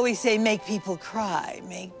 I always say make people cry,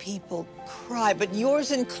 but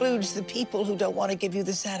yours includes the people who don't want to give you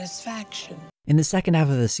the satisfaction. In the second half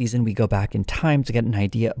of the season, we go back in time to get an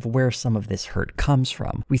idea of where some of this hurt comes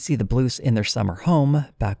from. We see the Bluths in their summer home,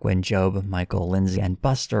 back when Job, Michael, Lindsay, and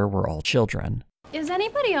Buster were all children. Is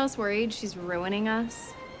anybody else worried she's ruining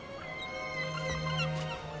us?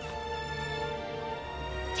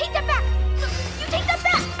 Take that back! You take that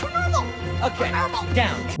back! We're normal! Okay,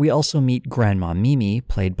 down. We also meet Grandma Mimi,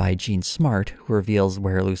 played by Jean Smart, who reveals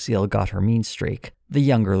where Lucille got her mean streak. The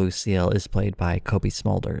younger Lucille is played by Kobe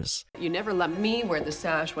Smulders. You never let me wear the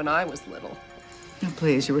sash when I was little. No,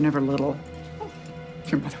 please, you were never little.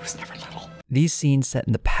 Your mother was never little. These scenes set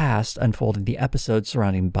in the past unfold in the episode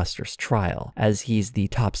surrounding Buster's trial, as he's the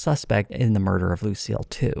top suspect in the murder of Lucille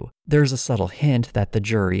too. There's a subtle hint that the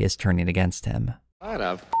jury is turning against him. What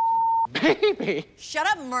a baby! Shut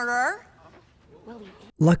up, murderer!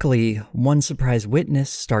 Luckily, one surprise witness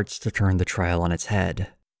starts to turn the trial on its head.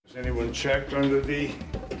 Has anyone checked under the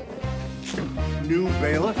new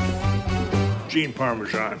bailiff? Gene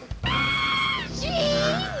Parmesan. Gene!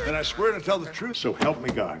 And I swear to tell the truth, so help me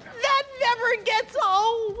God. That never gets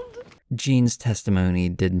old! Gene's testimony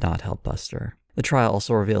did not help Buster. The trial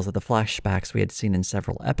also reveals that the flashbacks we had seen in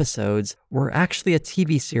several episodes were actually a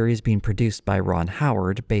TV series being produced by Ron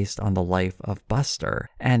Howard based on the life of Buster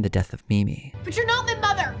and the death of Mimi. But you're not my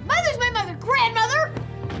mother! Mother's my mother! Grandmother!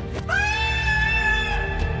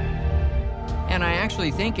 And I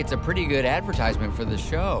actually think it's a pretty good advertisement for the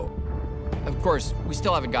show. Of course, we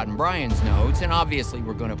still haven't gotten Brian's notes, and obviously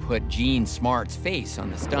we're going to put Gene Smart's face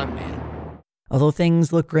on the stuntman. Although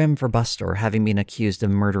things look grim for Buster, having been accused of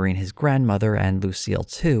murdering his grandmother and Lucille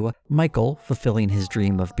too, Michael, fulfilling his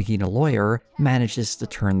dream of being a lawyer, manages to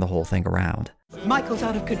turn the whole thing around. Michael's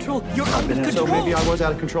out of control. You're out of control. So maybe I was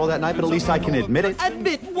out of control that night, but at least I can admit it.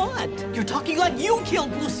 Admit what? You're talking like you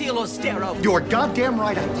killed Lucille Ostero. You're goddamn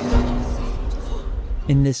right I did.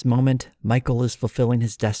 In this moment, Michael is fulfilling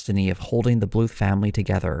his destiny of holding the Bluth family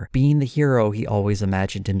together, being the hero he always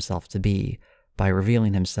imagined himself to be, by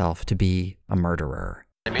revealing himself to be a murderer.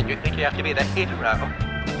 I mean, you think you have to be the hero?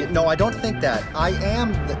 No, I don't think that. I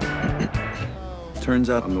am the... Turns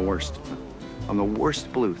out I'm the worst. I'm the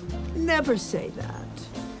worst Bluth. Never say that.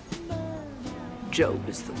 Job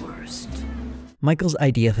is the worst. Michael's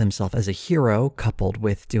idea of himself as a hero, coupled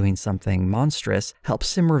with doing something monstrous,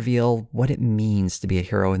 helps him reveal what it means to be a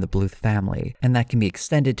hero in the Bluth family, and that can be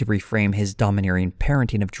extended to reframe his domineering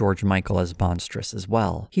parenting of George Michael as monstrous as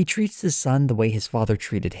well. He treats his son the way his father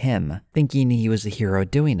treated him, thinking he was a hero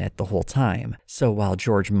doing it the whole time. So while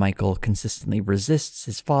George Michael consistently resists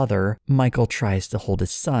his father, Michael tries to hold his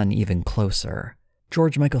son even closer.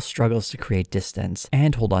 George Michael struggles to create distance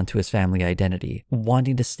and hold on to his family identity,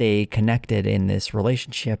 wanting to stay connected in this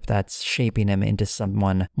relationship that's shaping him into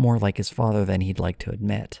someone more like his father than he'd like to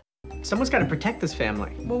admit. Someone's got to protect this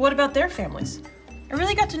family. Well, what about their families? I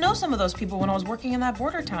really got to know some of those people when I was working in that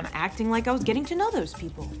border town, acting like I was getting to know those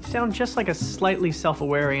people. You sound just like a slightly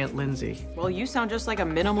self-aware Aunt Lindsay. Well, you sound just like a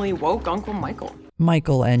minimally woke Uncle Michael.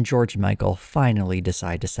 Michael and George Michael finally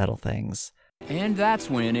decide to settle things. And that's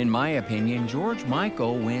when, in my opinion, George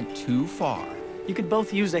Michael went too far. You could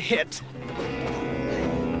both use a hit.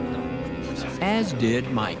 As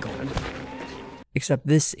did Michael. Except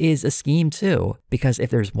this is a scheme too, because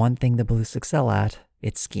if there's one thing the Bluths excel at,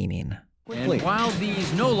 it's scheming. And while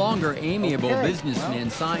these no longer amiable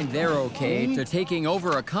businessmen signed their okay to taking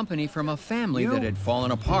over a company from a family that had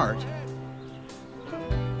fallen apart,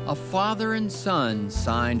 a father and son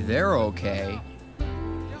signed their okay,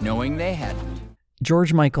 knowing they hadn't.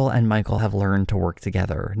 George Michael and Michael have learned to work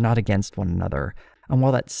together, not against one another. And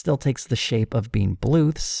while that still takes the shape of being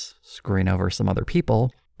Bluths, screwing over some other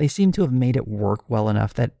people, they seem to have made it work well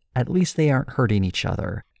enough that at least they aren't hurting each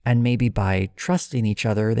other. And maybe by trusting each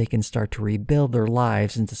other, they can start to rebuild their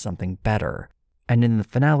lives into something better. And in the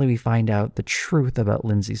finale, we find out the truth about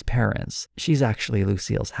Lindsay's parents. She's actually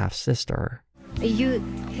Lucille's half-sister. You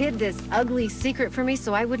hid this ugly secret from me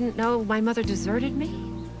so I wouldn't know my mother deserted me?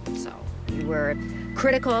 So you were a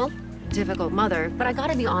critical, difficult mother, but I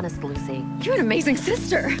gotta be honest, Lucy. You're an amazing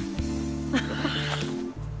sister.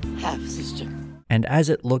 Half-sister. And as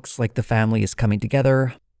it looks like the family is coming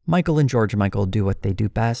together, Michael and George Michael do what they do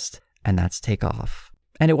best, and that's take off.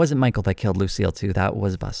 And it wasn't Michael that killed Lucille too, that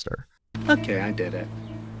was Buster. Okay, I did it.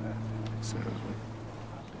 So,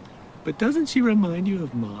 but doesn't she remind you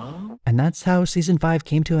of Mom? And that's how season 5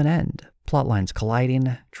 came to an end. Plotlines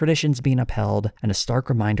colliding, traditions being upheld, and a stark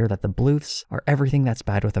reminder that the Bluths are everything that's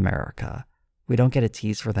bad with America. We don't get a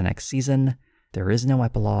tease for the next season, there is no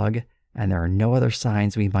epilogue, and there are no other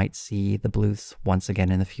signs we might see the Bluths once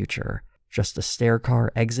again in the future. Just a stair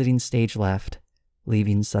car exiting stage left,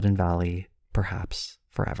 leaving Sudden Valley, perhaps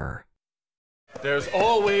forever. There's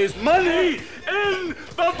always money in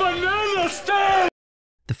the banana stand!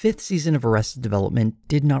 The 5th season of Arrested Development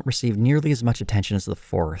did not receive nearly as much attention as the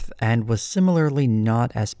 4th, and was similarly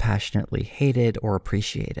not as passionately hated or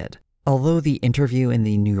appreciated. Although the interview in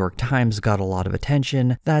the New York Times got a lot of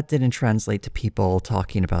attention, that didn't translate to people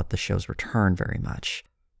talking about the show's return very much.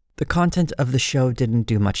 The content of the show didn't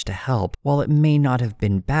do much to help. While it may not have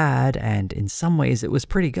been bad, and in some ways it was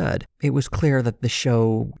pretty good, it was clear that the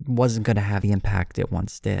show wasn't going to have the impact it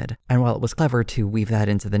once did. And while it was clever to weave that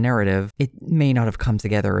into the narrative, it may not have come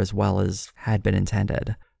together as well as had been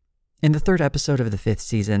intended. In the 3rd episode of the 5th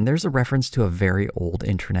season, there's a reference to a very old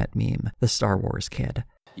internet meme, the Star Wars kid.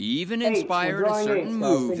 He even inspired a certain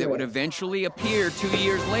move that would eventually appear 2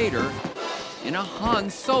 years later in a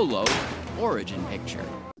Han Solo origin picture.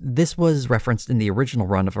 This was referenced in the original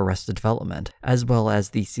run of Arrested Development, as well as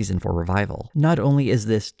the Season 4 revival. Not only is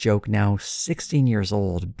this joke now 16 years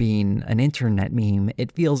old, being an internet meme,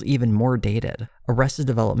 it feels even more dated. Arrested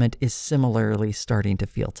Development is similarly starting to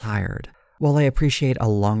feel tired. While I appreciate a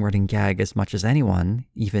long-running gag as much as anyone,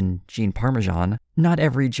 even Gene Parmesan, not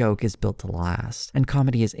every joke is built to last, and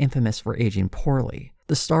comedy is infamous for aging poorly.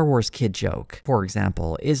 The Star Wars kid joke, for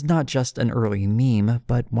example, is not just an early meme,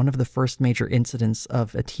 but one of the first major incidents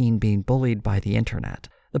of a teen being bullied by the internet.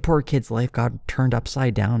 The poor kid's life got turned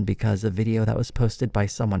upside down because a video that was posted by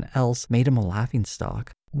someone else made him a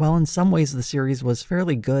laughingstock. While in some ways the series was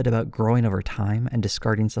fairly good about growing over time and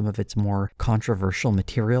discarding some of its more controversial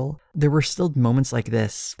material, there were still moments like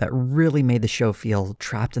this that really made the show feel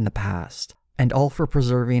trapped in the past, and all for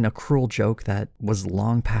preserving a cruel joke that was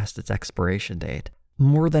long past its expiration date.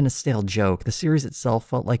 More than a stale joke, the series itself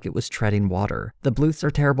felt like it was treading water. The Bluths are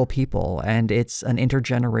terrible people, and it's an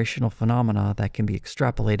intergenerational phenomena that can be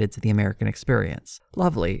extrapolated to the American experience.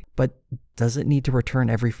 Lovely, but does it need to return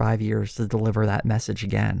every 5 years to deliver that message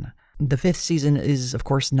again? The 5th season is, of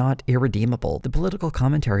course, not irredeemable. The political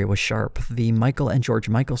commentary was sharp. The Michael and George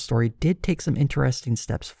Michael story did take some interesting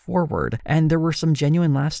steps forward, and there were some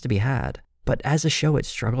genuine laughs to be had. But as a show, it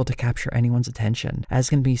struggled to capture anyone's attention, as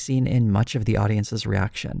can be seen in much of the audience's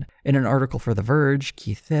reaction. In an article for The Verge,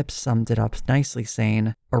 Keith Phipps summed it up nicely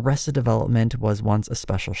saying, "Arrested Development was once a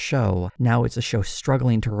special show, now it's a show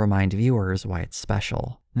struggling to remind viewers why it's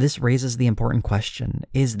special." This raises the important question,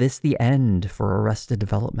 is this the end for Arrested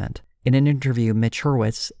Development? In an interview, Mitch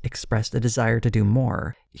Hurwitz expressed a desire to do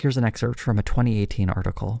more. Here's an excerpt from a 2018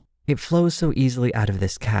 article. "It flows so easily out of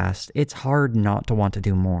this cast, it's hard not to want to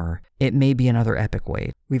do more. It may be another epic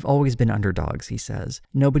wait. We've always been underdogs," he says.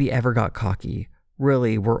 "Nobody ever got cocky.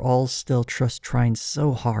 Really, we're all still just trying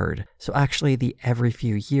so hard. So actually, the every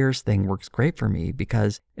few years thing works great for me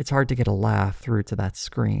because it's hard to get a laugh through to that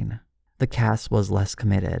screen." The cast was less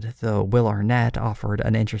committed, though Will Arnett offered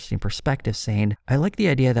an interesting perspective saying, "I like the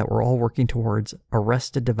idea that we're all working towards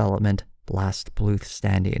Arrested Development, Last Bluth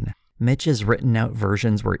Standing. Mitch has written out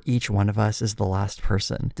versions where each one of us is the last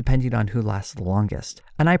person, depending on who lasts the longest.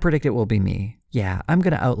 And I predict it will be me. Yeah, I'm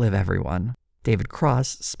gonna outlive everyone." David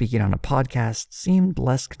Cross, speaking on a podcast, seemed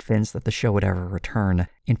less convinced that the show would ever return.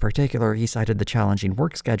 In particular, he cited the challenging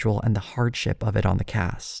work schedule and the hardship of it on the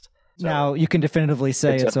cast. Now, you can definitively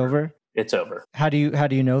say it's over? It's over. How do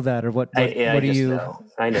you know that, or what do you know.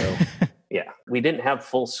 I know. Yeah, we didn't have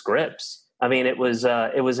full scripts. I mean, it was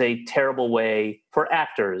a terrible way for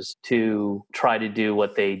actors to try to do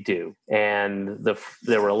what they do. And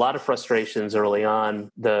there were a lot of frustrations early on.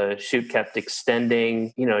 The shoot kept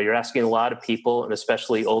extending. You know, you're asking a lot of people, and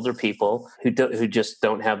especially older people who just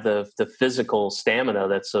don't have the physical stamina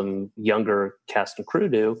that some younger cast and crew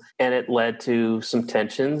do. And it led to some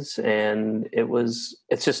tensions, and it was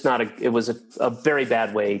a very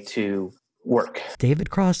bad way to work. David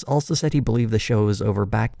Cross also said he believed the show was over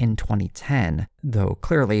back in 2010, though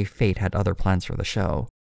clearly Fate had other plans for the show.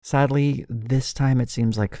 Sadly, this time it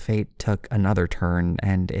seems like Fate took another turn,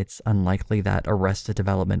 and it's unlikely that Arrested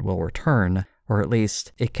Development will return, or at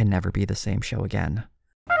least it can never be the same show again.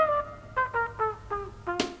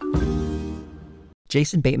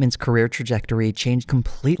 Jason Bateman's career trajectory changed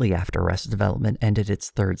completely after Arrested Development ended its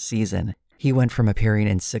third season. He went from appearing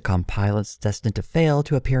in sitcom pilots destined to fail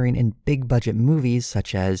to appearing in big-budget movies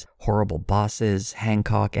such as Horrible Bosses,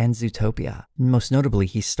 Hancock, and Zootopia. Most notably,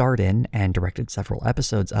 he starred in and directed several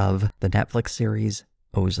episodes of the Netflix series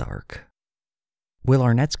Ozark. Will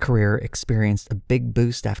Arnett's career experienced a big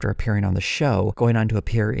boost after appearing on the show, going on to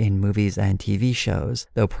appear in movies and TV shows,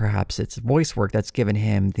 though perhaps it's voice work that's given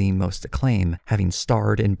him the most acclaim, having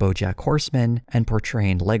starred in BoJack Horseman and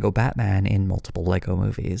portraying Lego Batman in multiple Lego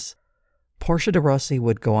movies. Portia de Rossi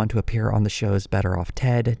would go on to appear on the shows Better Off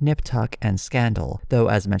Ted, Nip Tuck, and Scandal, though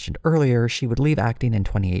as mentioned earlier, she would leave acting in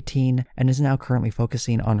 2018 and is now currently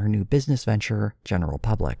focusing on her new business venture, General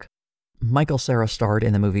Public. Michael Cera starred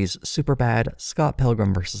in the movies Superbad, Scott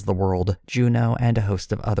Pilgrim vs. the World, Juno, and a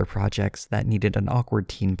host of other projects that needed an awkward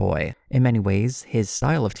teen boy. In many ways, his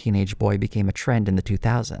style of teenage boy became a trend in the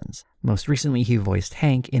 2000s. Most recently, he voiced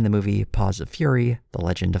Hank in the movie Paws of Fury, The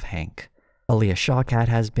Legend of Hank. Aaliyah Shawkat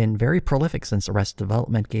has been very prolific since Arrested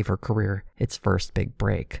Development gave her career its first big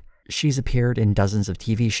break. She's appeared in dozens of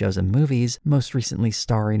TV shows and movies, most recently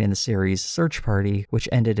starring in the series Search Party, which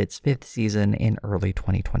ended its 5th season in early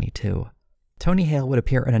 2022. Tony Hale would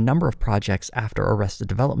appear in a number of projects after Arrested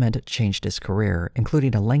Development changed his career,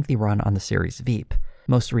 including a lengthy run on the series Veep.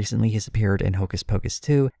 Most recently, he's appeared in Hocus Pocus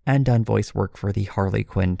 2 and done voice work for the Harley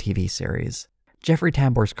Quinn TV series. Jeffrey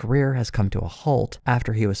Tambor's career has come to a halt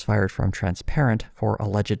after he was fired from Transparent for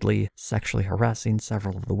allegedly sexually harassing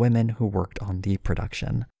several of the women who worked on the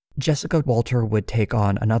production. Jessica Walter would take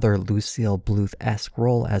on another Lucille Bluth-esque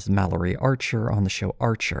role as Mallory Archer on the show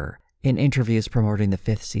Archer. In interviews promoting the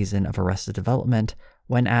 5th season of Arrested Development,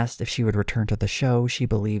 when asked if she would return to the show, she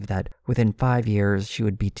believed that within 5 years she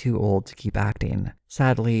would be too old to keep acting.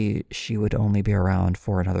 Sadly, she would only be around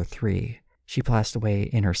for another 3. She passed away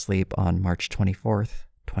in her sleep on March 24th,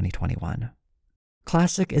 2021.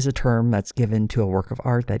 Classic is a term that's given to a work of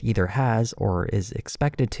art that either has, or is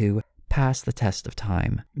expected to, pass the test of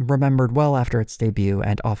time, remembered well after its debut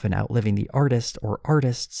and often outliving the artist or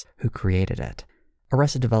artists who created it.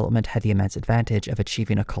 Arrested Development had the immense advantage of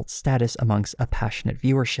achieving a cult status amongst a passionate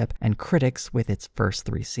viewership and critics with its first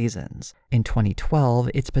 3 seasons. In 2012,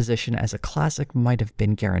 its position as a classic might have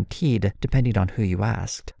been guaranteed, depending on who you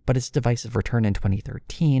asked, but its divisive return in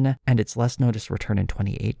 2013 and its less noticed return in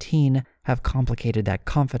 2018 have complicated that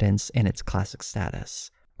confidence in its classic status.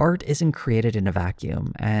 Art isn't created in a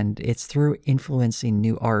vacuum, and it's through influencing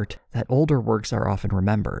new art that older works are often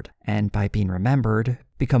remembered, and by being remembered,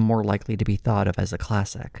 become more likely to be thought of as a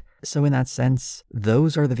classic. So in that sense,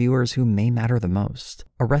 those are the viewers who may matter the most.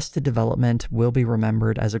 Arrested Development will be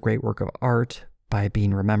remembered as a great work of art by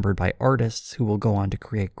being remembered by artists who will go on to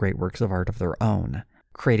create great works of art of their own,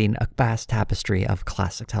 creating a vast tapestry of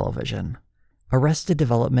classic television. Arrested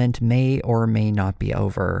Development may or may not be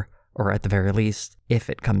over, or at the very least, if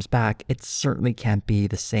it comes back, it certainly can't be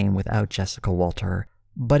the same without Jessica Walter.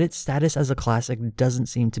 But its status as a classic doesn't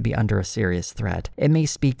seem to be under a serious threat. It may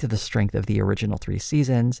speak to the strength of the original 3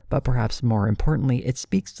 seasons, but perhaps more importantly, it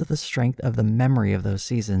speaks to the strength of the memory of those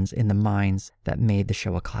seasons in the minds that made the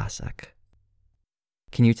show a classic.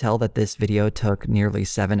 Can you tell that this video took nearly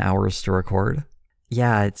 7 hours to record?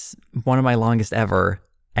 Yeah, it's one of my longest ever,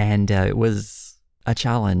 and it was a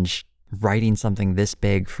challenge writing something this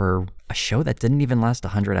big for a show that didn't even last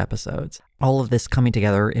 100 episodes. All of this coming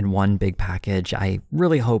together in one big package. I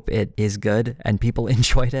really hope it is good and people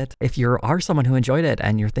enjoyed it. If you are someone who enjoyed it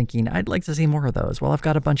and you're thinking, I'd like to see more of those, well, I've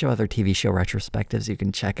got a bunch of other TV show retrospectives you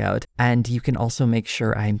can check out. And you can also make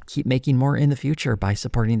sure I keep making more in the future by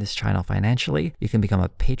supporting this channel financially. You can become a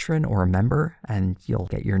patron or a member and you'll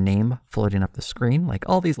get your name floating up the screen like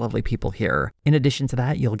all these lovely people here. In addition to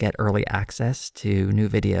that, you'll get early access to new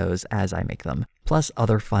videos as I make them, plus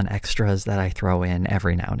other fun extras that I throw in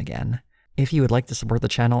every now and again. If you would like to support the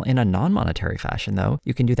channel in a non-monetary fashion though,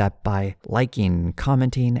 you can do that by liking,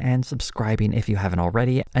 commenting, and subscribing if you haven't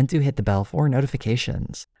already, and do hit the bell for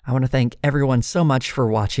notifications. I want to thank everyone so much for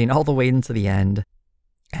watching all the way into the end.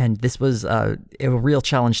 And this was a real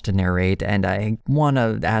challenge to narrate, and I want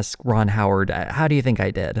to ask Ron Howard, how do you think I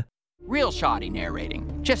did? Real shoddy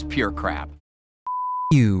narrating. Just pure crap.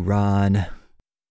 You, Ron.